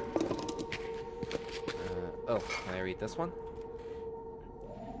 Oh, can I read this one?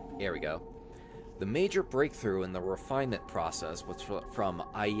 Here we go. The major breakthrough in the refinement process was from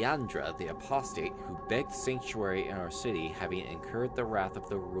Ayandra the Apostate, who begged sanctuary in our city, having incurred the wrath of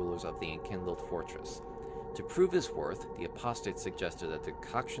the rulers of the enkindled fortress. To prove his worth, the Apostate suggested a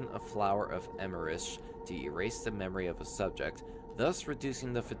decoction of flower of emerish to erase the memory of a subject, thus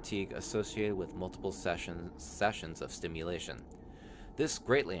reducing the fatigue associated with multiple sessions of stimulation. This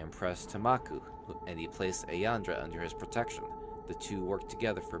greatly impressed Tamaku, and he placed Ayandra under his protection. The two worked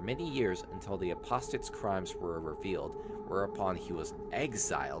together for many years until the apostate's crimes were revealed, whereupon he was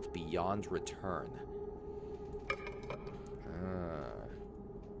exiled beyond return.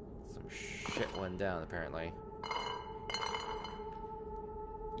 Some shit went down, apparently.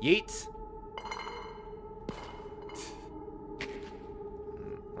 Yeet!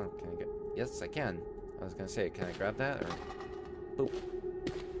 Oh, can I get... Yes, I can. I was gonna say, can I grab that, or... Boop.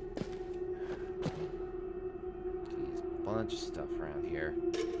 Bunch of stuff around here.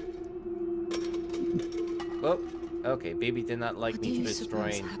 Oh, okay. Baby did not like me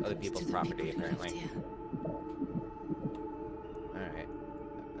destroying other people's property, apparently. Alright.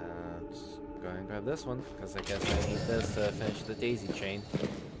 Just go ahead and grab this one, because I guess I need this to finish the daisy chain.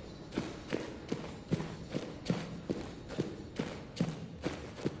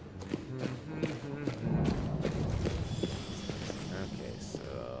 Okay,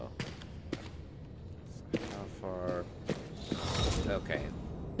 so... How far... Okay.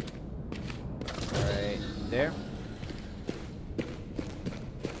 Right there.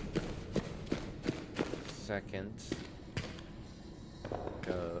 Second.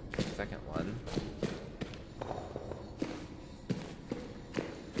 Go second one.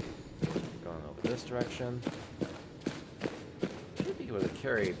 Going over this direction. Should be able to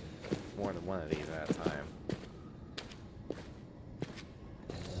carry more than one of these at a time.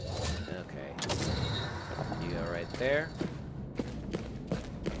 Okay. You go right there.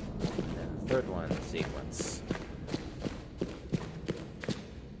 Third one, sequence.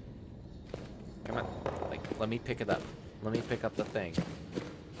 Come on. Like, let me pick it up. Let me pick up the thing.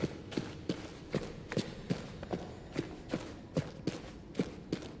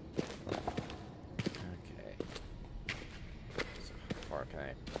 Okay. So how far can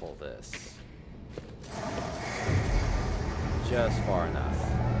I pull this? Just far enough.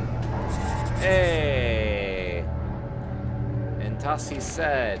 Hey! And Tassi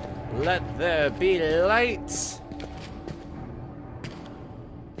said, "Let there be light!" So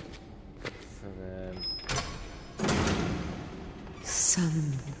then...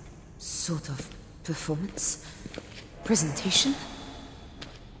 Some sort of performance? Presentation?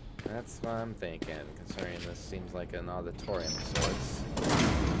 That's what I'm thinking, considering this seems like an auditorium of sorts.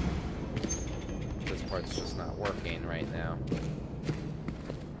 This part's just not working right now.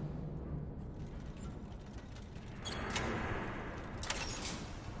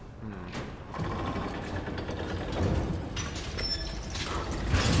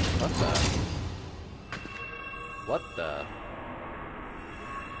 What the?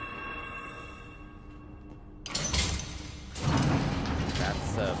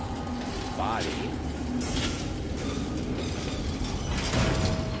 That's a body.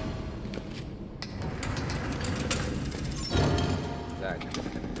 That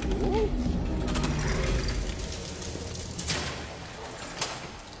cool?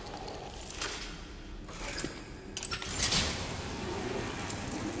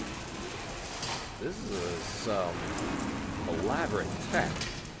 This is some elaborate tech.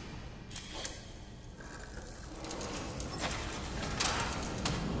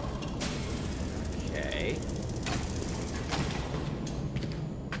 Okay.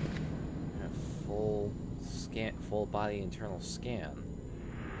 Full body internal scan.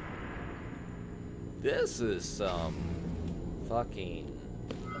 This is some fucking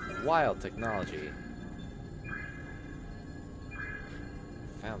wild technology.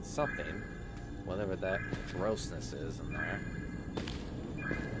 Found something. Whatever that grossness is in there.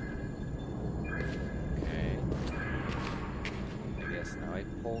 Okay. I guess now I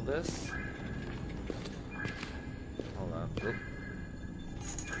pull this. Hold on. Oop.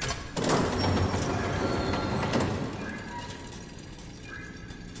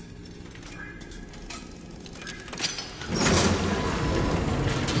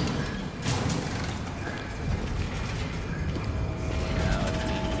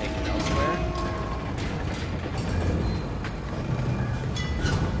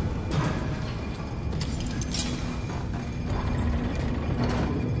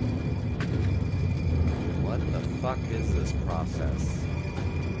 What is this process?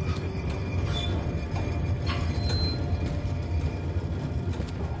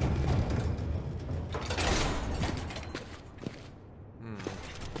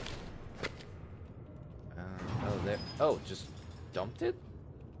 Oh, there. Oh, just dumped it?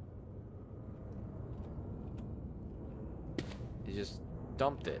 You just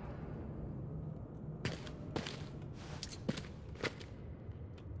dumped it.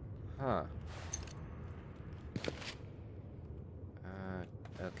 Huh.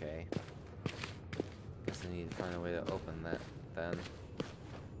 Okay. Guess I need to find a way to open that then.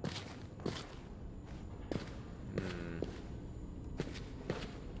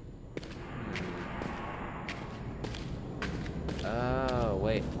 Oh,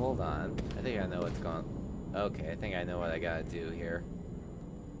 wait, hold on. I think I know what's going on. Okay, I think I know what I gotta do here.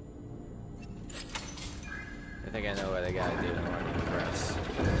 I think I know what I gotta do in order to press.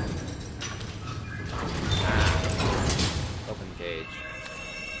 Open cage.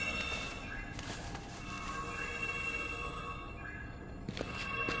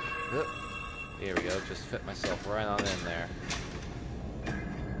 Here we go, just fit myself right on in there.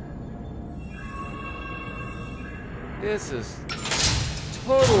 This is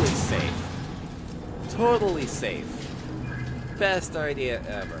totally safe. Totally safe. Best idea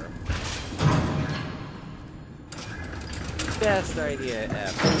ever. Best idea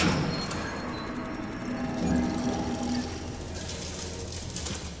ever.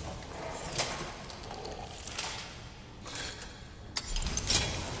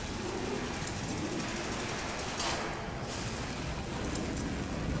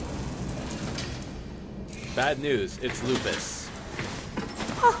 Bad news, it's lupus.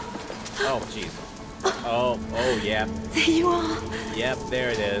 Oh, jeez. Oh, yeah. There you are. Yep, there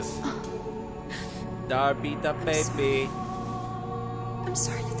it is. Darby the baby. I'm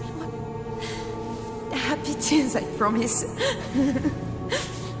sorry, little one. Happy tears, I promise.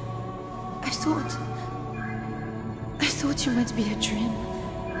 I thought you might be a dream.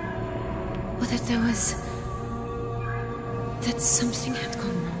 Or that that something had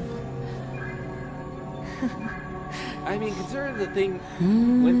gone wrong. I mean, considering the thing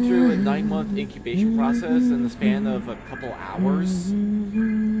went through a 9-month incubation process in the span of a couple hours.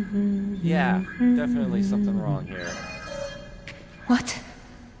 Yeah, definitely something wrong here. What?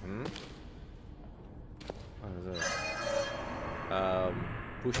 Hmm? What is this?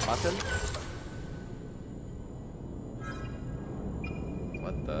 Push button?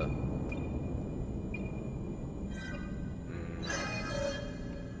 What the?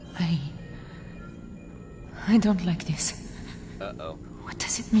 I don't like this. Uh-oh. What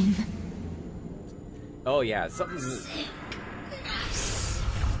does it mean? Oh yeah, something's...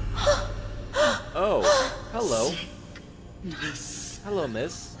 Oh, hello. Hello,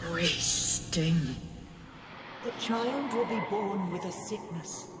 miss. Wasting. The child will be born with a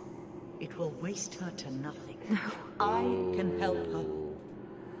sickness. It will waste her to nothing. No. I can help her.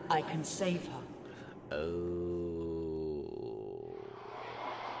 I can save her. Oh.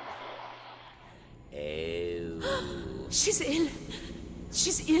 She's ill.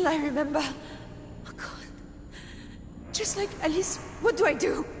 She's ill, I remember. Oh God. Just like Alice, what do I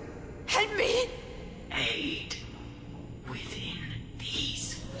do? Help me! Aid within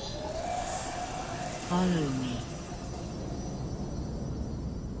these walls. Follow me.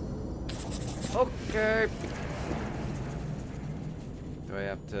 Okay. Do I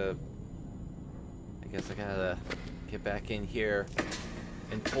have to... I guess I gotta get back in here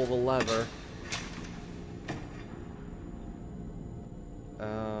and pull the lever.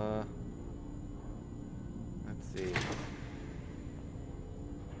 Let's see.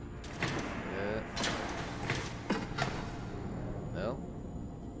 No?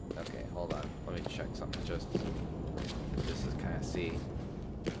 Okay, hold on. Let me check something just to kind of see.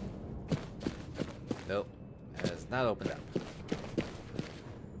 Nope. Has not opened up.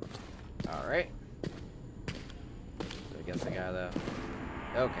 Alright. So I guess I gotta...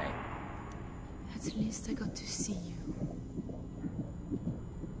 Okay. At least I got to see you.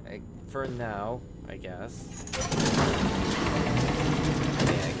 For now, I guess.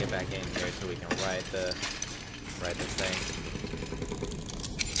 Yeah, get back in here so we can ride this thing.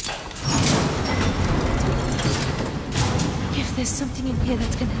 If there's something in here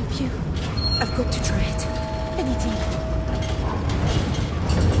that can help you, I've got to try it. Anything.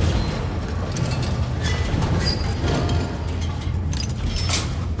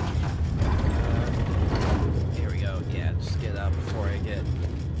 Here we go. Yeah, just get out before I get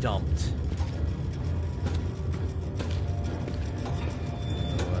dumped.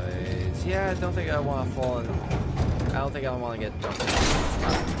 Anyways, yeah, I don't think I want to fall in. I don't think I want to get dumped.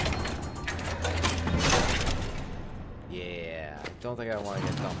 Yeah, I don't think I want to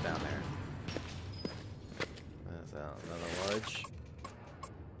get dumped down there. Is that another large?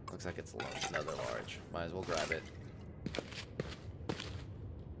 Looks like it's another large. Might as well grab it.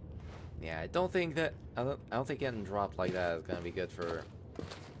 Yeah, I don't think getting dropped like that is gonna be good for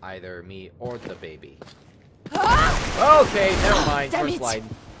either me or the baby. Ah! Okay, never mind. First slide.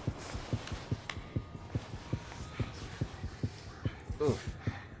 Oof.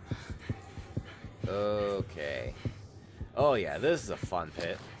 Okay. Oh yeah, this is a fun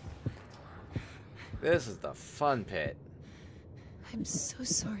pit. This is the fun pit. I'm so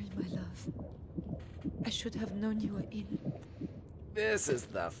sorry, my love. I should have known you were in. This is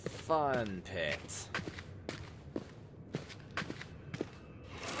the fun pit.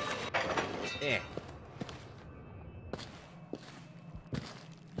 Eh.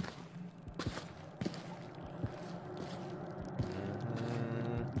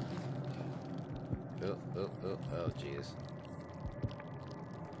 Oh, jeez.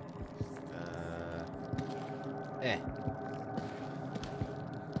 Eh.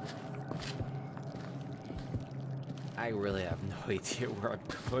 I really have no idea where I'm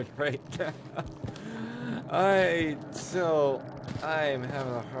going right now. I'm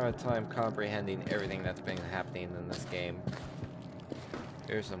having a hard time comprehending everything that's been happening in this game.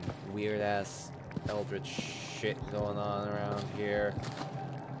 There's some weird-ass eldritch shit going on around here.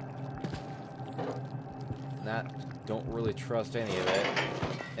 Don't really trust any of it.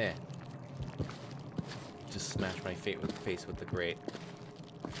 Eh. Just smash my face with the grate.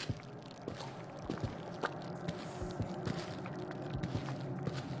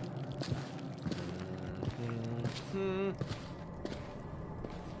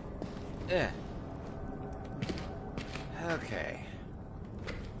 Eh. Okay.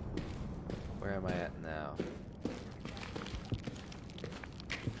 Where am I at now?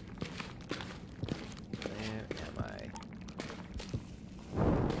 Where am I?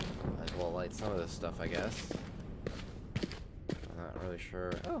 Might as well light some of this stuff, I guess. I'm not really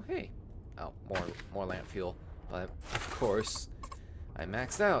sure. Oh, hey. Oh, more lamp fuel. But, of course, I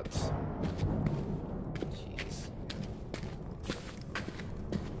maxed out. Jeez.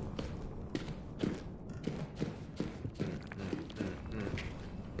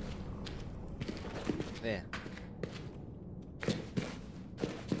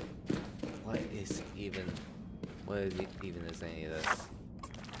 What is even is any of this?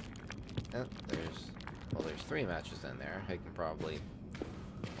 Oh, there's 3 matches in there. I can probably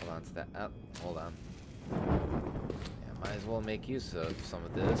hold on to that. Oh, hold on. Yeah, might as well make use of some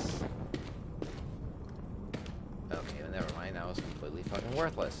of this. Okay, well, never mind. That was completely fucking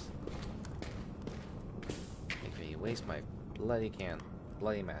worthless. Make me waste my bloody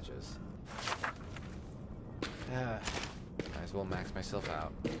matches. Might as well max myself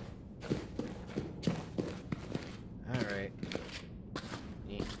out. Alright.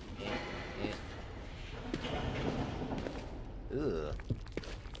 Ugh.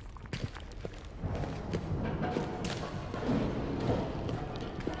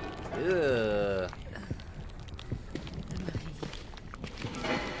 Ugh.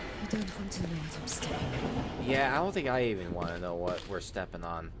 I don't want to know what I'm stepping on. Yeah, I don't think I even want to know what we're stepping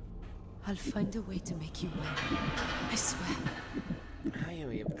on. I'll find a way to make you win. I swear. I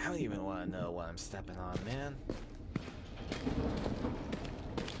don't even want to know what I'm stepping on, man.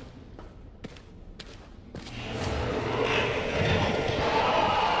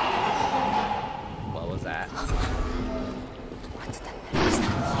 What was that? What the hell is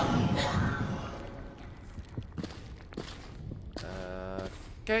that?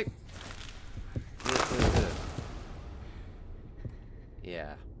 Okay.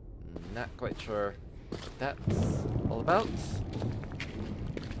 Yeah, not quite sure what that's all about.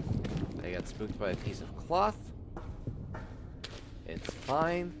 I got spooked by a piece of cloth. It's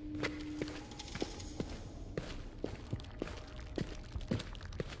fine.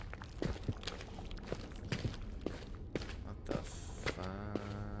 What the fuck?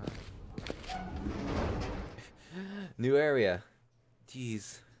 New area.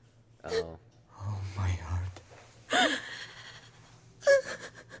 Jeez. Oh. Oh, my heart.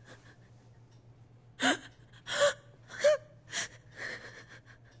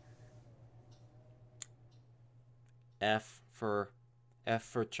 F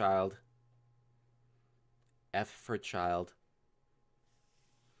for child. F for child.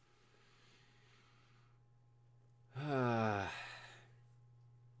 Well,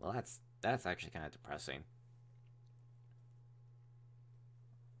 that's actually kind of depressing.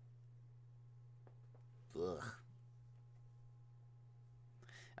 Ugh.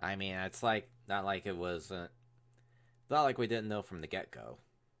 I mean, it's like not like it wasn't. Not like we didn't know from the get-go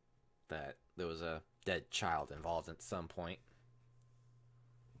that there was a dead child involved at some point.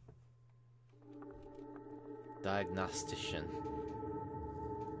 Diagnostician.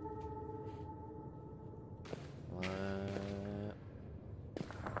 What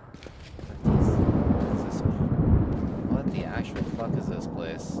is this? What the actual fuck is this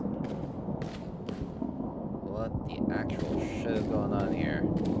place? What the actual shit is going on here?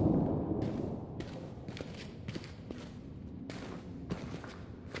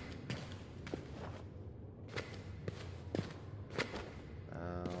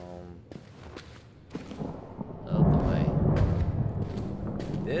 Oh boy.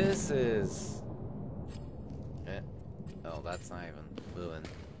 This is... Oh, that's not even moving.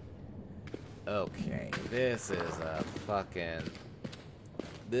 Okay, this is a fucking...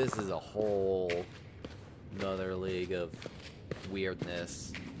 This is a whole... another league of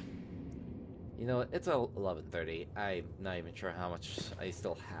weirdness. You know, it's 11:30. I'm not even sure how much I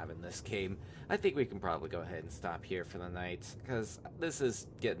still have in this game. I think we can probably go ahead and stop here for the night, because this is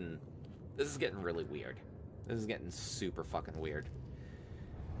getting really weird. This is getting super fucking weird.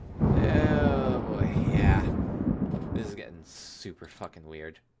 Oh boy, yeah. This is getting super fucking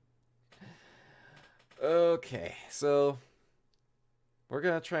weird. Okay, so we're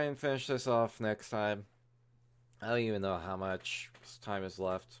gonna try and finish this off next time. I don't even know how much time is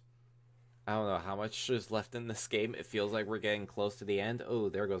left. I don't know how much is left in this game. It feels like we're getting close to the end. Oh,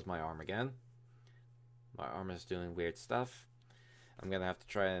 there goes my arm again. My arm is doing weird stuff. I'm gonna have to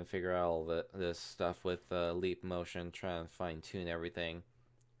try and figure out all this stuff with leap motion, try and fine tune everything,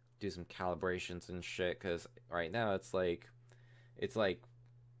 do some calibrations and shit. Cause right now it's like,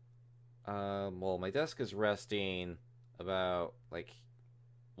 well, my desk is resting about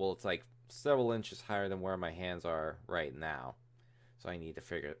well, it's like several inches higher than where my hands are right now. So I need to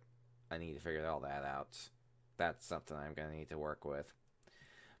figure all that out. That's something I'm gonna need to work with.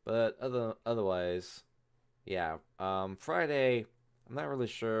 But otherwise, yeah. Friday, I'm not really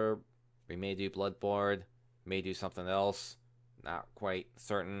sure. We may do Bloodborne, may do something else. Not quite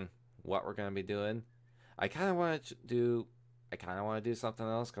certain what we're gonna be doing. I kind of want to do something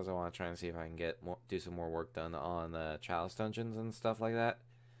else because I want to try and see if I can do some more work done on the Chalice dungeons and stuff like that.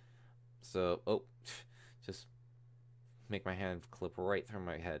 So, oh, just make my hand clip right through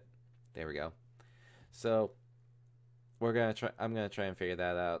my head. There we go. So we're gonna try. I'm gonna try and figure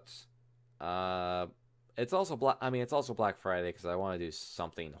that out. It's also it's also Black Friday because I want to do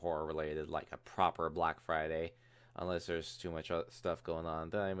something horror related, like a proper Black Friday. Unless there's too much stuff going on,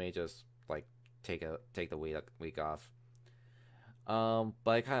 then I may just like take the week off.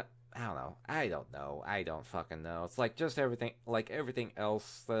 But I don't know. I don't fucking know. It's like just everything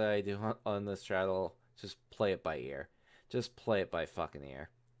else that I do on this channel. Just play it by ear. Just play it by fucking ear.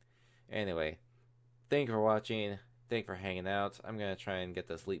 Anyway, thank you for watching. Thank you for hanging out. I'm gonna try and get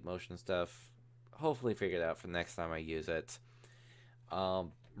this leap motion stuff hopefully figured out for next time I use it.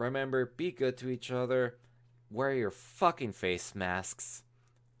 Remember, be good to each other. Wear your fucking face masks.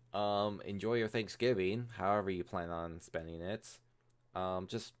 Enjoy your Thanksgiving, however you plan on spending it.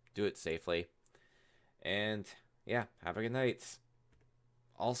 Just do it safely. And yeah, have a good night.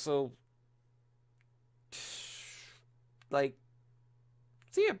 Also, like,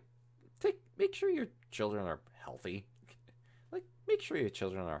 make sure your children are healthy. Like, make sure your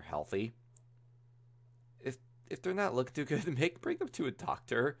children are healthy. If they're not looking too good, bring them to a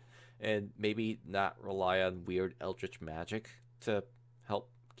doctor, and maybe not rely on weird eldritch magic to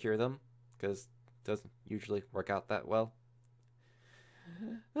help cure them, because it doesn't usually work out that well.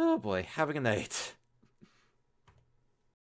 Oh boy, have a good night.